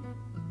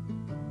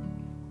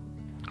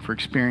 if we're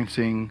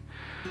experiencing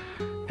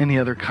any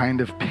other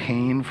kind of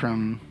pain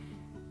from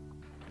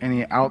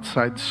any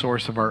outside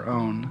source of our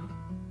own.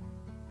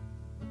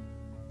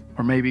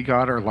 Or maybe,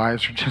 God, our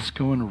lives are just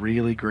going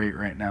really great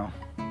right now.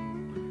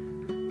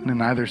 And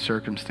in either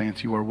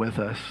circumstance, you are with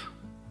us.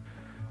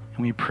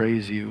 And we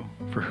praise you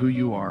for who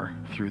you are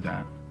through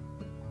that.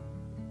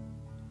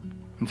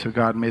 And so,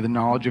 God, may the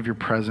knowledge of your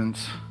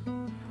presence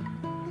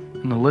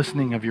and the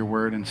listening of your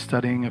word and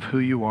studying of who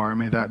you are,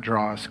 may that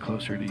draw us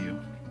closer to you.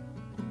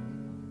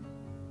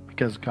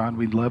 Because, God,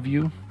 we love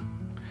you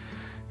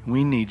and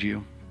we need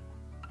you.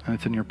 And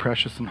it's in your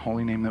precious and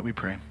holy name that we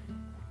pray.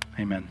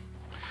 Amen.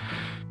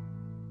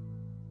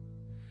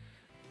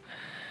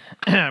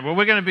 Well,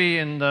 we're going to be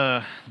in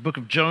the book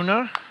of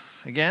Jonah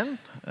again.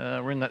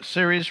 We're in that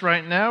series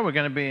right now. We're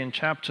going to be in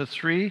chapter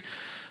 3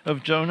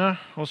 of Jonah.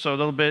 Also a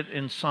little bit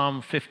in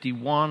Psalm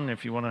 51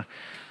 if you want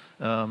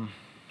to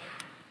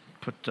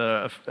put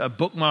a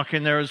bookmark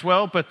in there as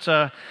well. But,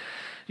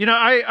 you know,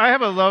 I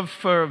have a love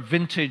for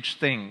vintage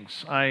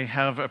things. I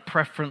have a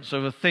preference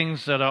over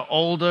things that are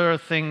older,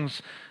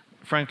 things,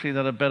 frankly,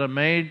 that are better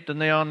made than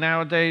they are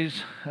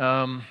nowadays.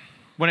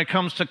 When it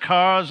comes to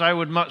cars, I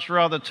would much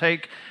rather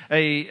take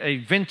a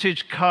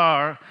vintage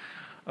car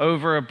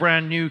over a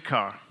brand new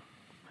car.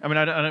 I mean,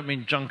 I don't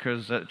mean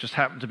junkers that just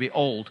happen to be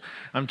old.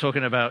 I'm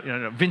talking about, you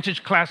know,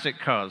 vintage classic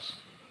cars.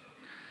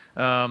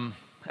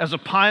 As a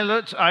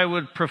pilot, I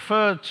would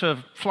prefer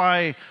to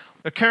fly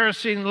a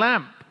kerosene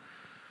lamp.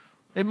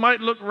 It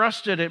might look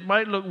rusted, it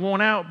might look worn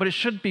out, but it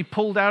should be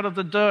pulled out of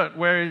the dirt,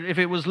 where if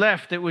it was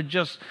left, it would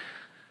just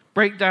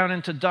break down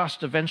into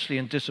dust eventually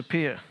and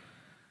disappear.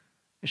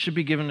 It should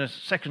be given a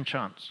second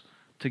chance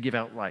to give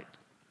out light.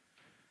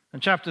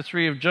 And chapter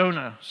 3 of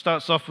Jonah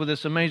starts off with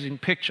this amazing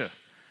picture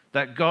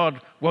that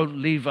God won't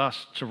leave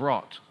us to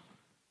rot.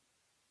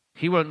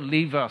 He won't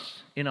leave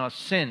us in our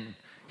sin.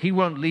 He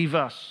won't leave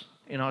us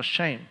in our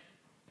shame.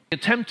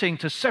 Attempting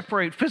to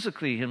separate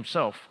physically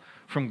himself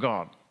from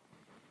God.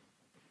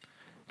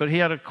 But he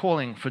had a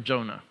calling for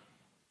Jonah.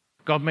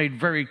 God made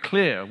very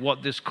clear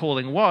what this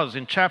calling was.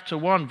 In chapter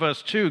 1,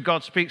 verse 2,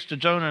 God speaks to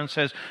Jonah and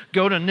says,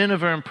 "Go to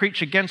Nineveh and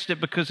preach against it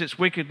because its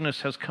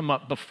wickedness has come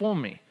up before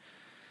me."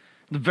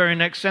 The very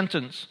next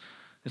sentence,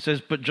 it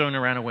says, but Jonah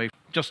ran away,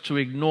 just to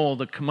ignore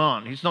the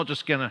command. He's not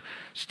just going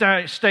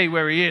to stay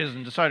where he is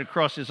and decide to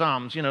cross his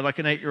arms, you know, like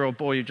an 8-year-old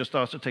boy you just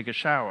asked to take a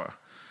shower.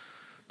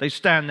 They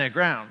stand their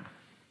ground.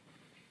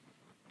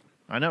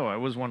 I know, I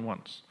was one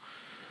once.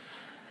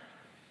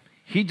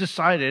 He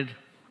decided,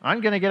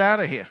 I'm going to get out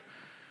of here.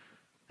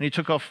 And he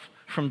took off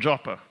from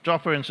Joppa.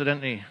 Joppa,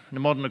 incidentally, the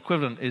modern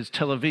equivalent is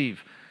Tel Aviv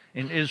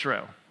in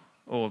Israel,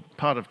 or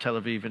part of Tel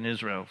Aviv in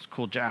Israel. It's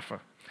called Jaffa.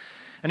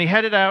 And he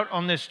headed out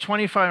on this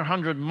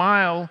 2,500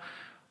 mile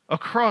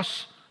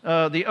across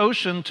the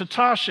ocean to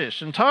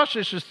Tarshish. And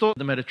Tarshish is thought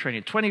the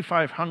Mediterranean,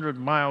 2,500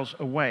 miles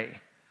away,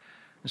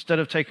 instead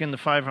of taking the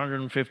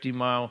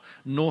 550-mile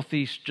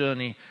northeast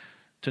journey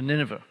to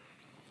Nineveh.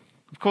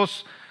 Of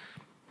course,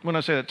 when I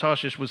say that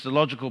Tarshish was the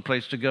logical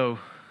place to go,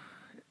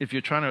 if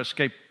you're trying to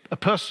escape a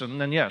person,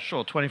 then yeah,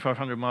 sure,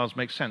 2,500 miles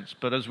makes sense.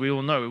 But as we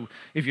all know,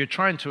 if you're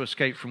trying to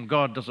escape from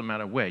God, it doesn't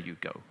matter where you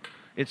go.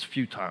 It's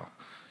futile.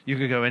 You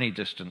could go any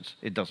distance.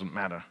 It doesn't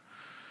matter.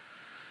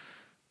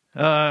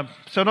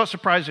 So not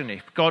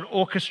surprisingly, God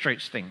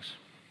orchestrates things.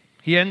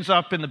 He ends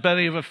up in the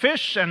belly of a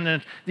fish, and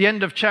at the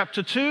end of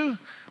chapter 2,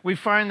 we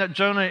find that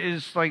Jonah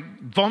is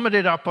like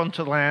vomited up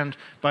onto land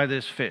by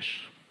this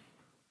fish.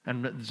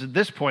 And it's at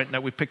this point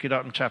that we pick it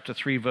up in chapter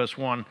 3, verse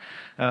 1.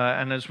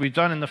 And as we've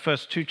done in the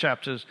first 2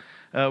 chapters,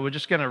 we're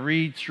just going to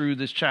read through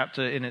this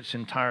chapter in its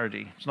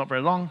entirety. It's not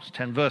very long, it's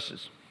 10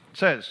 verses. It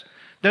says,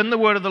 "Then the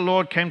word of the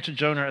Lord came to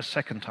Jonah a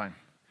second time.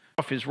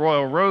 Off his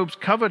royal robes,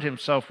 covered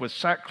himself with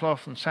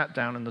sackcloth, and sat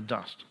down in the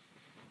dust.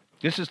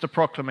 This is the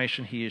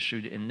proclamation he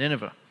issued in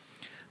Nineveh.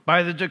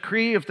 By the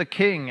decree of the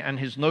king and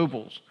his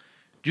nobles,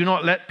 do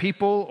not let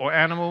people or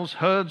animals,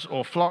 herds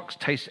or flocks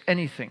taste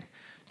anything.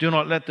 Do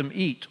not let them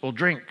eat or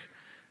drink.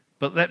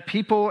 But let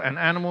people and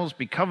animals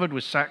be covered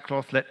with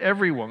sackcloth. Let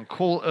everyone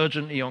call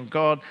urgently on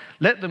God.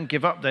 Let them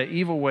give up their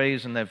evil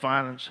ways and their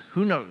violence.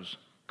 Who knows?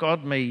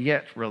 God may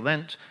yet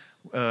relent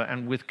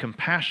and with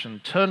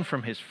compassion turn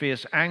from his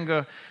fierce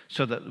anger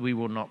so that we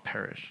will not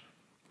perish."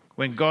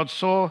 When God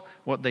saw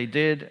what they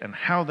did and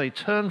how they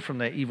turned from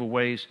their evil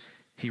ways,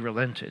 he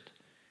relented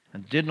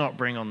and did not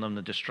bring on them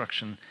the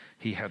destruction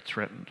he had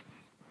threatened.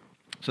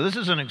 So this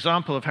is an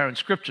example of how in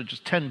Scripture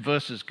just 10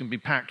 verses can be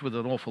packed with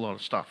an awful lot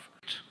of stuff.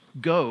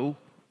 Go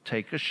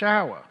take a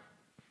shower.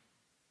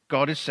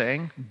 God is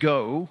saying,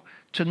 go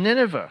to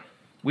Nineveh.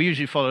 We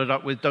usually follow it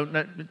up with,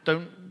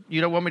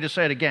 you don't want me to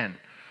say it again.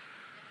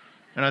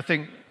 And I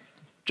think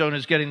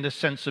Jonah's getting this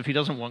sense of he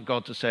doesn't want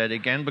God to say it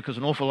again because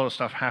an awful lot of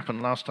stuff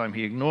happened last time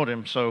he ignored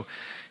him. So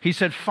he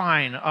said,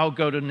 fine, I'll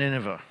go to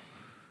Nineveh.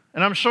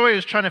 And I'm sure he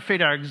was trying to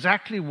figure out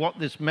exactly what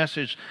this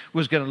message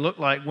was going to look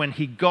like when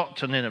he got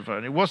to Nineveh.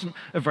 And it wasn't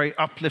a very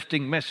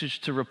uplifting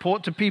message to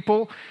report to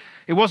people.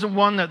 It wasn't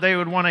one that they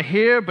would want to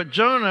hear. But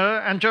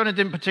Jonah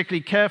didn't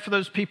particularly care for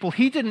those people.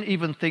 He didn't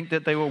even think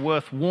that they were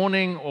worth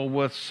warning or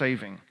worth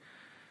saving.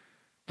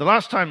 The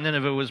last time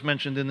Nineveh was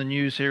mentioned in the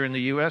news here in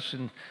the U.S.,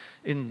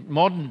 in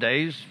modern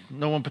days,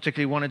 no one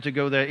particularly wanted to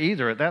go there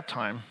either at that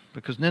time.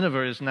 because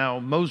Nineveh is now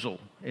Mosul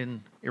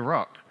in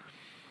Iraq.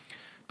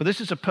 But this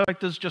is a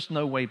perfect, there's just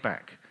no way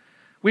back.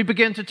 We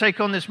begin to take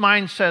on this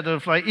mindset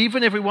of like,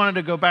 even if we wanted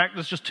to go back,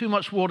 there's just too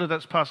much water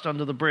that's passed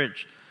under the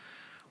bridge.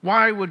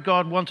 Why would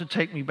God want to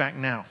take me back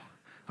now?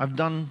 I've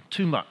done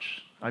too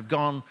much. I've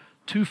gone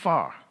too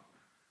far.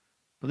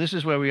 But this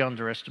is where we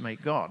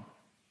underestimate God.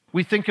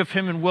 We think of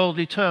him in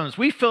worldly terms.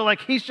 We feel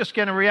like he's just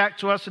going to react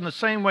to us in the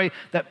same way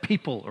that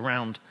people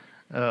around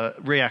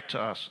react to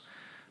us.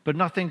 But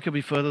nothing could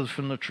be further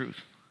from the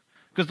truth.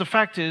 Because the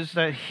fact is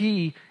that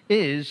he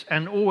is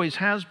and always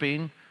has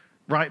been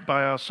right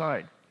by our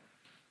side.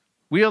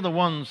 We are the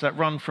ones that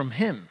run from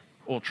him,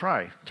 or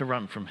try to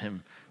run from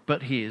him,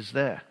 but he is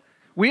there.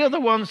 We are the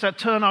ones that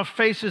turn our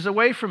faces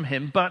away from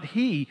him, but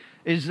he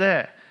is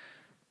there.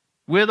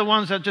 We're the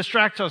ones that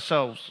distract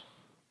ourselves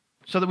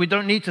so that we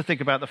don't need to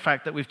think about the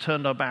fact that we've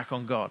turned our back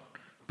on God,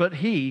 but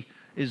he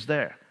is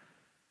there.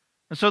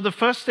 And so the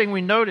first thing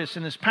we notice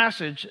in this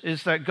passage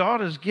is that God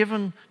has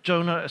given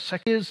Jonah a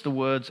second, hears the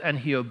words, and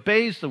he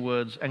obeys the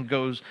words and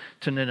goes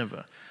to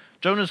Nineveh.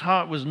 Jonah's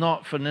heart was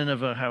not for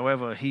Nineveh,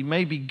 however. He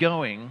may be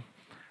going,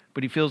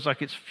 but he feels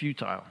like it's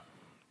futile.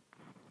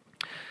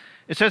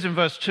 It says in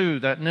verse 2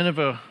 that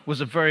Nineveh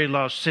was a very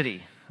large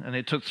city, and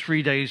it took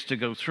 3 days to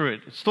go through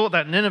it. It's thought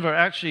that Nineveh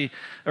actually,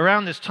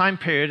 around this time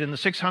period, in the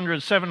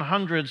 600s,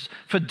 700s,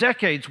 for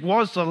decades,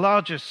 was the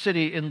largest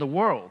city in the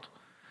world.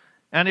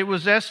 And it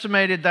was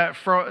estimated that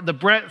the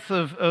breadth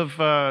of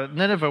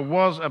Nineveh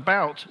was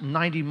about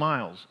 90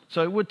 miles.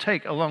 So it would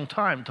take a long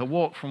time to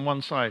walk from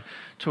one side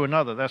to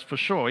another, that's for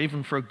sure,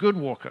 even for a good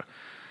walker.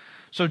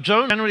 So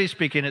generally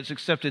speaking, it's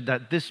accepted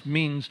that this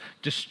means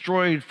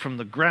destroyed from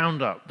the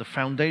ground up, the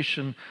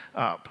foundation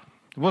up.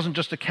 It wasn't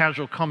just a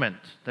casual comment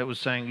that was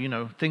saying, you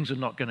know, things are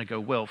not going to go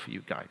well for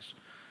you guys.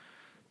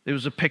 It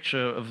was a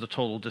picture of the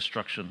total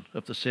destruction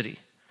of the city.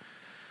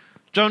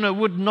 Jonah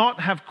would not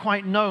have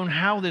quite known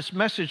how this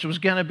message was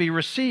going to be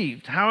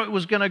received, how it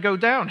was going to go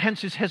down,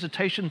 hence his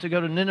hesitation to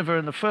go to Nineveh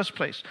in the first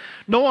place.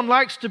 No one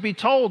likes to be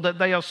told that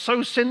they are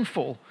so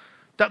sinful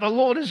that the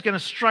Lord is going to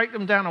strike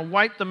them down and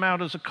wipe them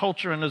out as a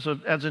culture and as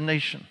a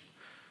nation.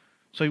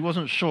 So he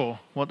wasn't sure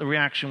what the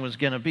reaction was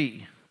going to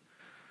be.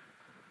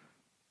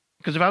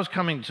 Because if I was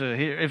coming to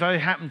here, if I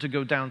happened to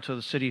go down to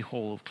the city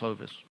hall of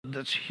Clovis,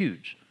 that's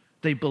huge.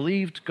 They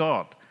believed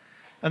God.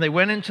 And they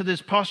went into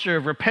this posture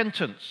of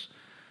repentance,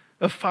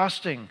 of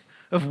fasting,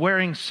 of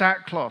wearing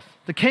sackcloth.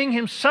 The king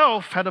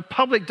himself had a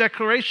public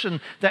declaration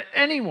that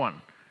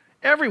anyone,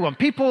 everyone,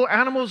 people,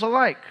 animals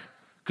alike,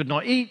 could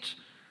not eat,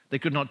 they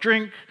could not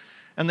drink,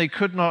 and they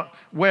could not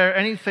wear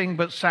anything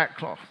but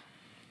sackcloth.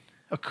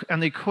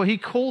 And he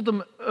called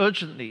them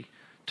urgently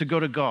to go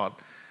to God.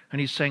 And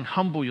he's saying,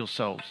 humble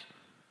yourselves,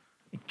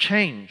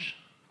 change,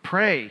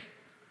 pray,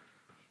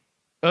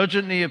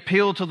 urgently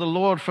appeal to the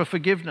Lord for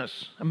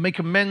forgiveness and make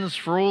amends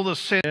for all the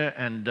sin.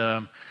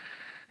 And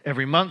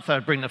every month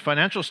I'd bring the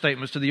financial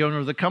statements to the owner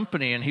of the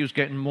company, and he was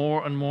getting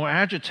more and more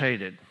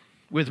agitated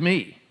with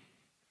me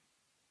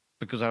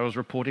because I was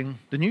reporting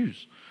the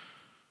news.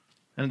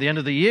 And at the end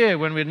of the year,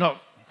 when we had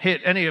not hit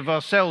any of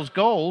our sales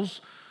goals,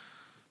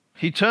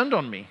 he turned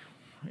on me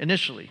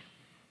initially.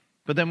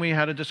 But then we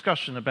had a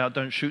discussion about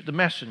don't shoot the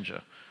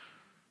messenger.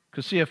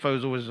 Because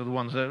CFOs always are the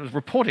ones that are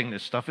reporting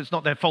this stuff. It's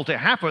not their fault it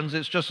happens,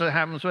 it's just that it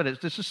happens when it's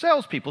the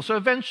salespeople. So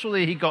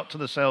eventually he got to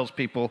the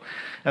salespeople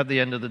at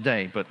the end of the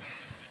day. But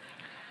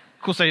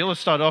of course they always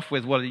start off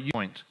with what are you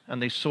point,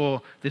 and they saw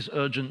this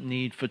urgent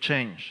need for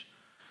change.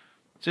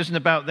 This isn't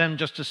about them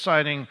just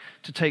deciding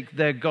to take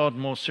their God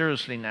more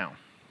seriously now.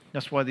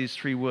 That's why these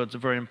three words are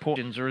very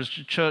important. Or as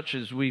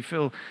churches, we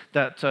feel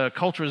that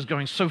culture is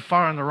going so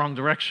far in the wrong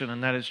direction,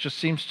 and that it just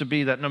seems to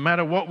be that no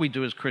matter what we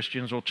do as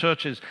Christians or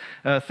churches,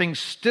 things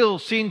still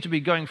seem to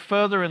be going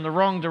further in the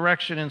wrong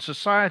direction in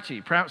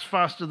society, perhaps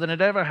faster than it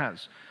ever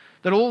has.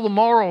 That all the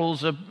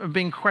morals are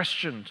being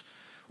questioned,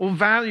 all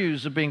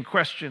values are being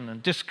questioned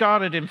and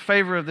discarded in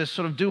favor of this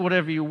sort of do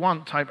whatever you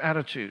want type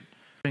attitude.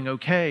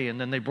 Okay,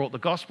 and then they brought the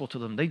gospel to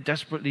them. They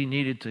desperately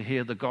needed to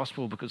hear the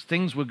gospel because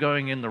things were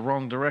going in the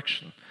wrong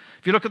direction.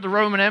 If you look at the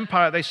Roman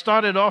Empire, they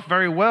started off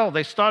very well.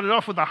 They started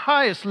off with the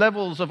highest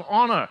levels of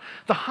honor,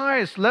 the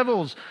highest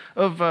levels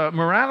of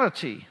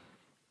morality.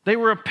 They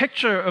were a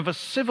picture of a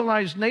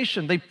civilized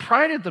nation. They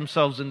prided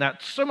themselves in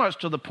that so much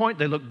to the point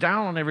they looked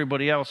down on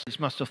everybody else. They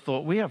must have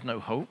thought, we have no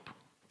hope.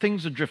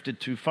 Things have drifted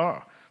too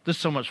far. There's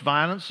so much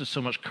violence, there's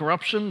so much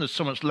corruption, there's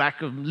so much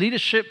lack of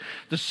leadership,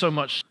 there's so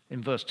much.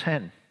 In verse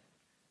 10, it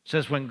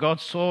says, when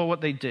God saw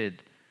what they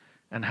did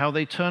and how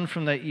they turned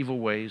from their evil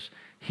ways,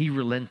 he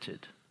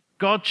relented.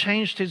 God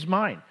changed his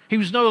mind. He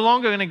was no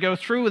longer going to go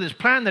through with his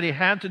plan that he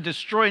had to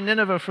destroy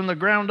Nineveh from the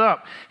ground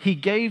up. He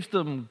gave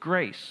them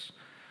grace.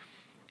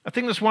 I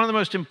think that's one of the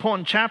most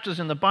important chapters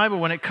in the Bible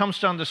when it comes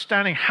to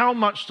understanding how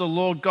much the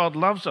Lord God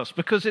loves us,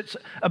 because it's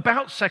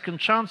about second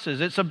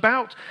chances. It's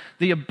about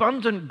the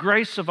abundant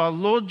grace of our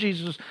Lord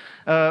Jesus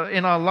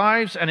in our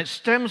lives, and it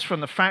stems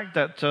from the fact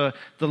that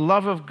the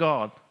love of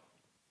God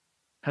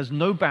has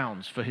no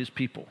bounds for his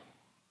people.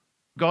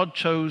 God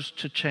chose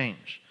to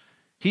change.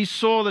 He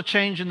saw the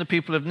change in the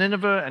people of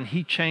Nineveh, and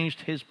he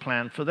changed his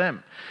plan for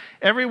them.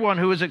 Everyone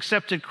who has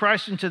accepted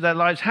Christ into their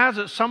lives has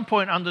at some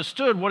point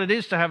understood what it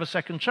is to have a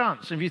second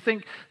chance. If you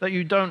think that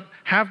you don't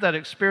have that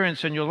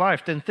experience in your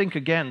life, then think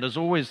again. There's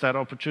always that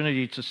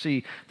opportunity to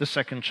see the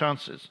second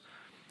chances.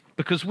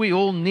 Because we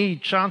all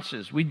need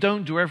chances. We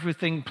don't do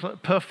everything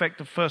perfect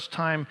the first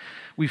time.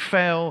 We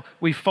fail,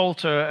 we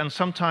falter, and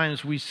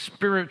sometimes we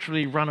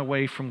spiritually run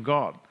away from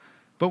God.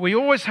 But we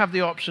always have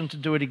the option to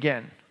do it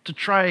again, to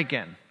try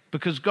again,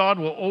 because God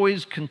will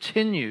always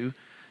continue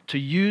to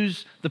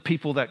use the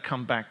people that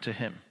come back to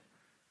him.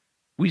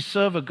 We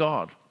serve a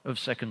God of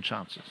second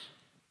chances.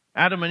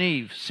 Adam and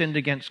Eve sinned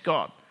against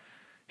God.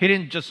 He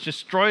didn't just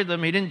destroy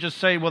them. He didn't just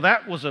say, well,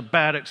 that was a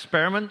bad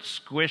experiment.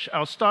 Squish,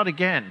 I'll start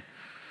again.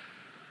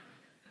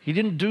 He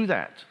didn't do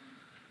that.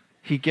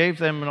 He gave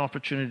them an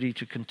opportunity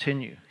to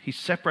continue. He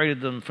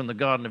separated them from the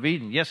Garden of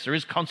Eden. Yes, there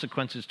is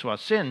consequences to our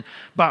sin,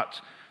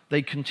 but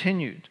they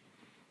continued.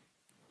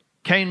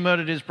 Cain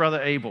murdered his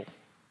brother Abel.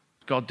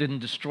 God didn't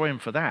destroy him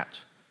for that.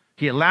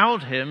 He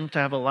allowed him to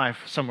have a life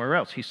somewhere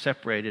else. He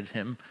separated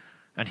him,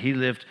 and he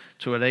lived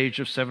to an age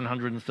of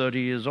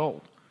 730 years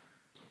old.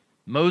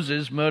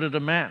 Moses murdered a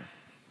man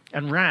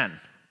and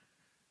ran,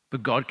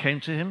 but God came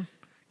to him,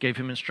 gave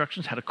him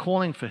instructions, had a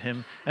calling for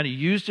him, and he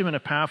used him in a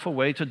powerful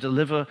way to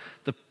deliver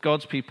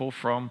God's people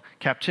from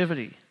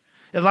captivity.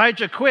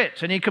 Elijah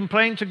quit, and he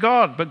complained to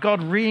God, but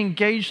God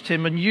re-engaged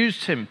him and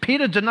used him.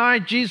 Peter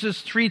denied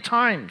Jesus 3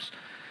 times,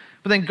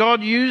 but then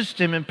God used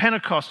him in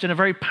Pentecost in a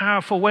very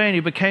powerful way, and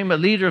he became a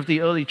leader of the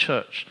early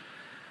church.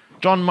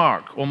 John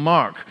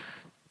Mark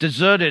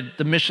deserted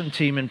the mission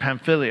team in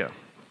Pamphylia,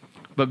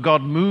 but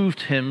God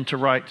moved him to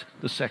write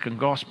the second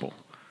gospel.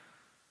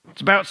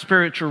 It's about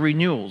spiritual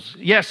renewals.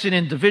 Yes, in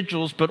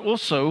individuals, but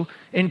also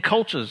in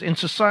cultures, in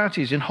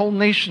societies, in whole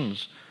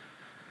nations.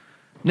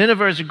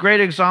 Nineveh is a great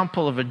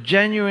example of a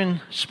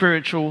genuine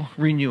spiritual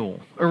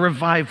renewal, a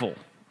revival.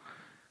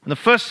 And the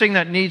first thing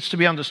that needs to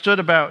be understood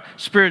about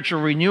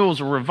spiritual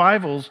renewals or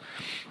revivals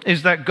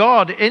is that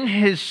God, in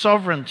his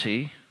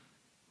sovereignty,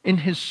 in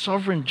his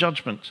sovereign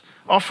judgment,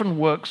 often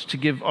works to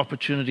give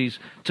opportunities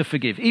to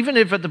forgive. Even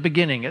if at the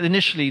beginning,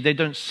 initially, they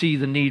don't see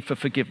the need for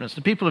forgiveness.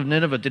 The people of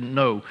Nineveh didn't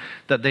know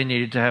that they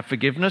needed to have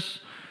forgiveness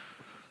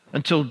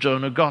until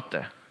Jonah got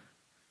there.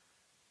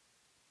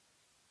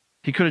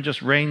 He could have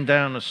just rained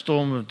down a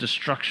storm of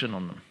destruction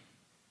on them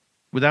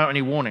without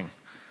any warning.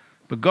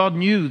 But God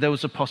knew there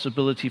was a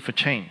possibility for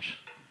change.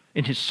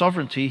 In his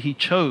sovereignty, he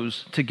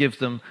chose to give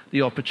them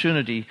the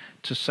opportunity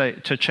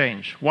to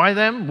change. Why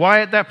them?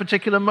 Why at that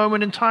particular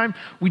moment in time?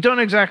 We don't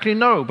exactly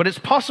know, but it's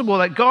possible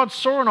that God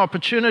saw an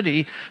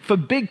opportunity for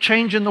big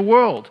change in the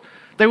world.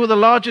 They were the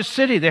largest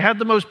city. They had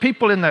the most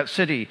people in that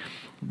city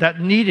that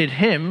needed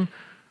him.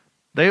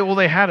 All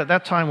they had at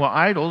that time were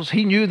idols.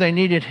 He knew they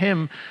needed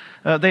him.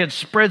 They had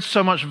spread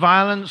so much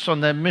violence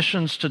on their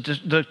missions to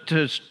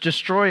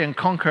destroy and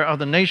conquer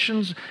other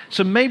nations.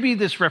 So maybe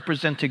this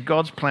represented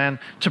God's plan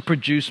to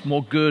produce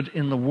more good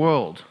in the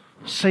world,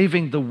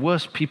 saving the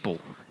worst people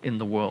in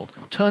the world,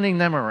 turning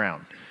them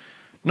around.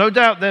 No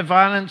doubt their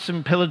violence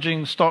and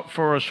pillaging stopped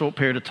for a short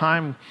period of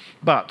time,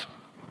 but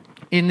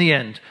in the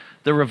end,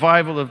 the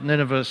revival of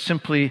Nineveh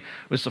simply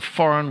was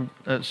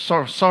the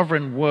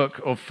sovereign work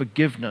of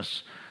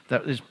forgiveness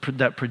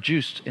that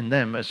produced in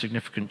them a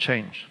significant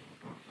change.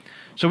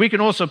 So we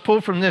can also pull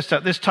from this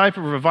that this type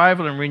of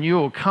revival and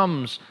renewal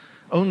comes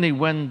only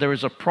when there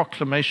is a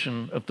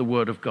proclamation of the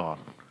word of God.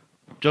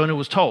 Jonah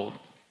was told,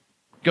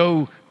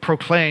 go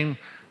proclaim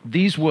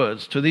these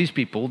words to these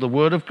people, the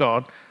word of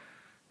God,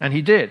 and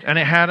he did. And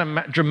it had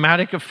a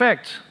dramatic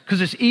effect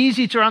because it's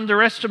easy to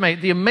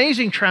underestimate the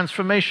amazing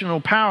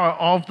transformational power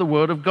of the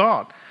word of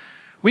God.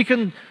 We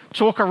can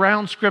talk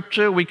around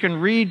Scripture, we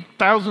can read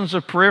thousands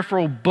of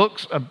peripheral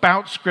books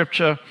about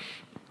Scripture,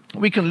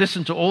 we can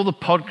listen to all the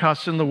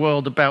podcasts in the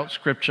world about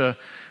Scripture,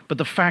 but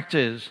the fact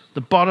is,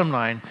 the bottom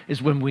line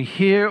is when we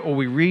hear or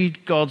we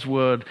read God's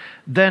word,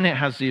 then it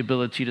has the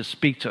ability to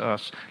speak to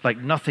us like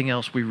nothing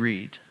else we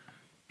read.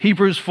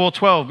 Hebrews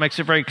 4:12 makes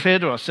it very clear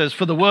to us. It says,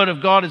 for the word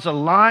of God is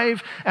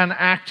alive and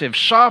active,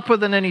 sharper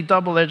than any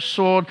double-edged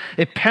sword.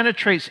 It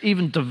penetrates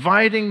even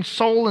dividing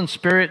soul and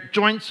spirit,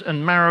 joints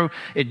and marrow.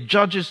 It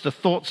judges the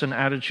thoughts and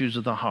attitudes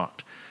of the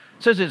heart.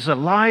 It says it's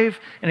alive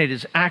and it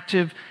is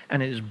active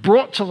and it is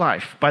brought to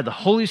life by the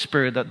Holy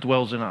Spirit that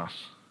dwells in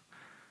us.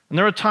 And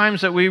there are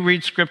times that we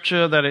read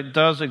Scripture that it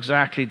does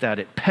exactly that.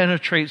 It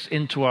penetrates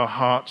into our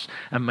hearts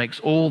and makes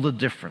all the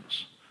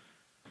difference.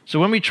 So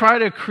when we try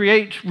to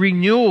create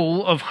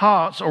renewal of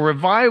hearts or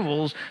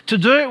revivals, to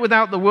do it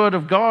without the Word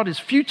of God is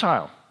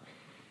futile.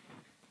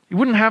 It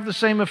wouldn't have the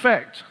same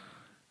effect.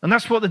 And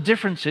that's what the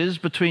difference is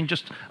between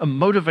just a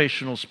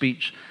motivational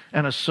speech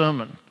and a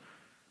sermon,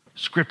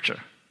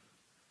 Scripture.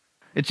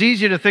 It's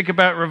easier to think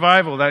about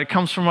revival, that it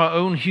comes from our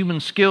own human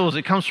skills,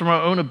 it comes from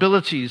our own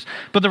abilities.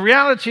 But the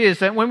reality is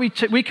that when we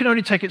can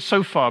only take it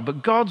so far,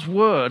 but God's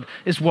word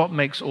is what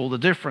makes all the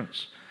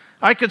difference.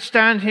 I could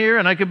stand here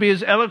and I could be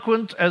as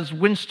eloquent as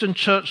Winston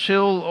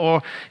Churchill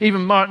or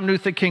even Martin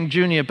Luther King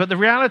Jr. But the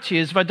reality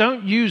is, if I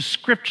don't use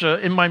Scripture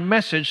in my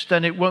message,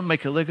 then it won't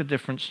make a lick of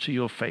difference to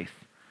your faith.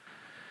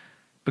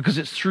 Because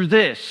it's through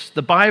this,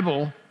 the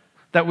Bible,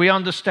 that we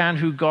understand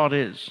who God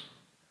is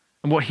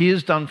and what He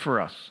has done for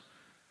us.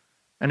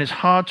 And it's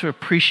hard to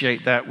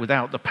appreciate that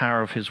without the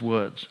power of His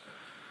words.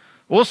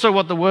 Also,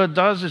 what the Word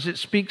does is it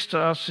speaks to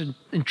us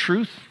in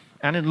truth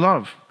and in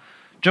love.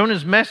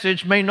 Jonah's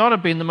message may not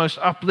have been the most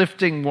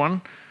uplifting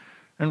one,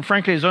 and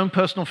frankly, his own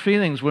personal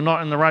feelings were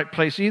not in the right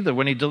place either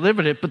when he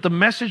delivered it, but the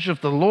message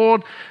of the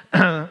Lord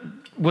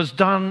was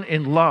done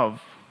in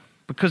love.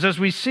 Because as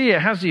we see,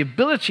 it has the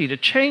ability to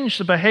change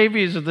the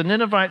behaviors of the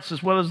Ninevites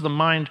as well as the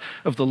mind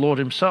of the Lord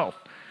Himself.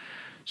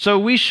 So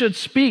we should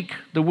speak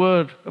the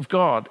word of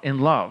God in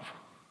love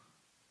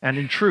and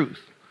in truth,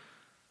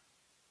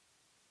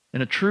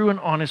 in a true and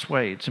honest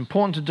way. It's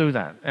important to do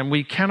that, and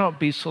we cannot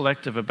be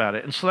selective about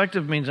it. And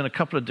selective means in a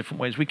couple of different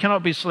ways. We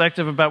cannot be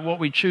selective about what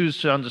we choose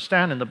to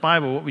understand in the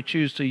Bible, what we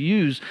choose to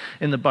use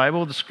in the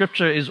Bible. The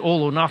Scripture is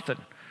all or nothing.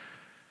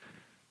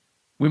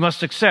 We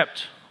must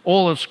accept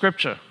all of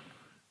Scripture.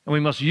 And we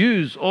must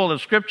use all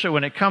of Scripture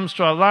when it comes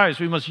to our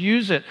lives. We must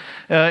use it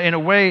in a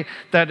way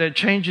that it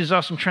changes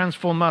us and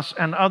transforms us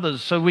and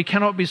others. So we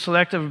cannot be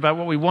selective about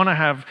what we want to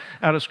have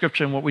out of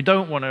Scripture and what we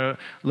don't want to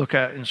look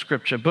at in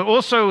Scripture. But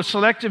also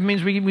selective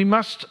means we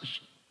must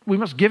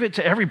give it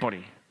to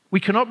everybody.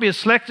 We cannot be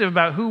selective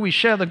about who we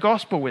share the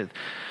gospel with.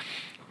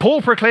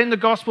 Paul proclaimed the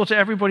gospel to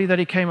everybody that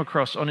he came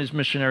across on his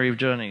missionary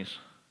journeys.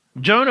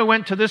 Jonah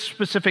went to this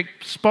specific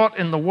spot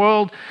in the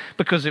world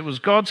because it was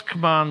God's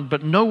command,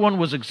 but no one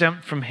was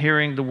exempt from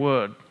hearing the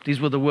word.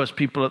 These were the worst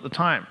people at the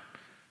time.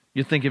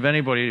 You'd think if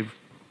anybody,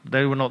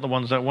 they were not the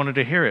ones that wanted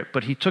to hear it,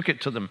 but he took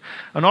it to them.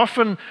 And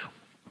often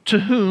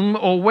to whom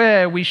or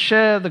where we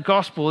share the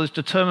gospel is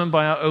determined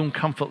by our own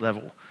comfort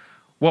level.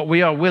 What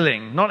we are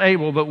willing, not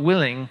able, but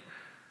willing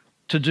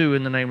to do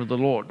in the name of the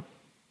Lord.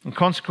 And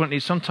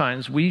consequently,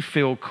 sometimes we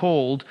feel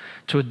called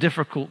to a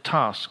difficult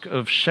task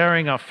of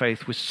sharing our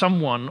faith with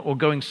someone or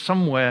going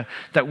somewhere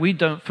that we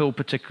don't feel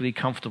particularly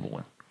comfortable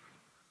with.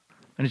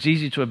 And it's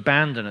easy to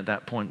abandon at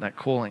that point that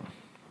calling.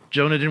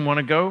 Jonah didn't want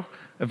to go.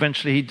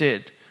 Eventually he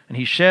did. And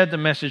he shared the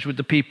message with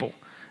the people.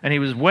 And he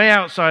was way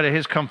outside of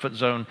his comfort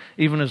zone,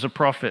 even as a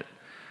prophet.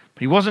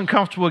 He wasn't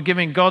comfortable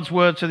giving God's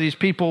word to these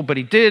people, but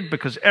he did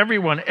because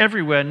everyone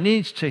everywhere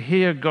needs to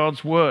hear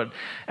God's word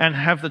and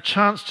have the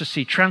chance to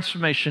see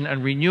transformation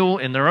and renewal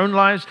in their own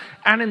lives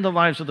and in the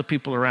lives of the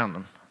people around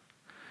them.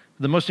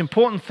 The most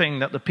important thing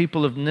that the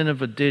people of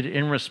Nineveh did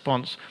in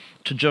response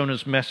to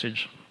Jonah's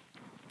message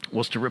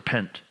was to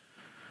repent.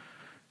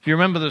 If you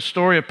remember the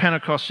story of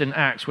Pentecost in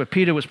Acts, where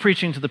Peter was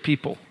preaching to the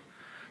people,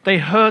 they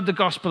heard the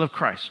gospel of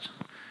Christ.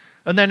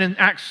 And then in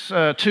Acts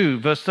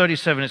 2, verse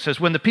 37, it says,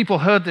 when the people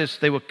heard this,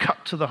 they were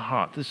cut to the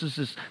heart.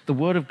 The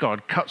word of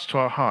God cuts to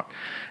our heart.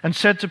 And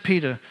said to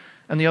Peter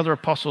and the other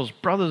apostles,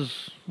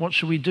 brothers, what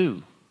should we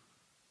do?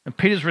 And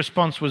Peter's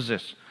response was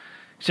this.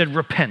 He said,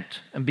 repent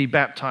and be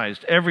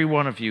baptized, every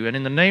one of you, and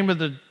in the name of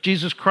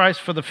Jesus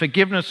Christ for the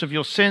forgiveness of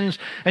your sins,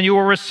 and you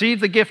will receive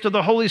the gift of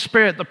the Holy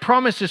Spirit. The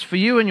promise is for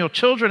you and your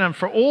children and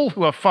for all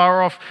who are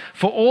far off,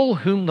 for all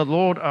whom the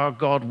Lord our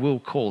God will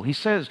call. He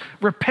says,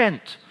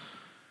 repent.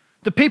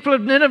 The people of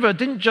Nineveh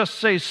didn't just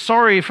say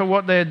sorry for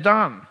what they had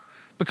done,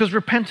 because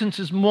repentance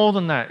is more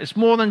than that. It's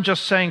more than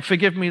just saying,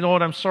 forgive me,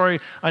 Lord, I'm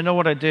sorry, I know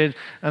what I did,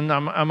 and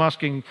I'm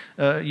asking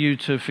you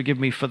to forgive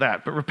me for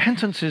that. But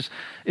repentance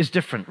is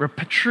different.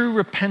 True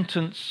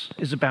repentance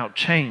is about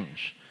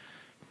change.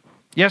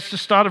 Yes, the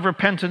start of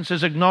repentance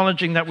is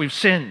acknowledging that we've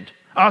sinned,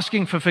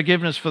 asking for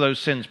forgiveness for those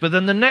sins. But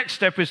then the next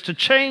step is to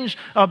change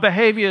our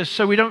behaviors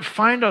so we don't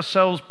find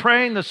ourselves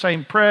praying the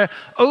same prayer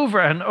over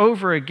and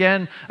over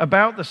again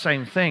about the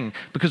same thing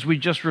because we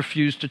just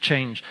refuse to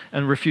change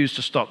and refuse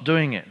to stop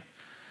doing it.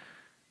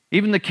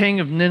 Even the king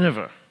of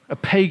Nineveh, a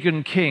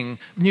pagan king,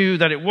 knew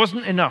that it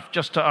wasn't enough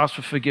just to ask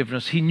for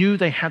forgiveness. He knew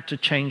they had to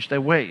change their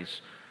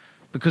ways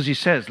because he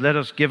says, let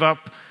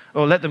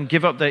them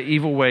give up their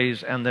evil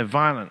ways and their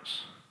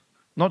violence.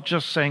 Not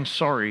just saying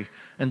sorry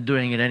and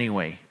doing it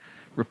anyway.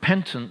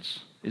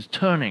 Repentance is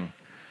turning.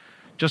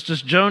 Just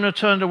as Jonah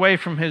turned away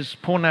from his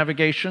poor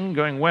navigation,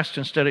 going west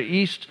instead of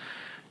east,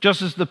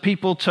 just as the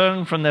people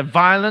turned from their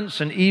violence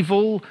and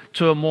evil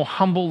to a more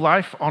humble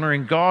life,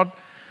 honoring God,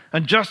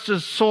 and just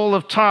as Saul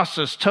of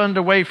Tarsus turned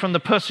away from the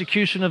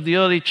persecution of the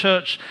early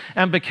church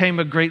and became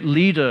a great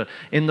leader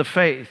in the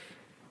faith,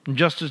 and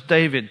just as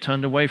David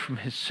turned away from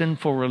his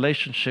sinful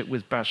relationship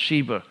with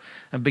Bathsheba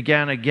and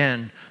began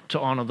again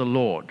to honor the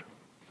Lord.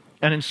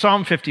 And in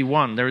Psalm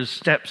 51, there is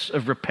steps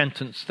of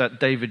repentance that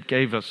David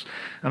gave us.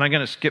 And I'm going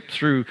to skip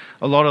through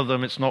a lot of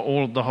them. It's not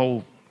all of the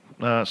whole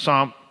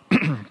psalm,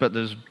 but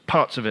there's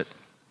parts of it.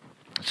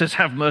 It says,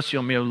 have mercy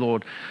on me, O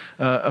Lord,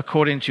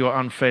 according to your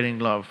unfailing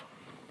love.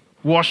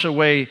 Wash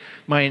away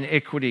my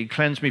iniquity,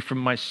 cleanse me from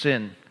my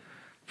sin,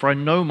 for I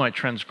know my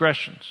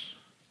transgressions.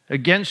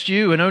 Against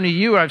you and only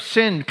you I've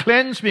sinned.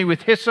 Cleanse me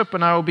with hyssop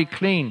and I will be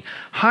clean.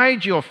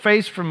 Hide your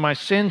face from my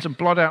sins and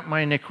blot out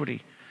my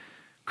iniquity.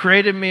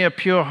 Create in me a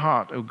pure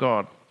heart, O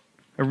God,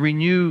 a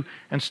renew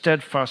and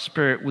steadfast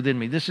spirit within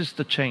me. This is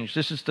the change.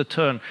 This is the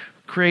turn.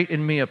 Create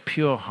in me a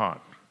pure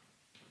heart.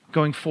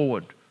 Going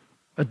forward,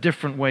 a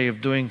different way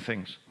of doing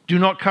things. Do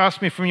not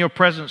cast me from your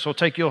presence or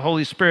take your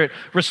Holy Spirit.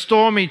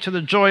 Restore me to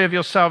the joy of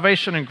your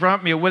salvation and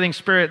grant me a willing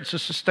spirit to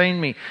sustain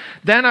me.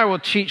 Then I will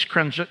teach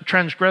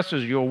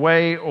transgressors your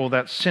way, or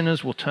that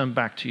sinners will turn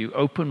back to you.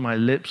 Open my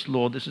lips,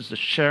 Lord. This is the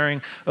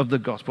sharing of the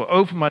gospel.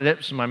 Open my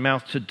lips and my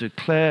mouth to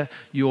declare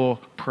your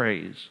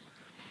praise.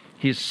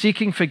 He is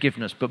seeking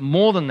forgiveness, but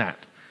more than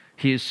that,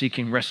 he is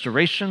seeking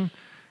restoration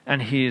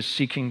and he is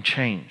seeking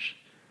change.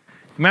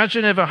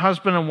 Imagine if a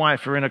husband and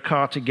wife are in a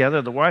car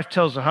together. The wife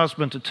tells the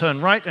husband to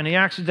turn right, and he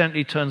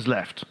accidentally turns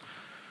left.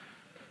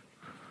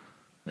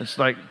 It's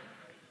like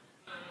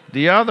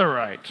the other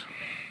right.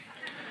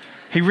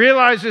 He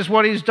realizes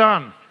what he's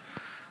done,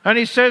 and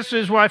he says to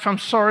his wife, I'm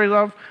sorry,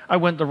 love, I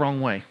went the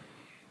wrong way.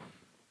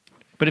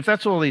 But if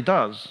that's all he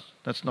does,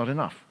 that's not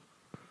enough.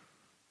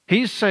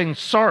 He's saying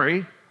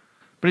sorry,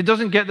 but it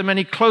doesn't get them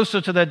any closer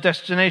to their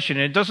destination.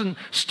 It doesn't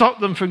stop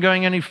them from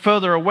going any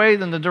further away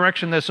than the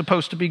direction they're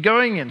supposed to be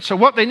going in. So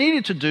what they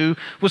needed to do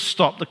was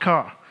stop the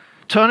car,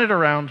 turn it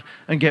around,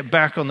 and get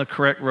back on the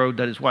correct road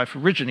that his wife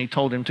originally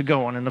told him to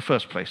go on in the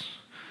first place.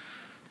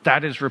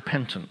 That is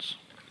repentance.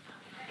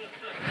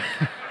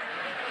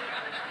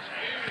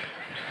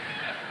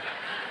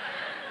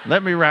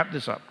 Let me wrap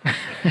this up.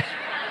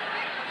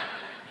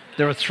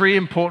 There are three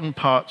important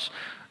parts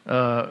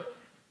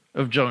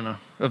of Jonah,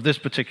 of this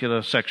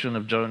particular section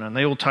of Jonah, and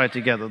they all tie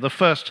together. The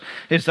first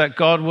is that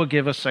God will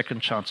give us second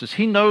chances.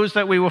 He knows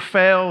that we will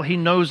fail. He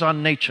knows our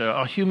nature,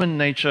 our human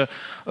nature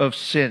of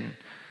sin.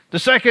 The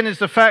second is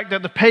the fact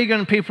that the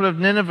pagan people of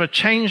Nineveh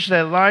changed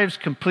their lives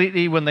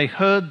completely when they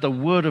heard the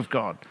word of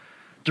God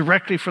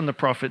directly from the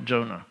prophet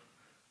Jonah.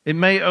 It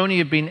may only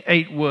have been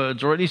 8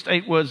 words, or at least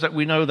 8 words that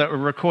we know that were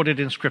recorded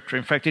in Scripture.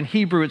 In fact, in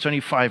Hebrew, it's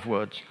only 5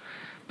 words.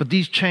 But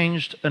these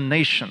changed a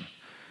nation.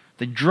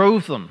 They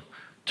drove them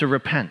to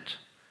repent.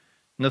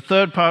 And the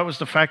third part was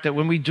the fact that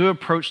when we do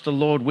approach the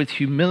Lord with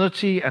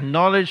humility and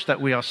knowledge that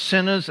we are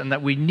sinners and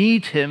that we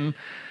need him,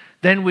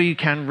 then we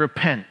can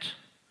repent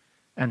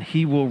and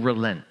he will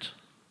relent.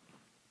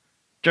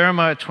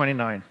 Jeremiah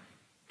 29,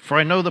 for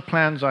I know the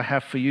plans I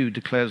have for you,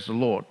 declares the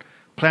Lord.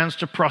 Plans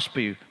to prosper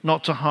you,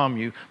 not to harm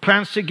you.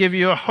 Plans to give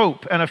you a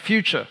hope and a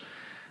future.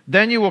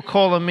 Then you will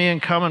call on me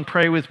and come and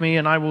pray with me,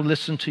 and I will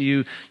listen to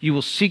you. You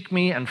will seek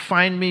me and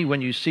find me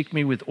when you seek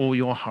me with all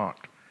your heart.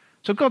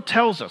 So God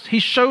tells us, he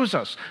shows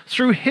us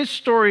through his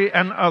story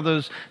and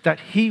others that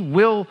he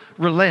will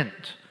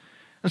relent.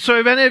 And so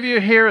if any of you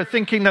here are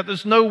thinking that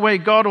there's no way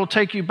God will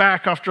take you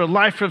back after a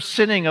life of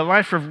sinning, a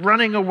life of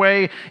running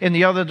away in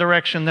the other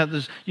direction,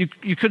 that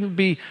you couldn't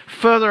be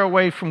further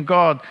away from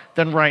God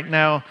than right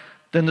now,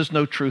 then there's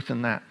no truth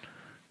in that.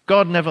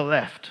 God never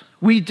left.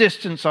 We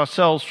distance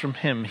ourselves from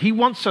him. He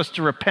wants us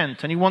to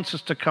repent and he wants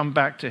us to come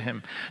back to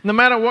him. No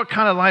matter what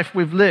kind of life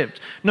we've lived,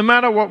 no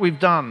matter what we've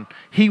done,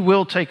 he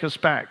will take us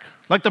back.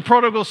 Like the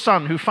prodigal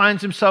son who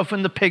finds himself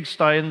in the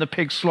pigsty, in the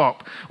pig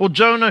slop. Or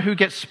Jonah who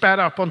gets spat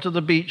up onto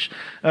the beach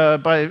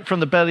from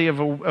the belly of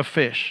a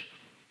fish.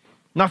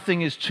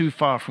 Nothing is too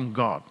far from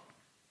God.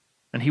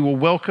 And he will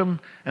welcome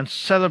and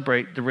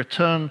celebrate the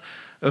return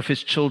of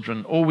his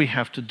children. All we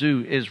have to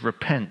do is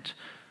repent.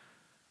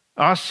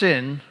 Our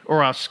sin,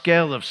 or our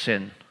scale of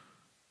sin,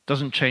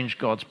 doesn't change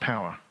God's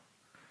power.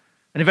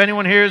 And if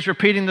anyone here is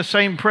repeating the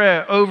same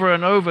prayer over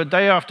and over,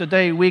 day after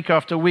day, week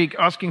after week,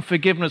 asking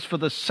forgiveness for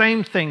the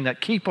same thing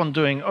that keep on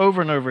doing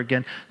over and over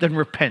again, then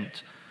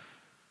repent.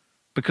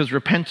 Because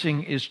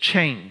repenting is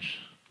change.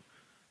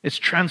 It's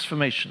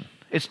transformation.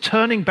 It's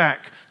turning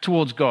back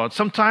towards God.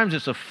 Sometimes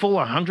it's a full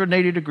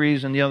 180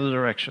 degrees in the other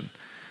direction.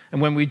 And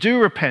when we do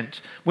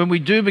repent, when we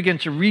do begin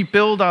to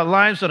rebuild our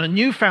lives on a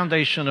new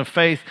foundation of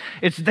faith,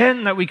 it's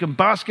then that we can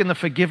bask in the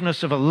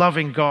forgiveness of a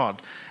loving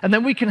God. And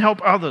then we can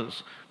help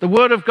others. The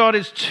Word of God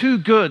is too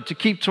good to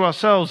keep to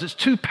ourselves. It's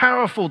too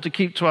powerful to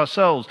keep to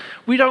ourselves.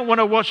 We don't want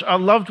to watch our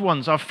loved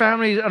ones, our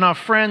families and our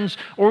friends,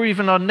 or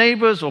even our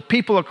neighbors or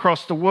people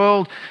across the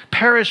world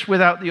perish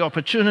without the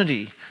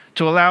opportunity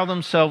to allow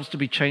themselves to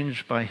be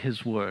changed by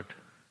His Word.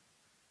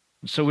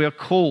 And so we are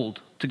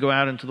called to go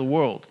out into the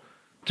world,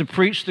 to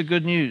preach the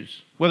good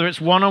news, whether it's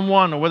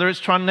one-on-one or whether it's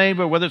to our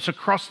neighbor, whether it's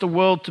across the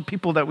world to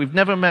people that we've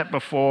never met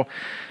before,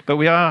 but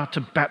we are to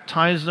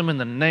baptize them in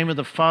the name of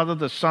the Father,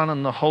 the Son,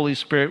 and the Holy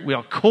Spirit. We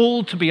are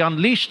called to be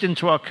unleashed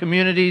into our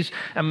communities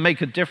and make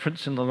a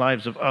difference in the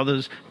lives of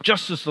others,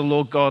 just as the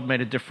Lord God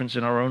made a difference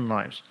in our own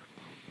lives.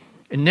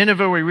 In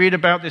Nineveh, we read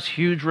about this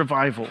huge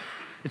revival.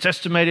 It's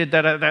estimated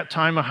that at that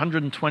time,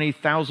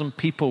 120,000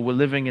 people were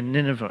living in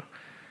Nineveh.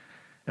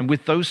 And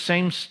with those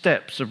same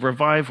steps of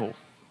revival,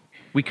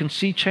 we can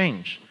see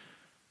change.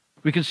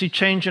 We can see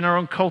change in our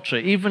own culture,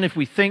 even if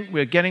we think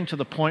we're getting to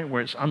the point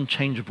where it's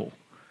unchangeable.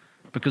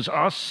 Because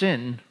our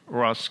sin,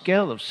 or our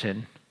scale of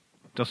sin,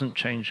 doesn't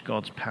change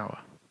God's power.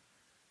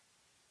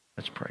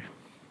 Let's pray.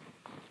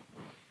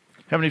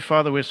 Heavenly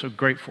Father, we're so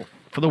grateful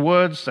for the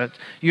words that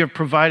you have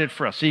provided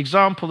for us. The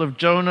example of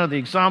Jonah, the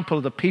example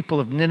of the people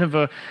of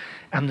Nineveh,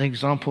 and the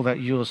example that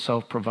you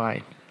yourself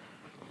provide.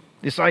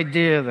 This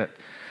idea that,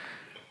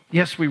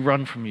 yes, we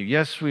run from you.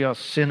 Yes, we are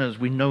sinners.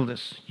 We know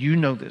this. You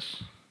know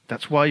this.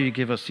 That's why you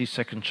give us these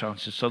second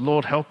chances. So,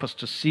 Lord, help us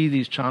to see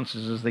these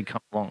chances as they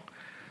come along,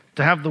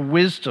 to have the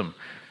wisdom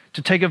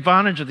to take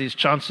advantage of these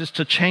chances,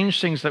 to change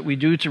things that we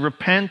do, to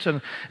repent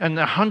and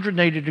a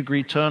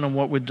 180-degree turn on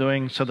what we're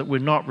doing so that we're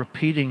not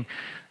repeating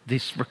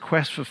this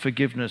request for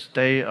forgiveness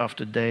day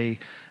after day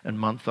and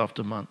month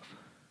after month.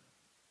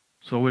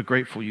 So we're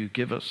grateful you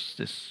give us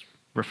this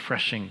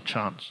refreshing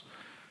chance,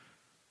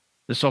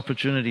 this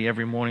opportunity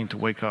every morning to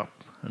wake up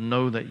and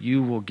know that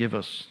you will give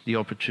us the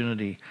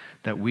opportunity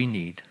that we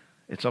need.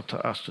 It's up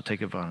to us to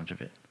take advantage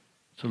of it.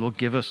 So Lord,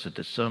 give us the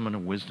discernment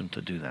and wisdom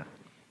to do that.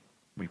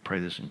 We pray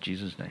this in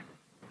Jesus' name.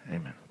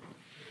 Amen.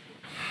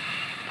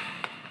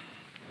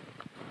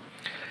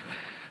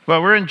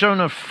 Well, we're in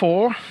Jonah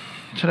 4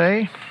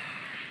 today.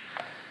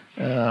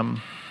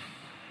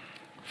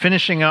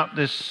 Finishing up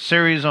this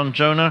series on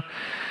Jonah.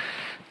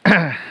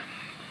 8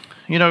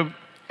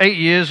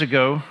 years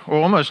ago, or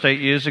almost 8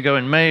 years ago,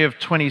 in May of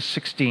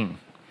 2016,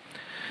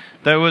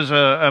 there was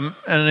an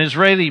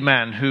Israeli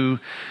man who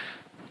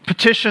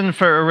petitioned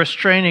for a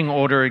restraining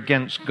order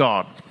against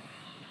God.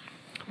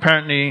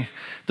 Apparently,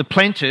 the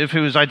plaintiff,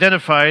 who was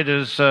identified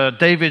as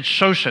David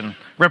Shoshan,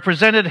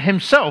 represented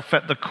himself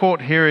at the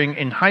court hearing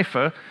in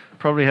Haifa.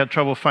 Probably had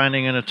trouble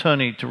finding an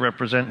attorney to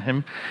represent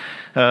him.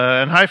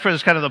 And Haifa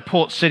is kind of the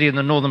port city in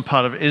the northern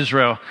part of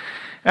Israel.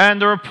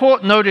 And the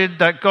report noted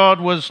that God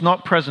was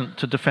not present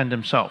to defend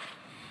himself.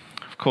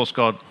 Of course,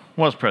 God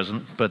was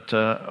present, but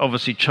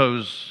obviously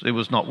chose it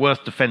was not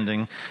worth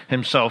defending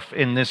himself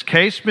in this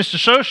case. Mr.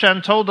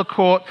 Shoshan told the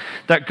court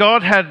that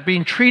God had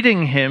been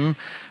treating him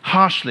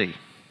harshly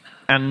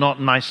and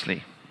not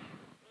nicely.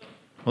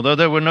 Although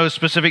there were no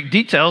specific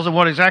details on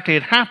what exactly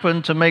had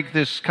happened to make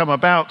this come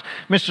about,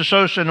 Mr.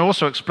 Shoshan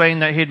also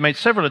explained that he had made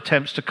several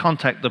attempts to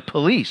contact the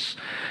police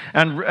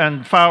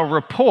and file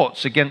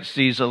reports against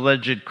these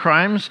alleged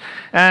crimes,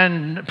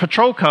 and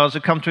patrol cars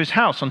had come to his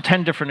house on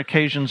 10 different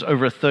occasions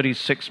over a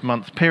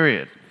 36-month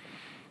period.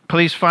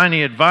 Police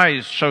finally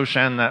advised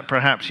Shoshan that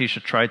perhaps he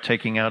should try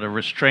taking out a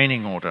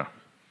restraining order.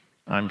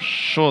 I'm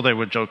sure they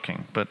were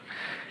joking, but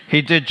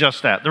he did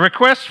just that. The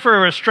request for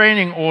a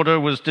restraining order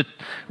was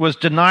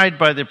denied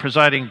by the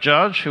presiding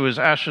judge, who was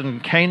Ashen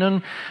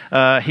Canaan.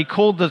 He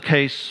called the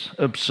case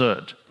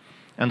absurd,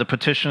 and the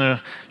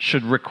petitioner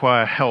should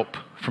require help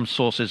from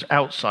sources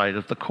outside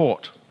of the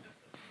court.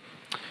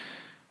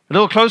 A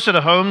little closer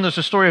to home, there's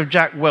a story of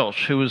Jack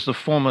Welch, who was the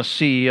former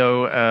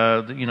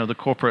CEO, the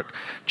corporate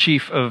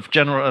chief of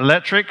General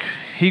Electric.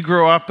 He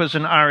grew up as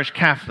an Irish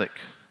Catholic.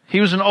 He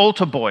was an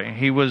altar boy.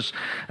 He was,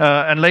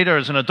 and later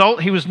as an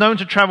adult, he was known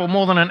to travel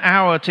more than an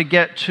hour to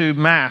get to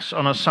Mass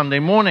on a Sunday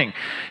morning.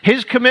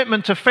 His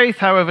commitment to faith,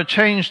 however,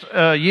 changed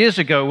years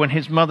ago when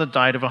his mother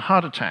died of a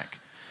heart attack.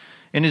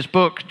 In his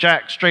book,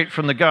 Jack, Straight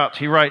from the Gut,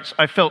 he writes,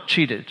 "I felt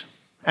cheated,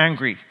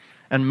 angry,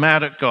 and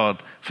mad at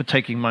God for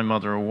taking my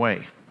mother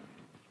away."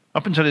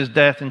 Up until his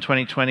death in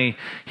 2020,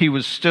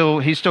 he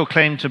still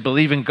claimed to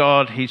believe in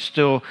God. He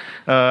still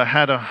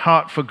had a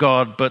heart for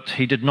God, but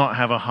he did not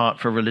have a heart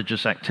for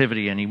religious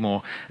activity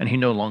anymore, and he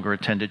no longer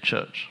attended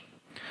church.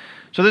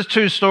 So there's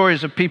two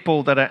stories of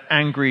people that are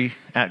angry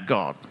at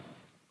God.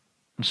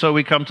 And so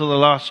we come to the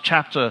last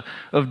chapter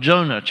of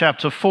Jonah,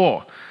 chapter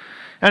 4.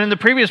 And in the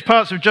previous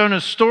parts of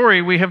Jonah's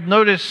story, we have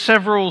noticed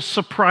several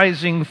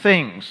surprising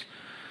things.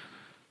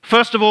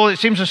 First of all, it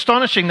seems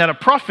astonishing that a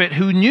prophet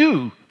who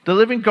knew the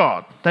living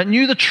God, that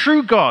knew the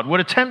true God, would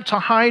attempt to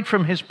hide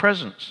from his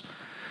presence.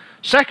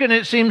 Second,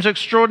 it seems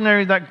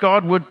extraordinary that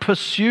God would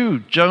pursue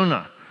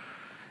Jonah.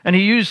 And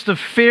he used the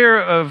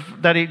fear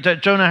that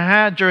Jonah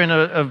had during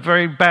a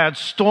very bad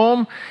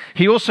storm.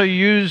 He also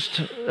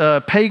used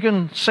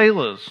pagan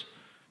sailors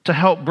to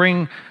help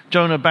bring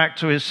Jonah back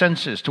to his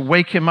senses, to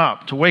wake him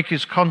up, to wake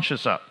his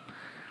conscience up.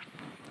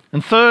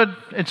 And third,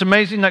 it's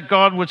amazing that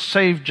God would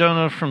save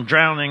Jonah from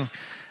drowning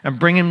and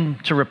bring him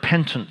to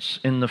repentance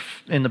in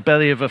the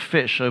belly of a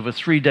fish over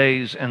 3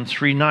 days and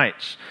 3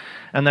 nights,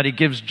 and that he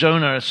gives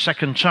Jonah a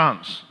second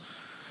chance.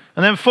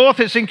 And then fourth,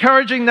 it's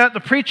encouraging that the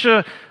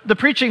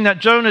preaching that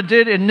Jonah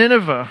did in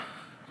Nineveh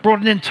brought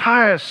an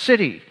entire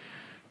city,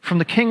 from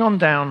the king on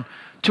down,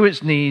 to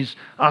its knees,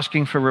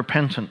 asking for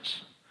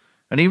repentance.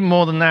 And even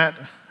more than that,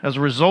 as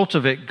a result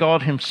of it,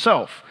 God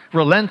himself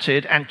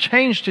relented and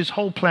changed his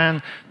whole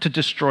plan to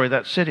destroy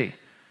that city.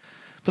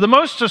 But the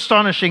most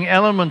astonishing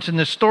element in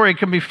this story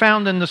can be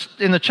found in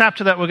the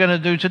chapter that we're going to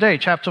do today,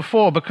 chapter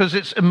 4, because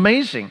it's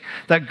amazing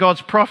that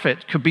God's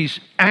prophet could be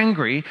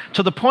angry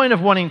to the point of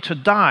wanting to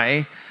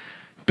die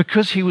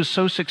because he was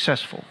so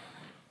successful.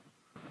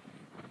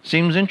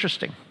 Seems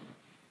interesting.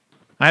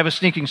 I have a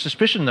sneaking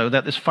suspicion, though,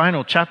 that this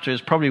final chapter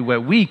is probably where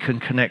we can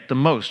connect the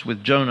most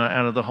with Jonah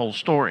out of the whole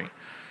story.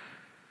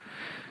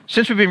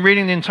 Since we've been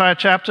reading the entire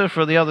chapter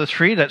for the other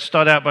 3, let's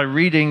start out by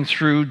reading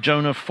through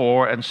Jonah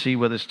 4 and see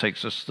where this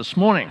takes us this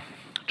morning.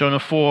 Jonah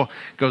 4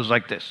 goes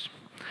like this.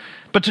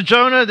 But to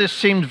Jonah this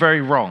seemed very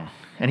wrong,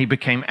 and he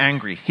became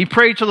angry. He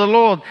prayed to the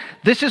Lord,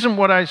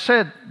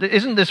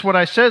 isn't this what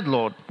I said,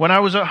 Lord, when I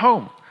was at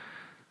home?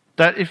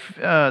 That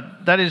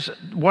is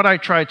what I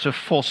tried to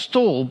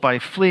forestall by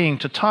fleeing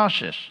to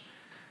Tarshish.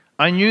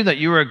 I knew that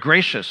you are a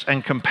gracious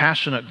and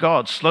compassionate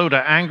God, slow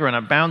to anger and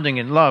abounding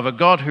in love, a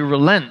God who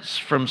relents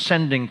from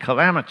sending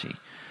calamity.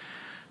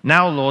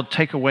 Now, Lord,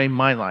 take away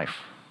my life,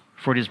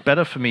 for it is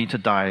better for me to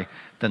die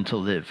than to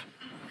live.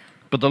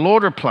 But the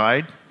Lord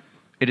replied,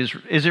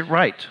 is it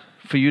right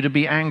for you to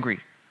be angry?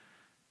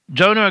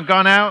 Jonah had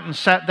gone out and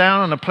sat down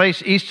on a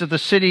place east of the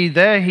city.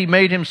 There he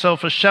made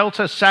himself a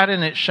shelter, sat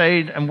in its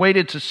shade, and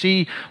waited to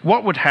see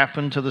what would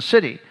happen to the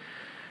city.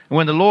 And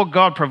when the Lord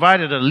God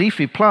provided a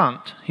leafy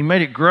plant, he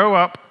made it grow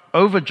up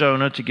over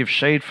Jonah to give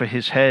shade for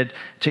his head,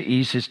 to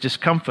ease his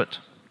discomfort.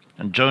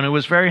 And Jonah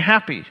was very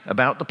happy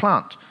about the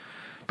plant.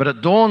 But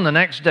at dawn the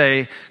next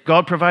day,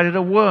 God provided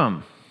a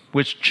worm,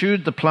 which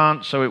chewed the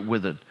plant so it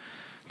withered.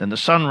 Then the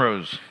sun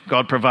rose.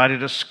 God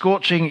provided a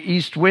scorching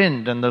east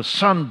wind, and the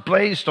sun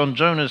blazed on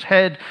Jonah's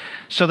head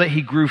so that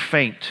he grew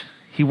faint.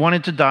 He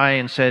wanted to die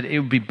and said, it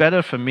would be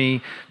better for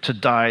me to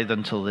die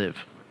than to live.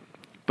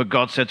 But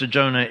God said to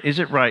Jonah, is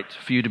it right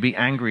for you to be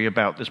angry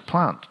about this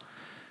plant?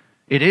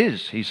 It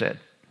is, he said,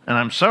 and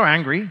I'm so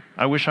angry,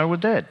 I wish I were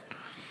dead.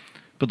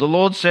 But the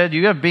Lord said,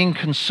 you have been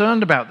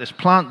concerned about this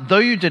plant, though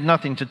you did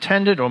nothing to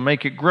tend it or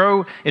make it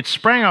grow. It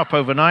sprang up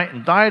overnight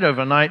and died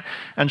overnight,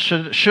 and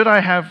should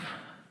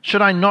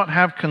I not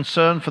have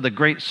concern for the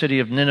great city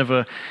of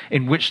Nineveh,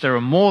 in which there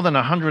are more than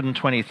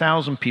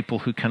 120,000 people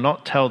who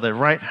cannot tell their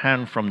right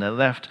hand from their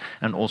left,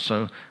 and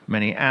also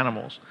many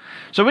animals?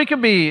 So we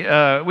can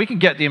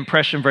get the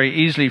impression very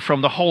easily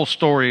from the whole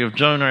story of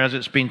Jonah as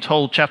it's been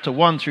told, chapter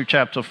 1 through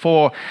chapter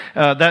 4,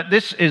 that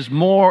this is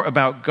more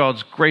about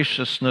God's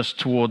graciousness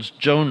towards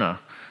Jonah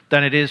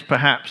than it is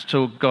perhaps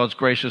to God's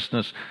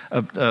graciousness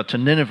to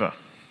Nineveh.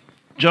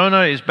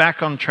 Jonah is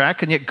back on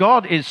track, and yet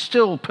God is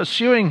still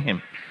pursuing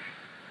him.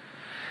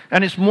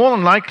 And it's more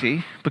than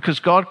likely because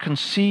God can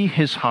see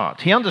his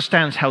heart. He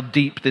understands how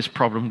deep this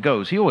problem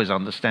goes. He always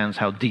understands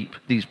how deep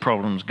these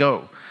problems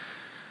go.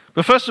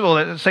 But first of all,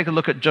 let's take a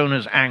look at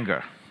Jonah's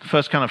anger. The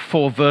first kind of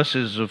 4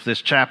 verses of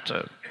this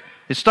chapter.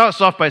 It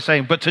starts off by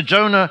saying, but to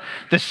Jonah,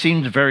 this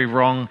seemed very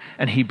wrong,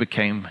 and he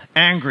became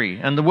angry.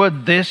 And the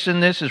word this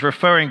in this is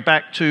referring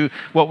back to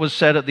what was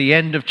said at the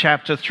end of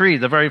chapter 3.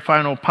 The very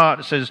final part,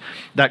 it says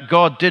that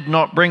God did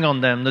not bring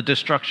on them the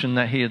destruction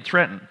that he had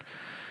threatened.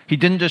 He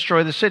didn't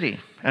destroy the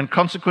city. And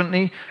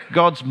consequently,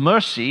 God's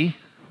mercy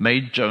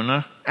made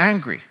Jonah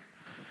angry.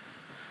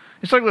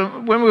 It's like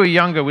when we were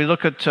younger, we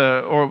look at,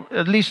 or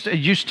at least it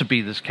used to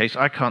be this case.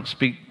 I can't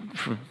speak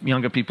for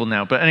younger people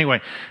now. But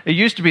anyway, it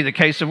used to be the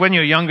case that when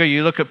you're younger,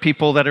 you look at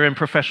people that are in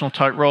professional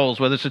type roles,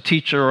 whether it's a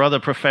teacher or other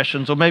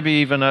professions, or maybe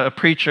even a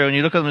preacher, and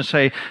you look at them and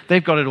say,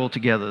 they've got it all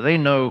together. They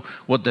know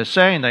what they're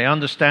saying. They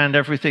understand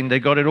everything. They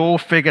got it all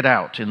figured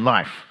out in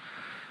life.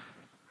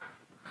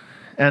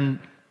 And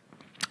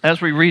as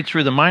we read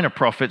through the minor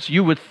prophets,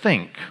 you would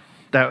think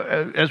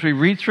that as we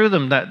read through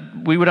them, that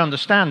we would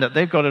understand that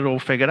they've got it all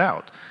figured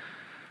out.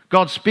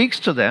 God speaks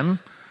to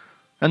them,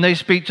 and they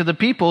speak to the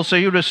people, so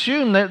you'd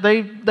assume that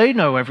they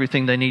know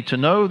everything they need to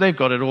know. They've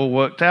got it all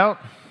worked out.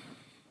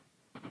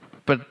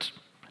 But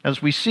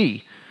as we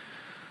see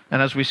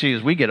as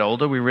we get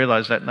older, we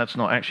realize that that's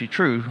not actually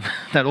true,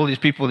 that all these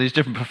people, these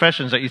different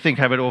professions that you think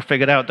have it all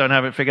figured out, don't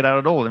have it figured out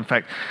at all. In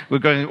fact,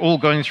 we're all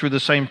going through the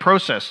same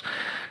process.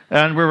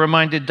 And we're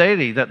reminded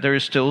daily that there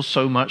is still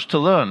so much to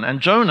learn.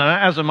 And Jonah,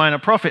 as a minor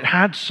prophet,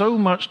 had so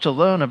much to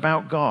learn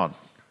about God.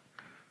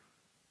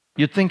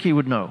 You'd think he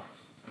would know.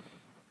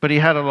 But he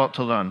had a lot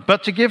to learn.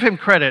 But to give him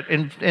credit,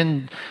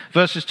 in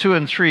verses 2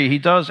 and 3, he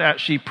does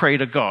actually pray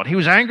to God. He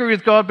was angry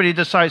with God, but he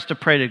decides to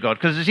pray to God.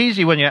 Because it's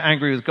easy when you're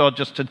angry with God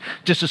just to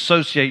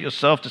disassociate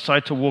yourself,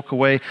 decide to walk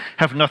away,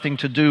 have nothing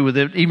to do with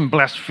it, even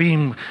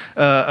blaspheme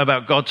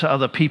about God to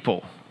other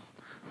people.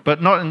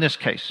 But not in this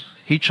case.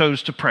 He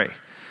chose to pray.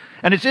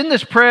 And it's in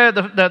this prayer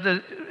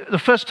that the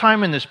first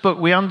time in this book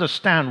we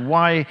understand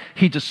why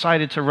he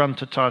decided to run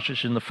to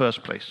Tarshish in the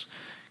first place.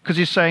 Because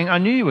he's saying, I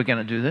knew you were going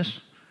to do this.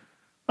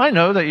 I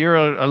know that you're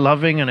a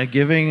loving and a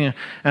giving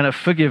and a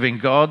forgiving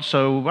God,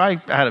 so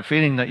I had a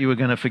feeling that you were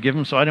going to forgive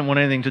him, so I didn't want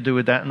anything to do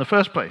with that in the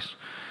first place.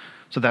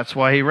 So that's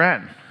why he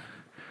ran.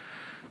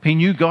 He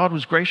knew God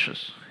was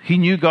gracious. He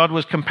knew God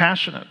was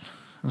compassionate.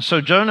 And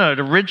so Jonah had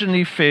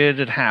originally feared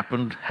it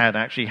had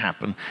actually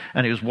happened,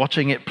 and he was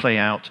watching it play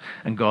out,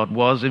 and God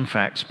was, in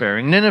fact,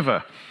 sparing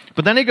Nineveh.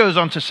 But then he goes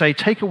on to say,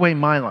 take away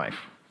my life,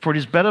 for it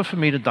is better for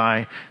me to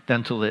die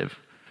than to live.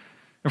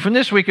 And from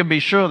this we can be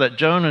sure that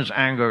Jonah's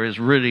anger is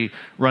really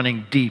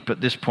running deep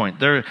at this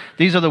point.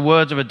 These are the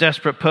words of a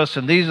desperate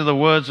person. These are the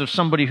words of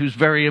somebody who's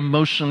very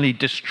emotionally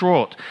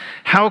distraught.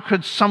 How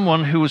could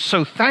someone who was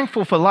so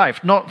thankful for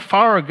life, not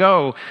far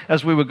ago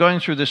as we were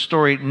going through this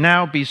story,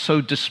 now be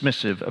so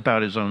dismissive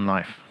about his own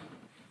life?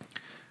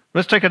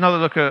 Let's take another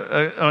look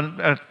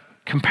at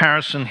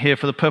comparison here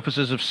for the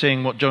purposes of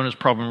seeing what Jonah's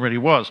problem really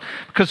was.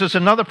 Because there's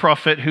another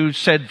prophet who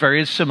said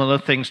very similar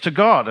things to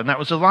God, and that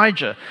was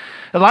Elijah.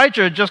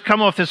 Elijah had just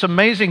come off this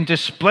amazing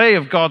display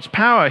of God's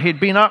power. He'd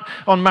been up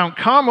on Mount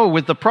Carmel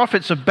with the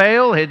prophets of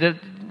Baal. He'd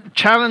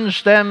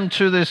challenged them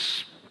to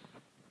this,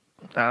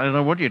 I don't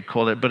know what you'd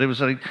call it, but it was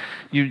like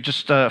you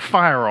just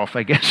fire off,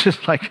 I guess,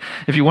 it's like,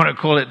 if you want to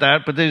call it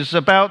that. But there's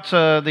about,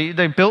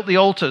 they built the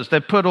altars. They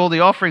put all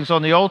the offerings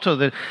on the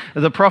altar.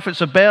 The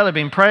prophets of Baal had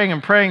been praying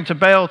and praying to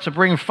Baal to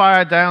bring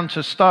fire down,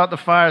 to start the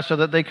fire so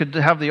that they could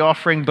have the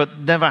offering, but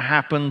never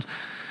happened.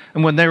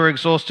 And when they were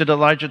exhausted,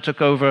 Elijah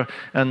took over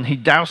and he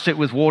doused it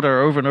with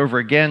water over and over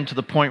again to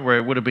the point where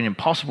it would have been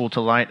impossible to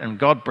light. And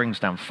God brings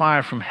down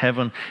fire from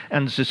heaven.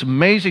 And it's this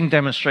amazing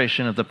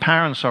demonstration of the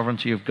power and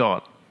sovereignty of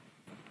God.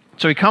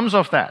 So he comes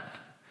off that.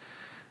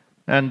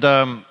 And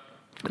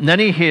then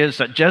he hears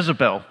that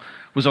Jezebel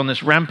was on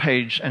this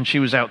rampage and she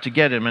was out to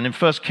get him. And in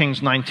 1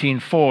 Kings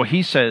 19:4,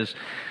 he says,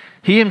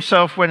 he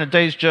himself went a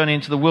day's journey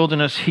into the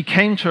wilderness. He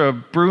came to a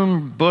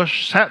broom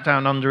bush, sat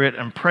down under it,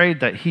 and prayed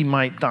that he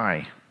might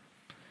die.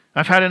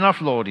 I've had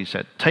enough, Lord, he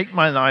said. Take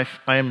my life.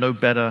 I am no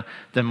better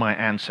than my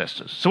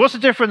ancestors. So what's the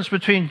difference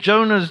between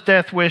Jonah's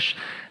death wish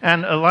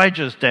and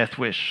Elijah's death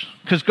wish?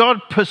 Because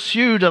God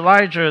pursued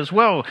Elijah as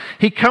well.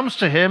 He comes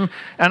to him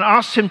and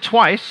asks him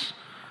twice,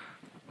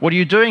 what are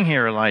you doing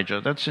here,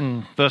 Elijah? That's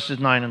in verses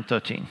 9 and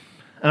 13.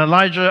 And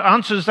Elijah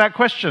answers that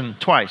question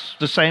twice,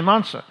 the same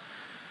answer.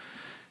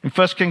 In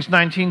 1 Kings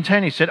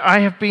 19:10, he said, I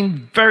have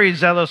been very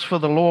zealous for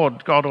the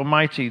Lord God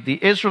Almighty.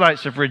 The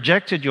Israelites have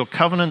rejected your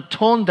covenant,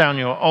 torn down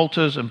your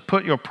altars, and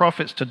put your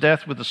prophets to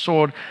death with the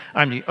sword.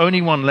 I'm the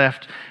only one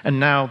left, and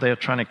now they are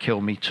trying to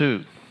kill me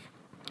too.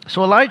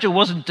 So Elijah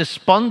wasn't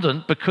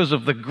despondent because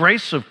of the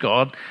grace of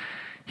God.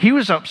 He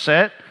was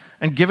upset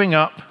and giving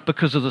up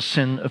because of the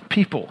sin of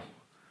people.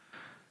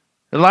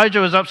 Elijah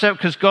was upset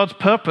because God's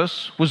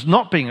purpose was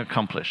not being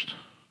accomplished.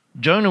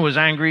 Jonah was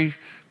angry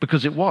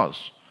because it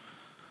was.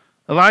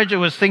 Elijah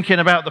was thinking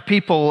about the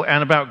people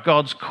and about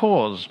God's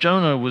cause.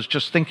 Jonah was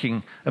just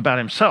thinking about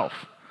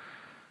himself.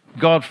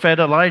 God fed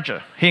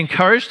Elijah. He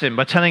encouraged him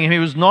by telling him he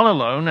was not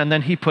alone, and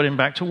then he put him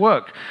back to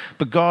work.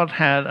 But God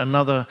had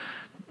another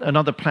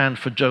plan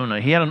for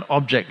Jonah. He had an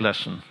object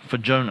lesson for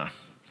Jonah.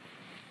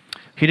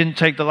 He didn't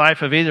take the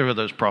life of either of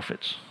those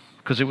prophets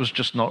because it was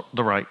just not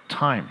the right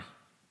time.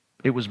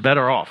 It was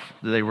better off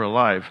that they were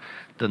alive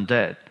than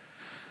dead.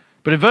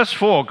 But in verse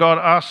 4, God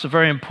asks a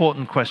very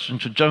important question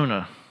to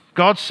Jonah.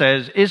 God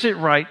says, is it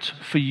right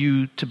for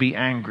you to be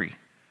angry?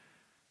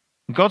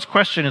 God's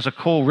question is a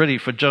call really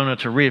for Jonah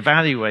to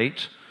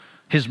reevaluate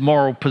his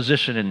moral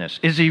position in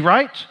this. Is he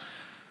right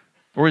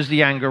or is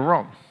the anger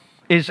wrong?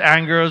 Is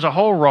anger as a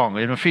whole wrong?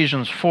 In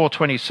Ephesians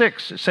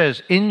 4:26, it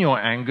says, in your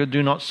anger,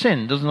 do not sin.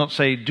 It does not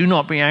say, do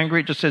not be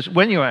angry. It just says,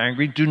 when you are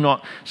angry, do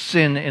not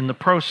sin in the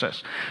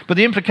process. But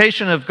the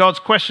implication of God's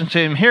question to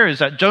him here is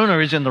that Jonah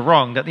is in the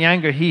wrong, that the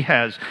anger he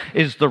has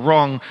is the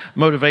wrong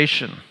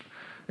motivation.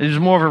 It was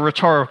more of a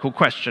rhetorical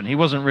question. He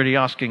wasn't really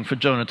asking for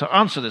Jonah to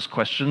answer this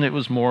question. It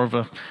was more of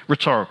a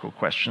rhetorical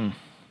question.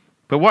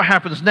 But what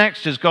happens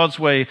next is God's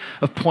way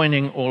of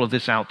pointing all of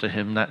this out to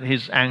him, that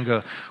his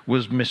anger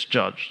was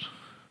misjudged.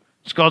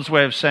 It's God's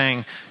way of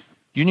saying,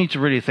 you need to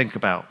really think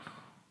about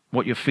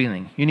what you're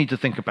feeling. You need to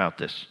think about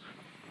this.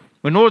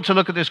 In order to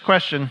look at this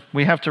question,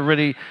 we have to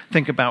really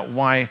think about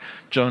why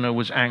Jonah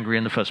was angry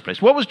in the first place.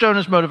 What was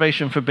Jonah's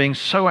motivation for being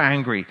so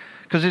angry?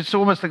 Because it's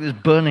almost like this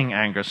burning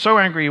anger. So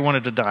angry he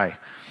wanted to die.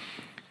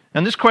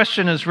 And this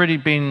question has really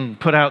been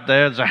put out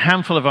there. There's a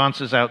handful of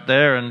answers out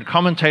there, and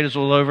commentators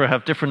all over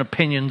have different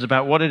opinions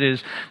about what it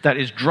is that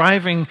is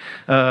driving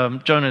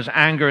Jonah's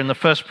anger in the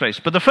first place.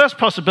 But the first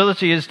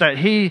possibility is that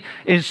he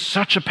is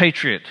such a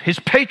patriot. His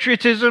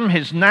patriotism,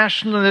 his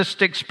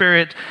nationalistic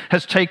spirit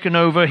has taken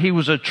over. He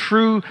was a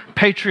true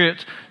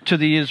patriot to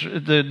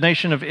the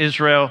nation of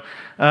Israel,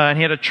 and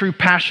he had a true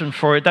passion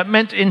for it. That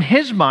meant in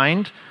his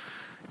mind,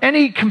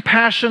 any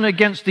compassion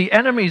against the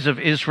enemies of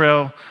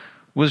Israel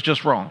was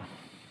just wrong.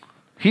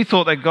 He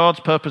thought that God's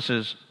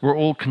purposes were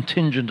all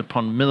contingent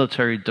upon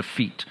military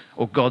defeat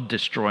or God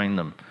destroying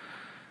them.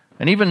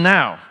 And even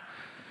now,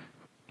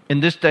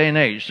 in this day and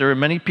age, there are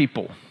many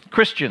people,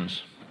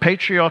 Christians,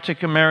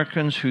 patriotic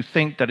Americans, who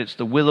think that it's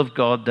the will of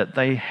God that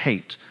they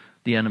hate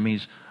the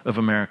enemies of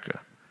America.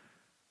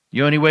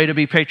 The only way to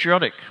be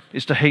patriotic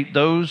is to hate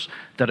those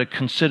that are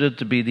considered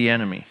to be the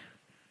enemy.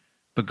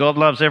 But God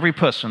loves every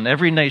person,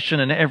 every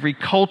nation, and every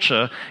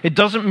culture. It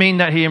doesn't mean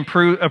that he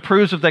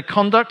approves of their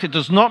conduct. It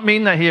does not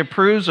mean that he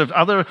approves of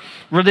other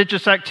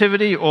religious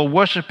activity or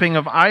worshiping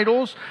of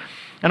idols.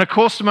 And of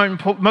course,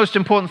 the most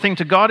important thing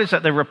to God is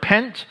that they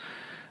repent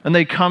and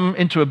they come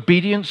into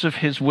obedience of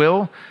his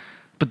will.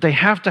 But they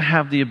have to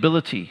have the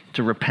ability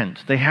to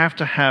repent. They have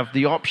to have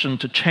the option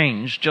to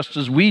change, just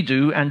as we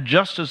do, and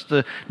just as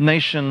the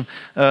nation,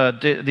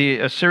 the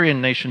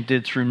Assyrian nation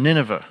did through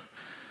Nineveh.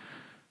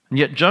 And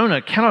yet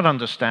Jonah cannot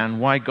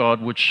understand why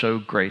God would show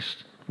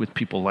grace with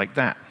people like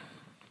that.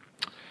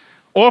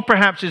 Or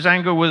perhaps his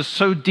anger was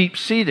so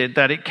deep-seated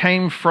that it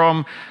came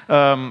from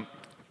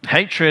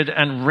hatred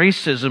and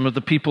racism of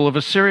the people of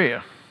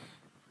Assyria.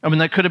 I mean,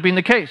 that could have been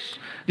the case.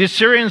 The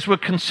Assyrians were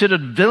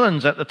considered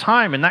villains at the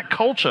time in that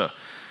culture.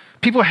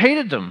 People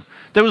hated them.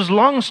 There was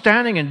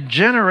long-standing and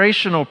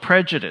generational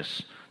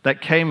prejudice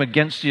that came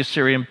against the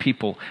Assyrian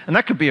people. And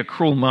that could be a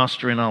cruel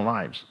master in our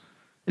lives.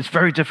 It's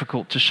very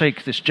difficult to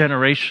shake this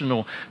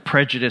generational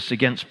prejudice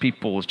against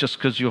people. It's just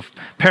because your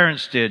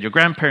parents did, your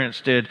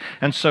grandparents did,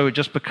 and so it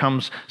just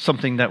becomes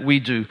something that we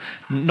do.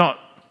 Not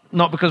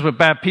because we're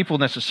bad people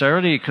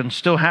necessarily. It can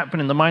still happen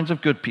in the minds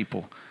of good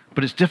people.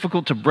 But it's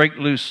difficult to break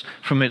loose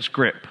from its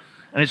grip.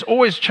 And it's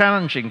always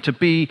challenging to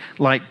be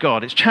like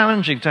God. It's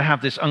challenging to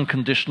have this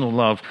unconditional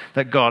love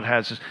that God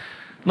has.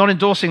 Not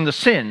endorsing the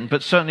sin,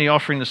 but certainly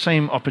offering the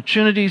same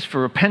opportunities for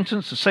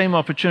repentance, the same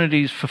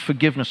opportunities for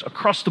forgiveness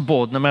across the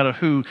board, no matter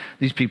who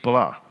these people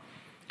are.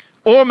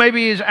 Or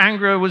maybe his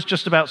anger was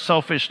just about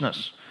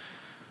selfishness.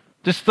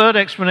 This third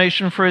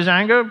explanation for his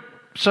anger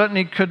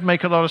certainly could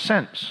make a lot of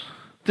sense.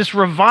 This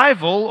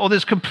revival or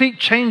this complete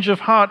change of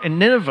heart in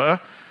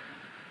Nineveh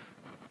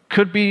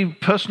could be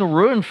personal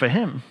ruin for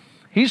him.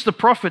 He's the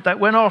prophet that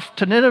went off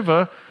to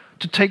Nineveh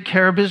to take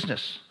care of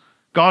business.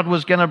 God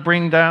was going to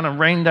bring down and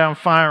rain down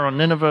fire on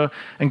Nineveh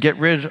and get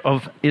rid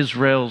of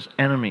Israel's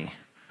enemy.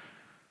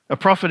 A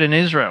prophet in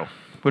Israel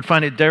would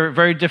find it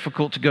very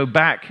difficult to go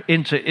back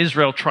into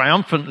Israel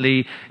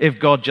triumphantly if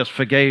God just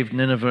forgave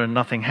Nineveh and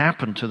nothing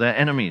happened to their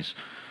enemies.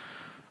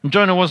 And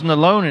Jonah wasn't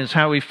alone in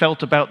how he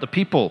felt about the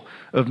people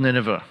of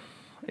Nineveh.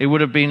 It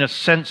would have been a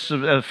sense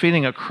of a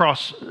feeling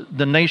across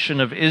the nation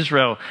of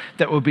Israel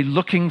that would be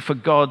looking for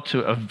God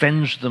to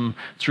avenge them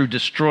through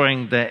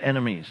destroying their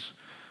enemies.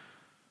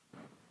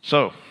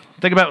 So,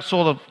 think about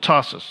Saul of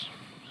Tarsus.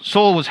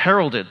 Saul was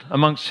heralded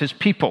amongst his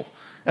people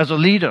as a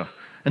leader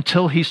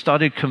until he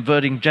started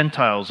converting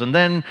Gentiles, and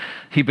then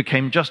he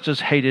became just as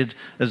hated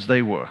as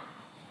they were.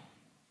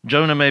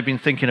 Jonah may have been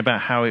thinking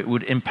about how it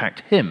would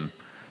impact him,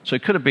 so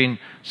it could have been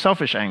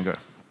selfish anger.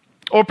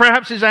 Or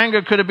perhaps his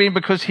anger could have been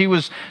because he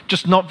was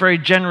just not very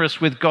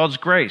generous with God's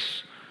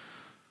grace.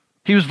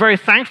 He was very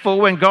thankful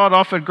when God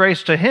offered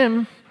grace to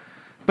him,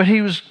 but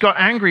he got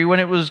angry when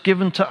it was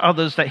given to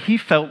others that he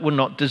felt were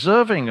not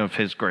deserving of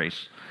his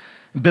grace.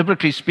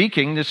 Biblically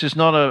speaking, this is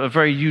not a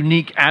very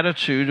unique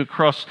attitude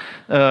across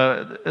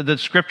the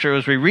scripture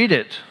as we read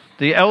it.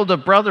 The elder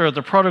brother of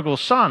the prodigal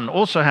son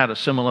also had a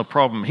similar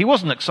problem. He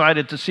wasn't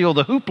excited to see all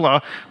the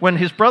hoopla when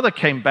his brother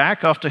came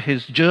back after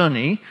his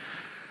journey.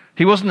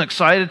 He wasn't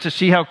excited to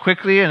see how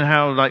quickly and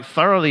how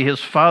thoroughly his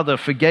father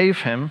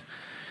forgave him.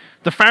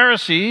 The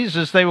Pharisees,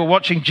 as they were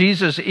watching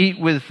Jesus eat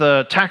with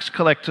tax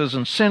collectors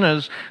and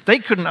sinners, they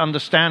couldn't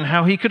understand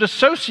how he could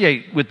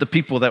associate with the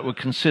people that were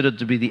considered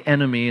to be the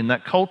enemy in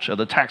that culture,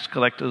 the tax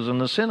collectors and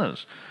the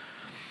sinners.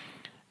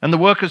 And the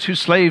workers who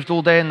slaved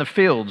all day in the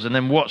fields and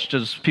then watched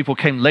as people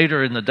came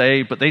later in the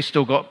day, but they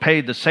still got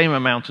paid the same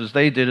amount as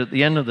they did at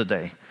the end of the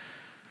day.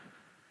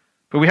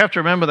 But we have to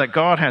remember that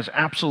God has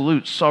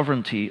absolute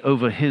sovereignty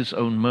over his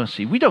own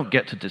mercy. We don't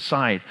get to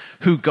decide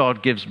who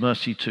God gives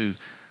mercy to.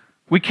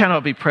 We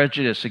cannot be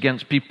prejudiced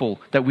against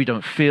people that we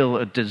don't feel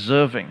are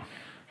deserving.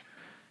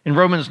 In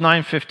Romans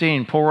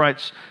 9:15, Paul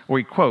writes, or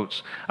he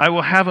quotes, I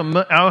will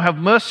have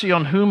mercy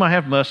on whom I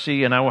have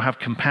mercy, and I will have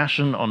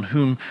compassion on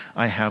whom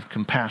I have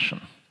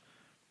compassion.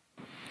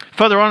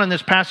 Further on in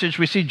this passage,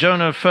 we see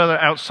Jonah further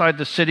outside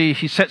the city.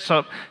 He sets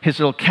up his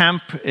little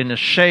camp in a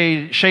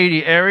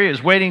shady area,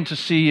 is waiting to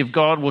see if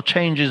God will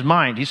change his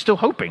mind. He's still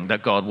hoping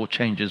that God will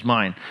change his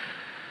mind.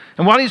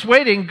 And while he's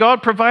waiting,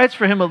 God provides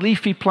for him a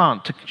leafy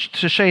plant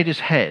to shade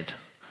his head.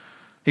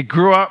 It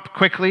grew up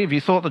quickly. If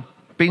you thought the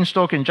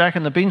beanstalk in Jack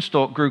and the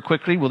Beanstalk grew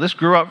quickly, well, this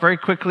grew up very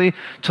quickly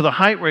to the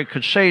height where it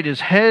could shade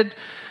his head.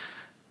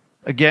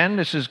 Again,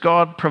 this is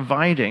God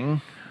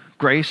providing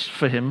grace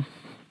for him.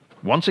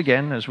 Once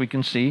again, as we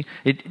can see,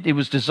 it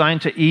was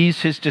designed to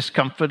ease his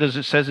discomfort, as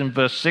it says in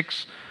verse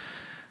 6.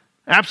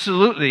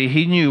 Absolutely,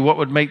 he knew what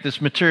would make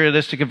this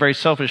materialistic and very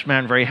selfish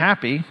man very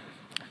happy.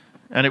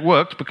 And it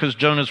worked because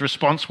Jonah's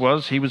response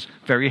was he was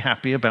very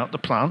happy about the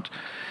plant,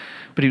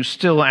 but he was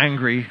still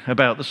angry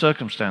about the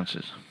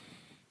circumstances.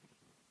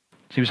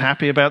 He was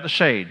happy about the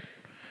shade,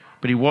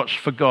 but he watched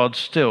for God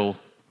still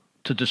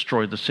to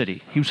destroy the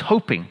city. He was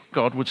hoping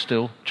God would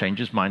still change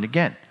his mind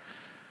again.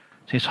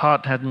 His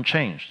heart hadn't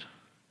changed.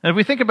 And if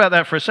we think about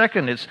that for a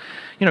second, it's,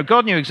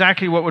 God knew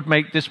exactly what would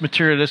make this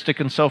materialistic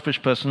and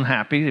selfish person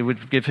happy. It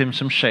would give him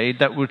some shade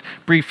that would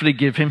briefly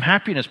give him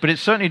happiness, but it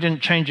certainly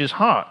didn't change his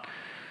heart.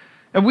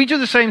 And we do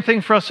the same thing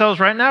for ourselves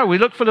right now. We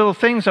look for little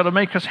things that will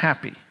make us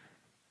happy.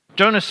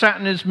 Jonah sat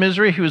in his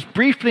misery. He was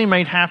briefly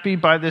made happy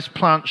by this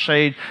plant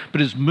shade,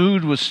 but his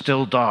mood was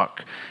still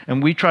dark.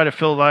 And we try to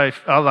fill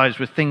our lives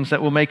with things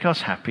that will make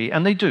us happy,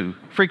 and they do.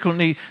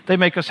 Frequently, they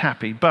make us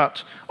happy,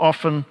 but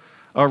often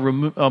our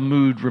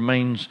mood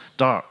remains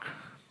dark.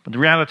 But the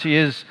reality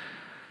is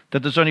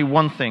that there's only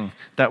one thing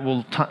that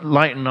will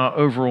lighten our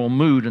overall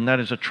mood, and that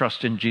is a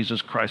trust in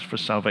Jesus Christ for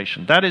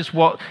salvation. That is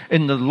what,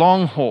 in the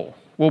long haul,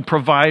 will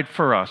provide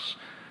for us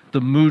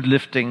the mood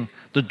lifting,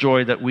 the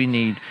joy that we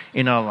need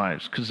in our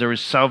lives, because there is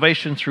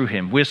salvation through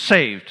him. We're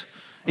saved,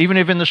 Even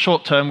if in the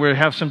short term we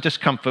have some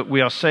discomfort,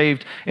 we are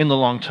saved in the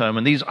long term.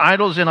 And these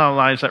idols in our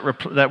lives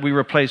that we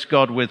replace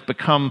God with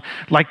become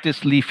like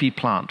this leafy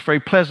plant, very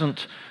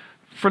pleasant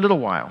for a little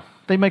while.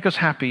 They make us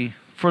happy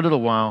for a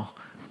little while,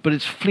 but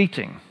it's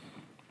fleeting.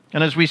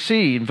 And as we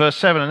see in verse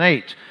 7 and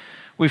 8,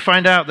 we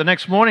find out the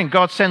next morning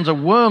God sends a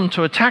worm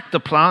to attack the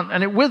plant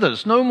and it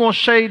withers. No more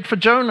shade for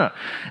Jonah.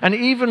 And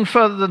even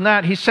further than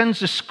that, he sends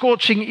this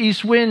scorching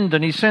east wind,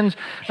 and he sends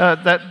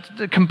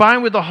that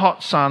combined with the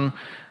hot sun,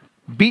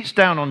 beats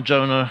down on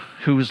Jonah,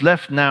 who was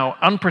left now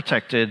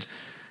unprotected,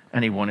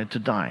 and he wanted to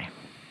die.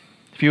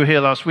 If you were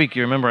here last week,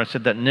 you remember I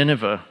said that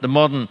Nineveh, the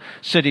modern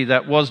city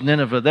that was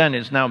Nineveh then,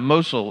 is now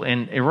Mosul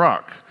in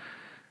Iraq.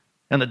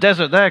 And the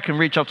desert there can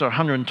reach up to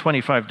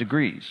 125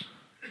 degrees.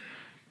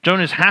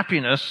 Jonah's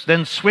happiness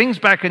then swings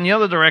back in the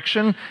other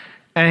direction,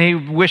 and he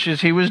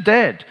wishes he was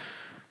dead.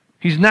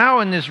 He's now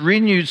in this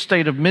renewed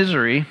state of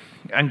misery,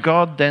 and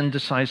God then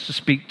decides to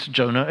speak to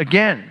Jonah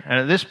again. And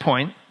at this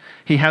point,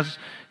 he has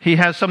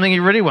something he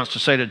really wants to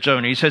say to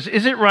Jonah. He says,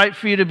 "Is it right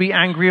for you to be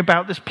angry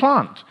about this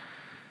plant?"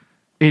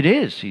 "It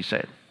is," he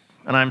said,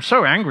 "and I'm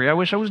so angry I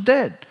wish I was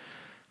dead."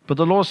 But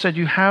the Lord said,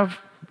 you have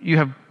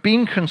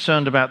been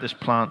concerned about this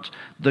plant,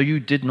 though you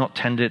did not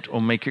tend it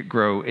or make it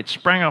grow. It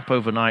sprang up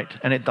overnight,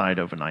 and it died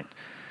overnight."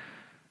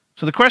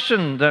 So the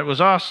question that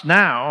was asked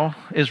now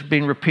is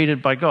being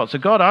repeated by God. So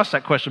God asked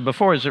that question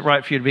before, is it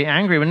right for you to be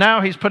angry? But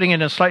now he's putting it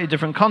in a slightly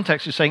different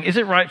context. He's saying, is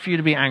it right for you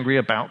to be angry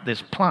about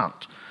this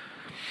plant?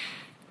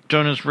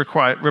 Jonah's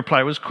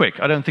reply was quick.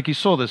 I don't think he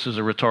saw this as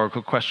a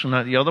rhetorical question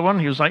like the other one.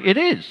 He was like, it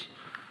is.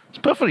 It's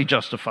perfectly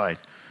justified.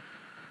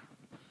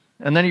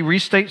 And then he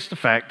restates the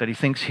fact that he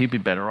thinks he'd be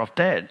better off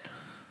dead.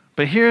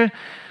 But here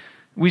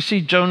we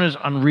see Jonah's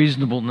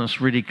unreasonableness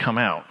really come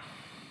out.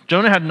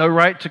 Jonah had no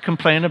right to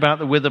complain about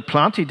the withered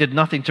plant. He did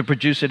nothing to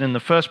produce it in the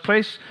first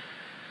place.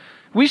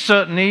 We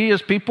certainly,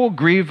 as people,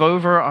 grieve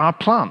over our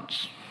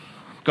plants.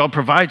 God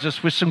provides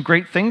us with some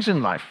great things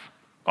in life.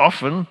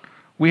 Often,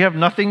 we have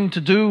nothing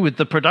to do with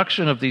the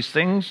production of these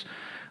things.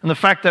 And the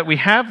fact that we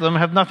have them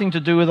have nothing to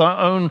do with our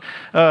own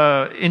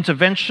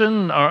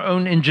intervention, our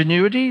own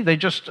ingenuity. They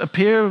just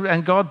appear,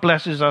 and God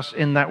blesses us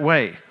in that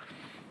way.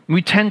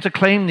 We tend to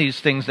claim these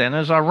things then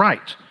as our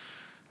right.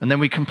 And then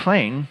we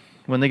complain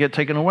when they get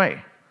taken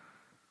away.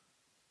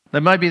 There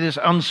might be this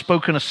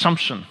unspoken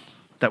assumption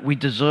that we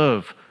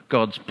deserve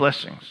God's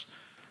blessings.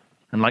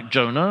 And like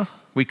Jonah,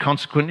 we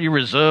consequently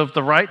reserve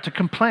the right to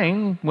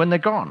complain when they're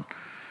gone.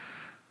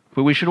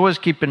 But we should always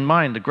keep in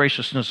mind the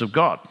graciousness of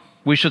God.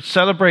 We should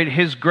celebrate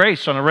his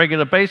grace on a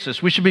regular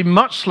basis. We should be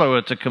much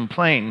slower to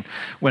complain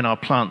when our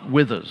plant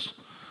withers.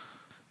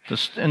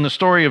 In the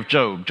story of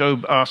Job,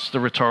 Job asks the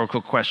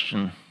rhetorical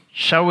question,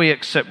 shall we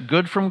accept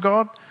good from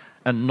God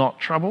and not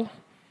trouble?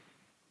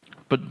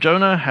 But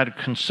Jonah had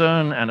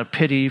concern and a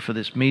pity for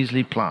this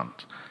measly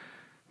plant.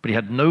 But he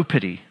had no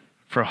pity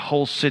for a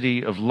whole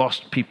city of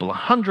lost people,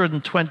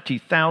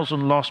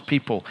 120,000 lost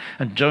people,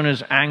 and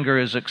Jonah's anger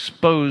is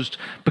exposed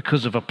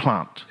because of a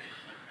plant.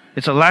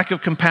 It's a lack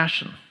of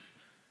compassion.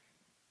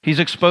 He's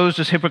exposed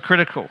as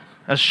hypocritical,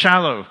 as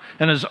shallow,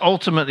 and as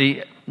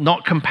ultimately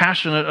not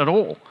compassionate at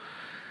all.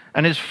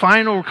 And his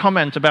final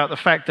comment about the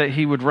fact that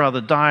he would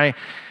rather die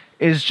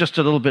is just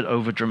a little bit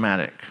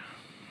overdramatic.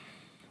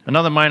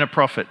 Another minor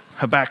prophet,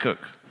 Habakkuk,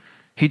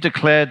 he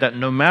declared that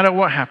no matter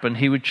what happened,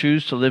 he would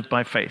choose to live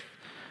by faith.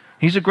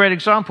 He's a great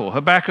example.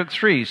 Habakkuk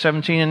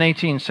 3:17 and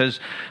 18 says,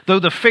 though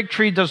the fig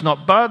tree does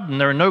not bud and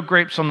there are no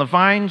grapes on the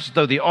vines,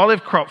 though the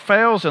olive crop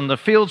fails and the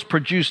fields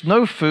produce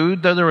no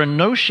food, though there are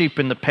no sheep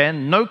in the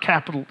pen, no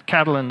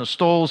cattle in the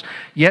stalls,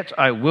 yet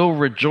I will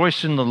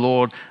rejoice in the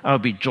Lord. I'll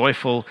be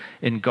joyful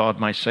in God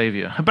my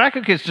Savior.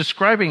 Habakkuk is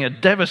describing a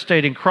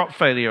devastating crop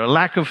failure, a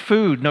lack of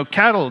food, no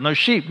cattle, no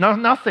sheep,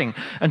 nothing.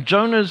 And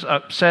Jonah's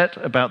upset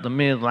about the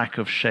mere lack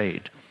of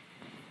shade.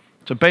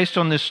 So based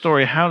on this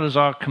story, how does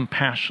our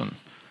compassion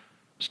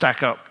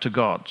stack up to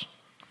God's?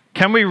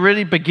 Can we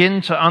really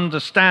begin to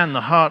understand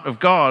the heart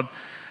of God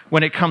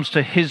when it comes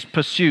to his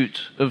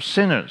pursuit of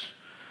sinners?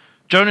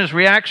 Jonah's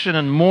reaction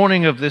and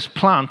mourning of this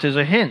plant is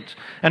a hint.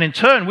 And in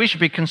turn, we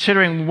should be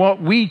considering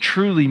what we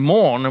truly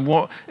mourn and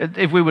what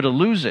if we were to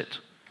lose it.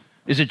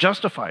 Is it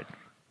justified?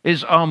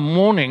 Is our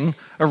mourning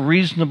a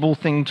reasonable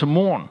thing to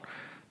mourn?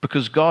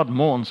 Because God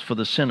mourns for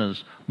the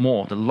sinners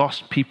more, the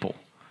lost people,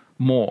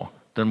 more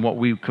than what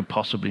we could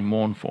possibly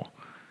mourn for.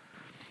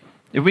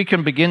 If we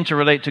can begin to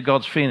relate to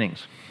God's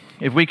feelings,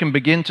 if we can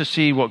begin to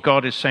see what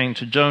God is saying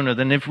to Jonah,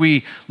 then if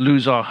we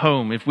lose our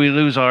home, if we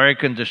lose our air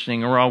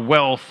conditioning or our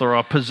wealth or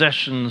our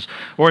possessions,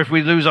 or if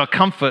we lose our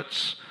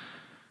comforts,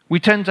 we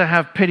tend to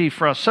have pity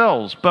for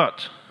ourselves,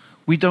 but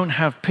we don't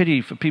have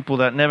pity for people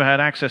that never had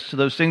access to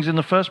those things in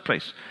the first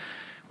place.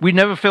 We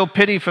never feel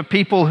pity for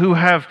people who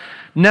have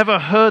never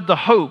heard the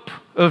hope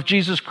of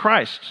Jesus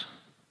Christ.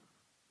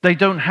 They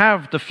don't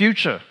have the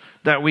future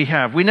that we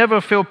have. We never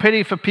feel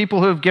pity for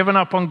people who have given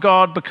up on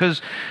God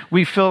because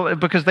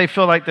they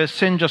feel like their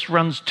sin just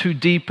runs too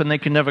deep and they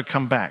can never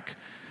come back.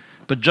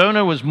 But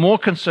Jonah was more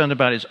concerned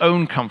about his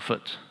own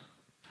comfort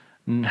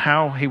and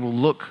how he will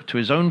look to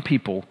his own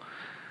people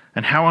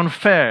and how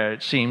unfair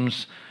it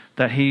seems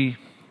that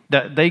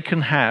they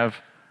can have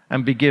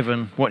and be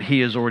given what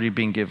he has already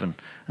been given,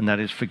 and that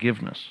is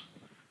forgiveness.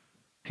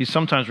 He's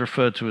sometimes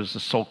referred to as the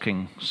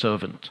sulking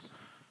servant.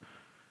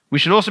 We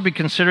should also be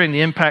considering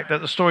the impact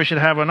that the story should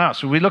have on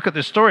us. When we look at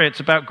this story, it's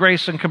about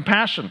grace and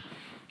compassion,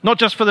 not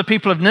just for the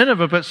people of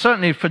Nineveh, but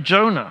certainly for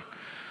Jonah.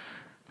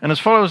 And as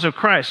followers of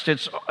Christ,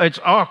 it's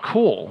our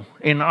call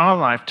in our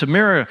life to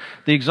mirror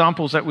the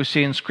examples that we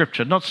see in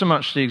Scripture. Not so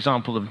much the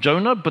example of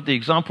Jonah, but the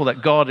example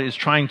that God is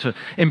trying to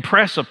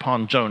impress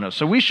upon Jonah.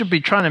 So we should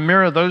be trying to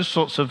mirror those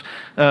sorts of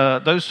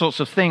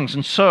things.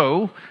 And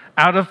so,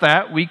 out of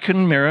that, we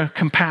can mirror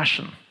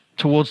compassion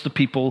towards the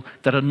people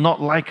that are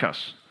not like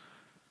us.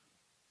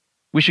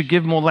 We should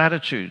give more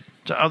latitude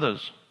to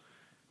others.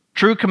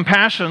 True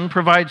compassion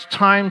provides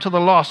time to the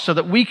lost so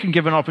that we can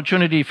give an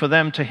opportunity for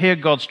them to hear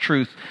God's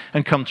truth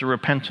and come to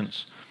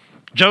repentance.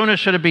 Jonah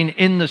should have been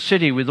in the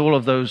city with all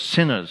of those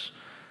sinners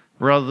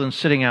rather than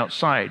sitting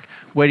outside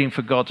waiting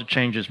for God to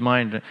change his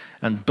mind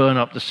and burn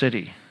up the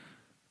city.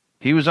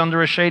 He was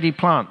under a shady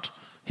plant.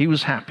 He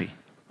was happy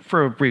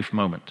for a brief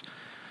moment.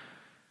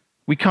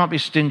 We can't be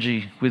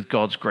stingy with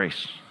God's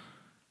grace.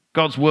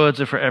 God's words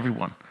are for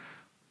everyone.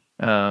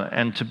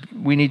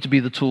 We need to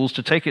be the tools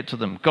to take it to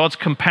them. God's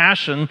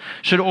compassion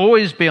should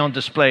always be on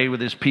display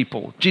with his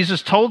people.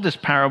 Jesus told this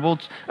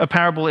a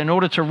parable in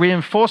order to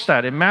reinforce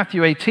that. In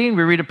Matthew 18,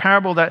 we read a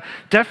parable that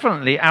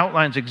definitely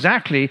outlines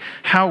exactly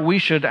how we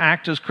should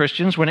act as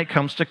Christians when it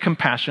comes to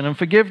compassion and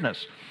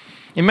forgiveness.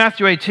 In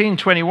Matthew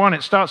 18:21,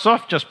 it starts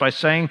off just by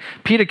saying,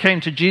 Peter came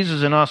to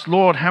Jesus and asked,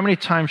 Lord, how many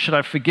times should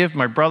I forgive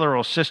my brother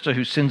or sister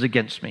who sins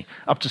against me?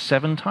 Up to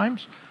 7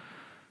 times?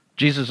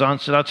 Jesus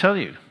answered, I'll tell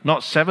you,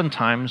 not 7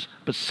 times,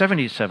 but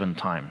 77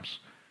 times.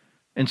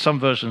 In some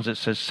versions, it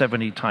says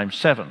 70 times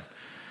 7.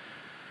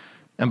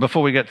 And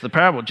before we get to the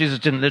parable, Jesus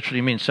didn't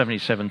literally mean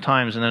 77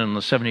 times, and then on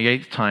the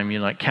 78th time,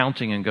 you're like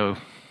counting and go,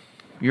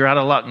 you're out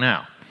of luck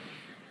now.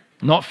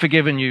 Not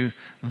forgiving you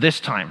this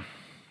time.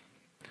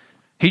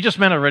 He just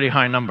meant a really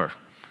high number.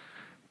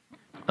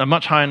 A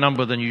much higher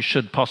number than you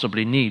should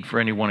possibly need for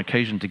any one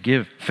occasion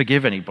to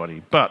forgive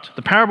anybody. But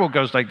the parable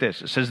goes like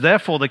this. It says,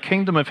 therefore the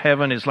kingdom of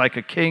heaven is like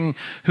a king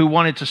who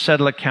wanted to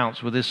settle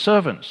accounts with his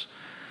servants.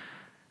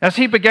 As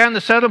he began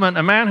the settlement,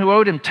 a man who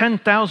owed him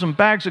 10,000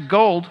 bags of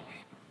gold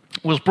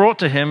was brought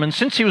to him, and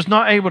since he was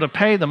not able to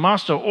pay, the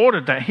master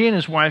ordered that he and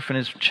his wife and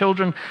his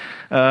children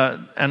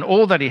and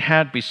all that he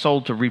had be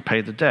sold to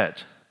repay the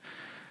debt.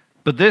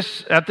 But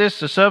at this,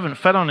 the servant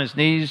fell on his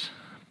knees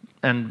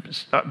and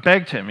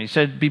begged him. He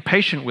said, be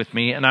patient with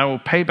me, and I will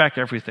pay back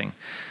everything.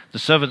 The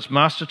servant's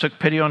master took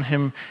pity on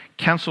him,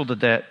 canceled the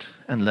debt,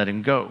 and let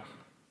him go.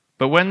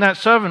 But when that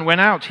servant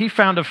went out, he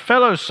found a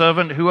fellow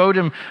servant who owed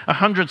him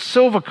 100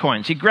 silver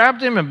coins. He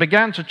grabbed him and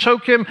began to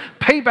choke him.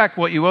 Pay back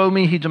what you owe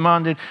me, he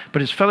demanded.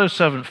 But his fellow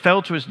servant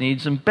fell to his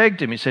knees and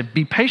begged him. He said,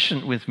 be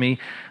patient with me,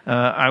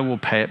 I will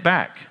pay it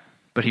back.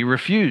 But he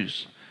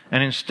refused.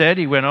 And instead,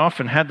 he went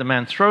off and had the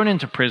man thrown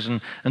into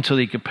prison until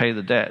he could pay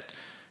the debt.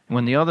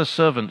 When the other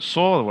servants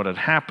saw what had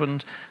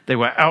happened, they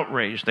were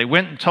outraged. They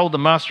went and told the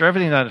master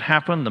everything that had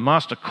happened. The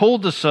master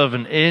called the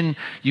servant in.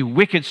 You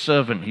wicked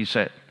servant, he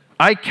said.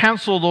 I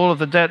canceled all of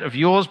the debt of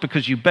yours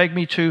because you begged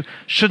me to.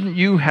 Shouldn't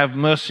you have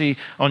mercy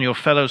on your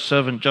fellow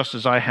servant just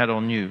as I had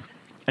on you?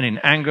 And in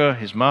anger,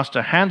 his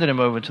master handed him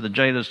over to the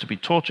jailers to be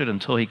tortured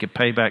until he could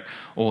pay back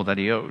all that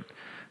he owed.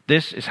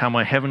 This is how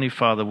my heavenly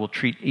Father will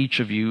treat each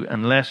of you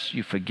unless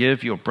you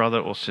forgive your brother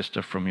or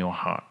sister from your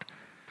heart.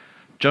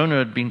 Jonah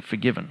had been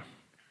forgiven.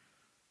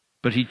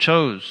 But he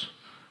chose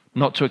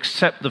not to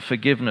accept the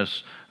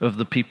forgiveness of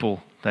the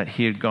people that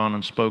he had gone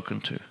and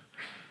spoken to.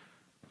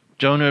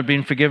 Jonah had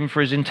been forgiven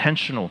for his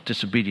intentional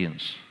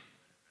disobedience.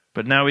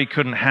 But now he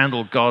couldn't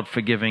handle God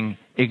forgiving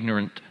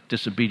ignorant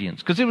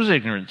disobedience. Because it was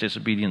ignorant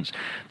disobedience.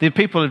 The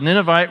people of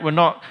Nineveh were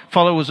not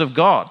followers of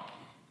God.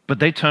 But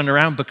they turned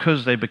around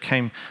because they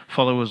became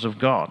followers of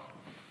God.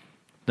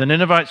 The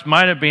Ninevites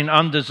might have been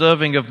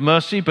undeserving of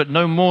mercy, but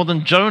no more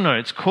than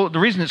Jonah. The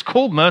reason it's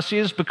called mercy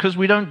is because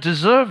we don't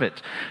deserve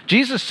it.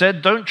 Jesus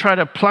said, don't try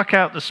to pluck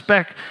out the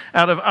speck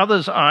out of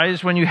others'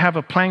 eyes when you have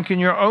a plank in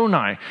your own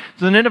eye.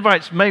 The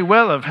Ninevites may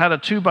well have had a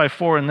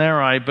 2x4 in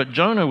their eye, but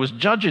Jonah was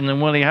judging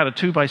them when he had a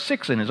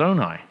 2x6 in his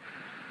own eye.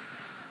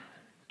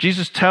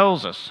 Jesus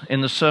tells us in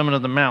the Sermon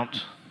on the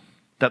Mount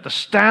that the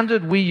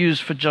standard we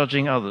use for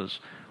judging others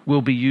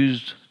will be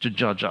used to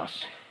judge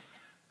us.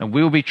 And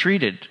we'll be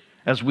treated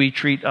as we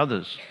treat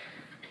others.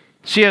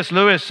 C.S.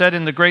 Lewis said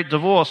in The Great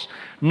Divorce,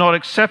 not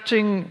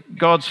accepting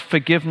God's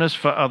forgiveness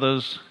for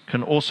others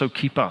can also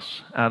keep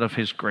us out of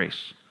his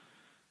grace.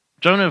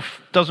 Jonah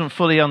doesn't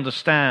fully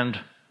understand,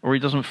 or he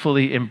doesn't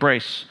fully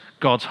embrace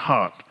God's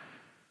heart.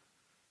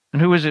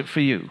 And who is it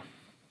for you?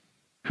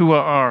 Who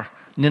are our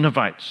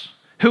Ninevites?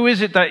 Who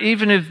is it that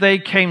even if they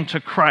came to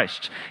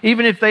Christ,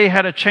 even if they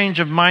had a change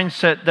of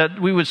mindset, that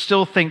we would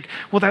still think,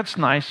 well, that's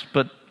nice,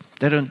 but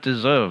they don't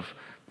deserve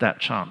that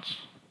chance?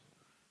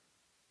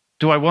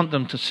 Do I want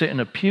them to sit in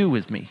a pew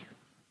with me?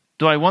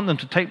 Do I want them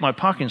to take my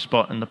parking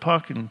spot in the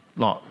parking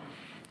lot?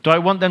 Do I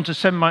want them to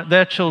send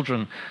their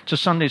children to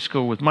Sunday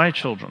school with my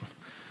children?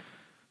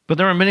 But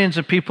there are millions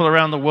of people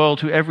around the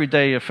world who every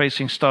day are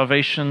facing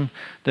starvation.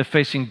 They're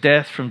facing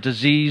death from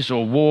disease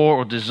or war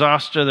or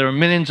disaster. There are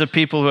millions of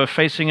people who are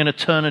facing an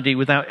eternity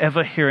without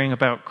ever hearing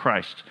about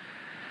Christ.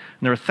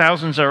 And there are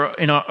thousands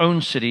in our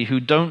own city who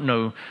don't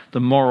know the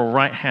moral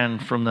right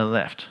hand from the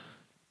left.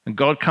 And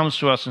God comes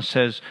to us and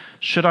says,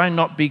 should I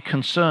not be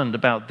concerned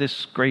about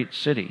this great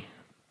city?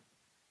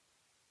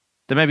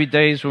 There may be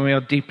days when we are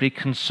deeply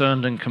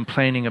concerned and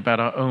complaining about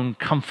our own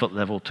comfort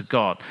level to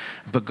God.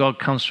 But God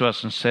comes to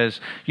us and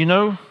says, you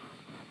know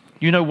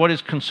what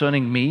is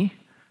concerning me?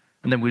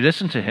 And then we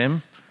listen to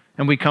him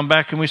and we come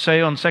back and we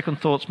say, on second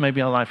thoughts,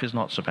 maybe our life is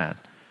not so bad.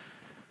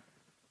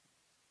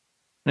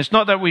 And it's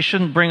not that we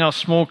shouldn't bring our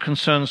small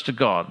concerns to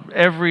God.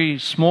 Every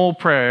small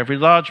prayer, every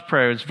large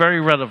prayer is very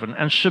relevant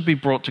and should be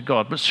brought to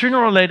God. But sooner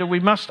or later, we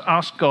must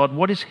ask God,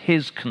 what is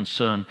his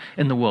concern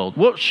in the world?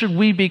 What should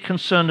we be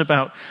concerned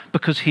about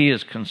because he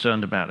is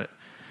concerned about it?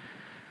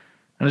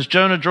 And as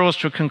Jonah draws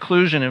to a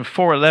conclusion in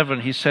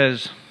 4:11, he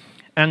says,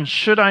 and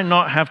should I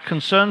not have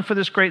concern for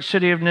this great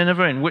city of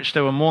Nineveh, in which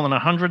there were more than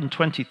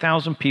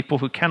 120,000 people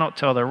who cannot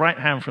tell their right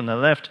hand from their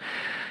left,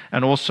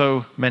 and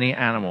also many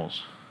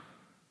animals?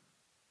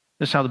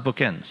 This is how the book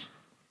ends.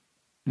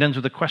 It ends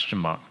with a question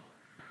mark.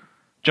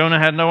 Jonah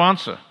had no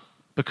answer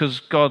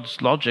because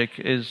God's logic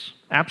is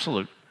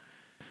absolute.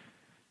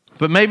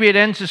 But maybe it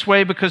ends this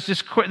way because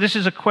this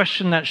is a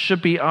question that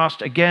should be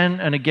asked again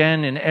and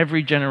again in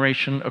every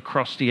generation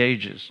across the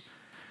ages.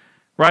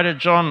 Writer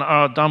John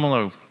R.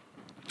 Damola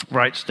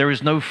writes, there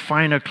is no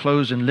finer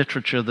close in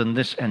literature than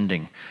this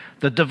ending.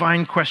 The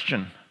divine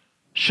question,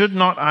 should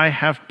not I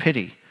have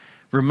pity,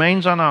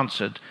 remains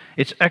unanswered.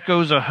 Its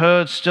echoes are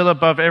heard still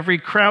above every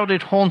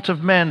crowded haunt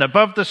of men.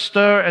 Above the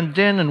stir and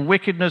din and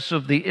wickedness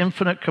of the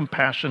infinite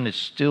compassion is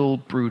still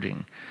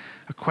brooding.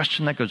 A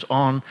question that goes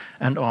on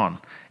and on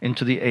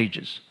into the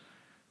ages.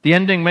 The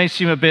ending may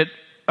seem a bit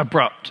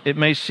abrupt. It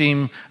may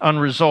seem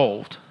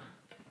unresolved.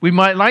 We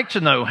might like to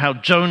know how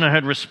Jonah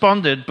had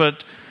responded,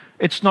 but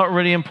it's not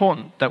really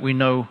important that we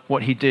know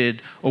what he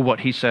did or what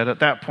he said at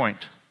that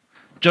point.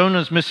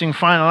 Jonah's missing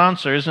final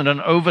answer isn't an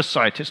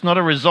oversight. It's not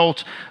a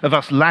result of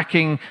us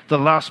lacking the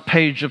last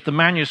page of the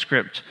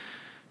manuscript.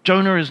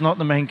 Jonah is not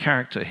the main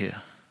character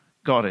here.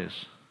 God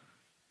is.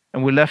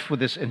 And we're left with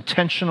this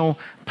intentional,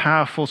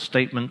 powerful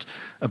statement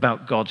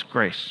about God's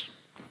grace.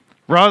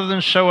 Rather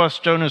than show us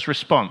Jonah's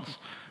response,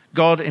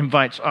 God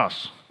invites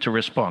us to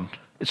respond.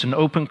 It's an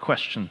open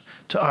question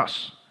to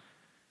us.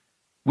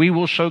 We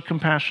will show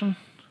compassion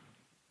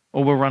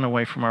or we'll run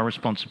away from our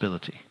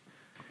responsibility.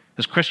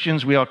 As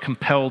Christians, we are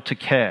compelled to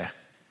care.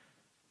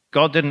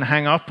 God didn't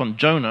hang up on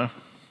Jonah.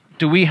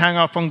 Do we hang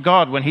up on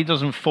God when he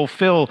doesn't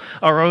fulfill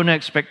our own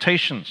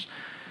expectations?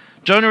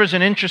 Jonah is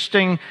an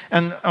interesting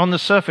and on the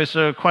surface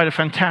quite a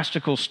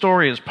fantastical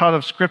story as part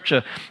of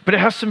Scripture, but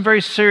it has some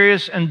very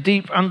serious and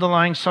deep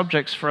underlying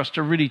subjects for us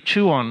to really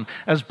chew on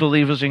as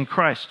believers in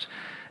Christ.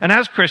 And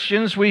as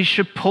Christians, we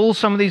should pull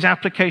some of these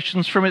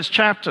applications from its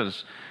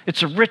chapters.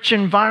 It's a rich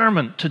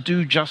environment to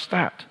do just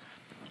that.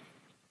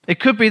 It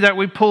could be that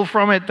we pull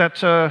from it that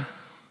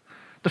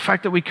the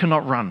fact that we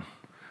cannot run,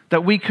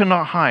 that we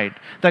cannot hide,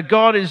 that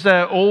God is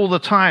there all the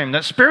time,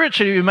 that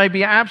spiritually we may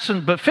be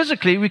absent, but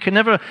physically we can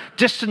never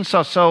distance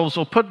ourselves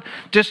or put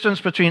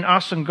distance between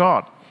us and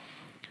God.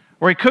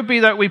 Or it could be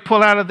that we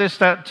pull out of this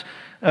that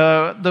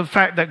the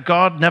fact that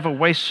God never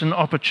wastes an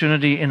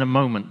opportunity in a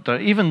moment,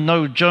 that even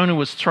though Jonah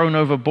was thrown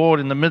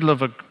overboard in the middle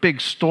of a big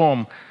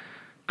storm,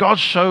 God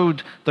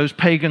showed those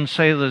pagan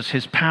sailors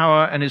his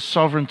power and his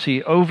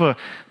sovereignty over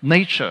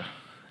nature,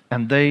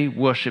 and they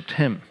worshipped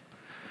him.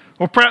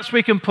 Or perhaps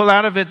we can pull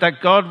out of it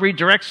that God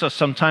redirects us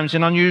sometimes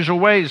in unusual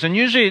ways, and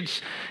usually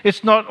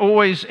it's not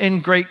always in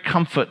great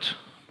comfort.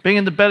 Being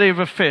in the belly of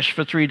a fish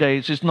for 3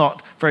 days is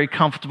not a very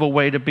comfortable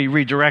way to be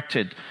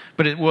redirected,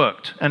 but it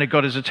worked, and it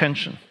got his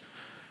attention.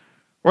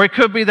 Or it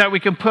could be that we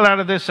can pull out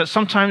of this that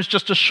sometimes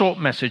just a short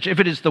message, if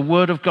it is the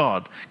Word of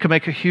God, can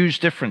make a huge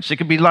difference. It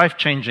can be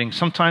life-changing,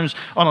 sometimes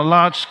on a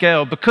large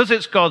scale. Because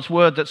it's God's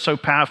Word that's so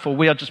powerful,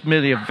 we are just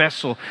merely a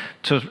vessel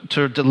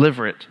to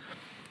deliver it.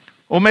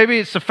 Or maybe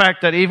it's the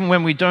fact that even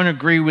when we don't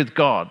agree with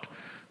God,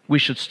 we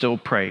should still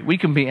pray. We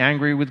can be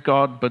angry with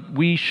God, but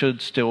we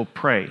should still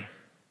pray.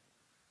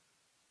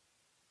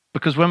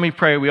 Because when we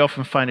pray, we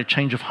often find a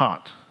change of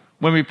heart.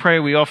 When we pray,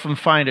 we often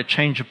find a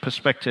change of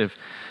perspective.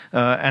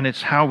 And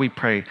it's how we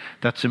pray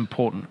that's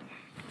important.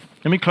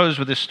 Let me close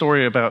with this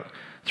story about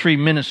 3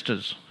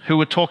 ministers who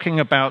were talking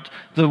about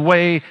the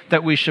way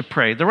that we should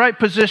pray, the right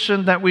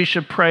position that we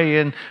should pray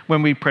in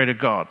when we pray to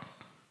God.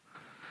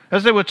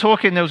 As they were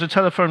talking, there was a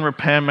telephone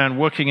repairman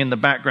working in the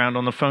background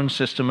on the phone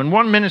system, and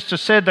one minister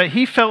said that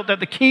he felt that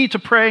the key to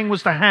praying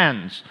was the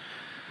hands.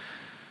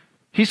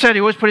 He said he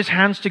always put his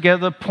hands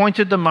together,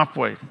 pointed them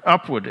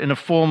upward in a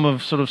form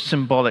of sort of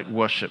symbolic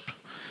worship.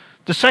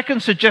 The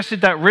second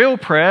suggested that real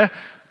prayer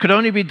could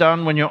only be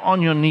done when you're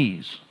on your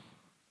knees.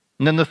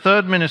 And then the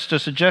third minister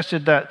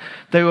suggested that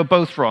they were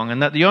both wrong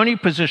and that the only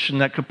position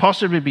that could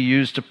possibly be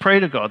used to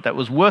pray to God that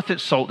was worth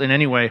its salt in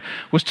any way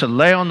was to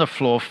lay on the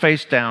floor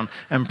face down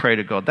and pray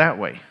to God that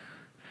way.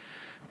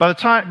 By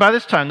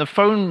this time, the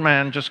phone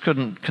man just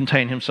couldn't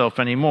contain himself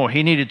anymore.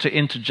 He needed to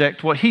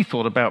interject what he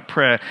thought about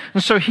prayer.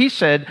 And so he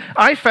said,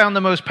 I found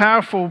the most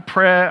powerful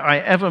prayer I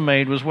ever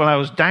made was when I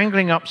was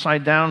dangling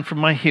upside down from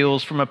my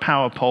heels from a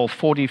power pole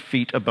 40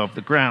 feet above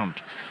the ground.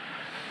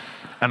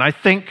 And I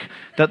think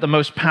that the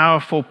most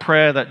powerful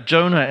prayer that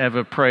Jonah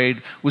ever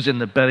prayed was in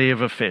the belly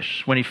of a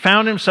fish, when he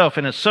found himself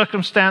in a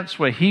circumstance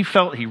where he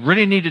felt he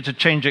really needed to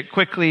change it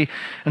quickly.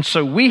 And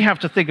so we have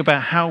to think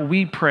about how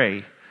we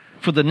pray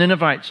for the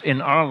Ninevites in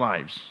our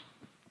lives.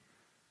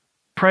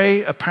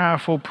 Pray a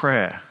powerful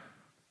prayer,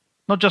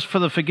 not just for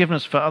the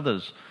forgiveness for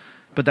others,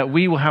 but that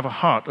we will have a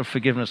heart of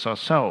forgiveness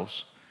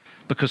ourselves,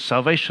 because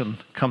salvation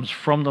comes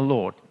from the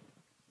Lord.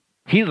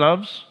 He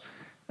loves,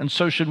 and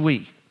so should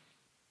we.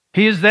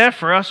 He is there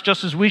for us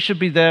just as we should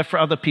be there for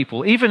other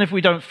people, even if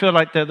we don't feel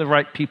like they're the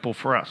right people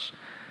for us.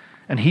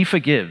 And he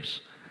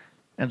forgives,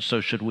 and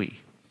so should we.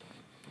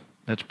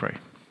 Let's pray.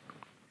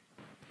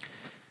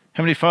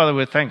 Heavenly Father,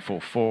 we're thankful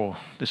for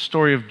this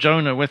story of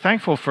Jonah. We're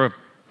thankful for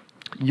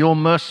your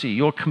mercy,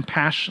 your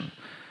compassion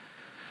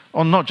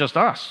on not just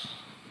us,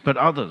 but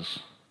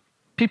others.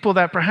 People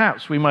that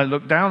perhaps we might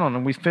look down on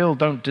and we feel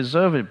don't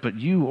deserve it, but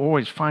you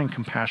always find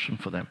compassion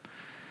for them.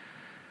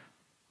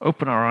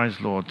 Open our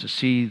eyes, Lord, to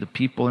see the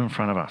people in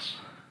front of us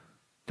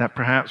that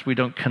perhaps we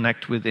don't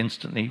connect with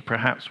instantly,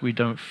 perhaps we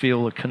don't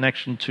feel a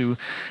connection to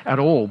at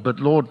all.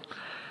 But Lord,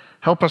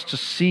 help us to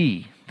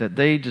see that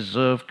they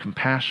deserve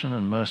compassion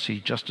and mercy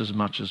just as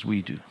much as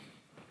we do.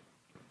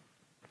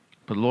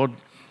 But Lord,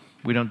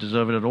 we don't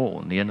deserve it at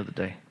all in the end of the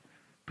day,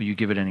 but you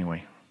give it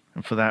anyway.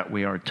 And for that,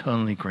 we are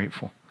eternally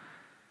grateful.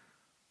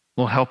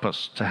 Lord, help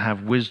us to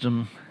have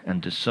wisdom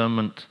and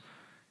discernment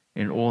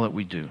in all that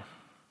we do.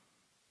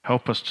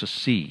 Help us to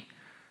see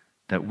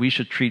that we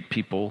should treat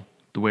people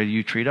the way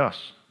you treat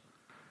us,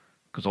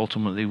 because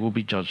ultimately we'll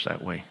be judged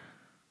that way.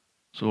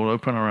 So Lord,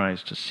 open our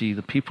eyes to see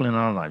the people in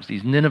our lives,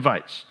 these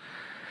Ninevites,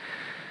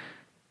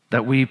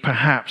 that we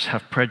perhaps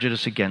have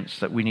prejudice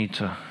against, that we need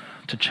to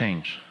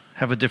change,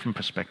 have a different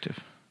perspective,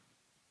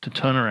 to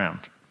turn around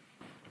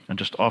and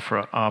just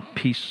offer our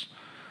peace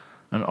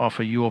and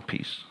offer your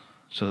peace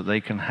so that they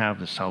can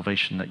have the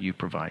salvation that you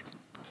provide.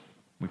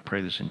 We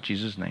pray this in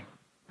Jesus' name.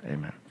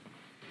 Amen.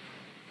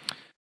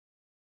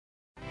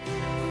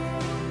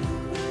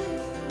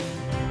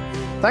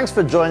 Thanks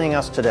for joining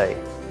us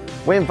today.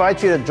 We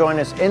invite you to join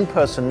us in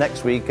person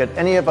next week at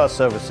any of our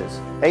services,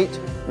 8,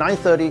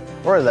 9:30,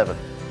 or 11,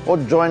 or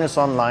join us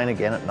online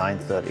again at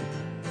 9:30.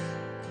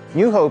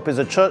 New Hope is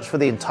a church for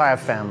the entire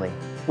family.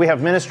 We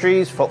have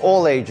ministries for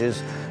all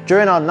ages.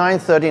 During our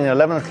 9:30 and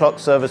 11 o'clock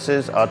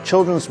services, our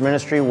children's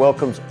ministry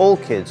welcomes all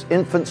kids,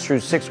 infants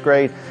through 6th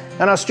grade,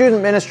 and our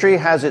student ministry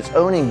has its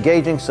own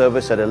engaging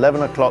service at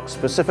 11 o'clock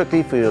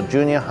specifically for your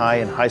junior high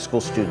and high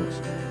school students.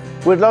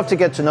 We'd love to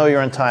get to know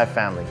your entire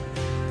family.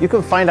 You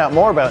can find out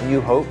more about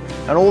New Hope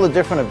and all the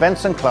different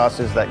events and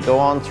classes that go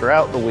on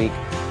throughout the week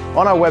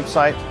on our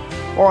website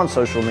or on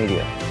social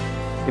media.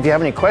 If you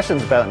have any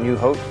questions about New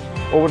Hope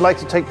or would like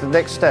to take the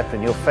next step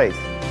in your faith,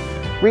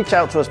 reach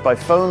out to us by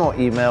phone or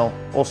email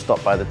or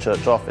stop by the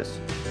church office.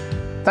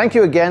 Thank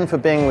you again for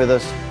being with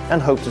us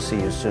and hope to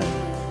see you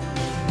soon.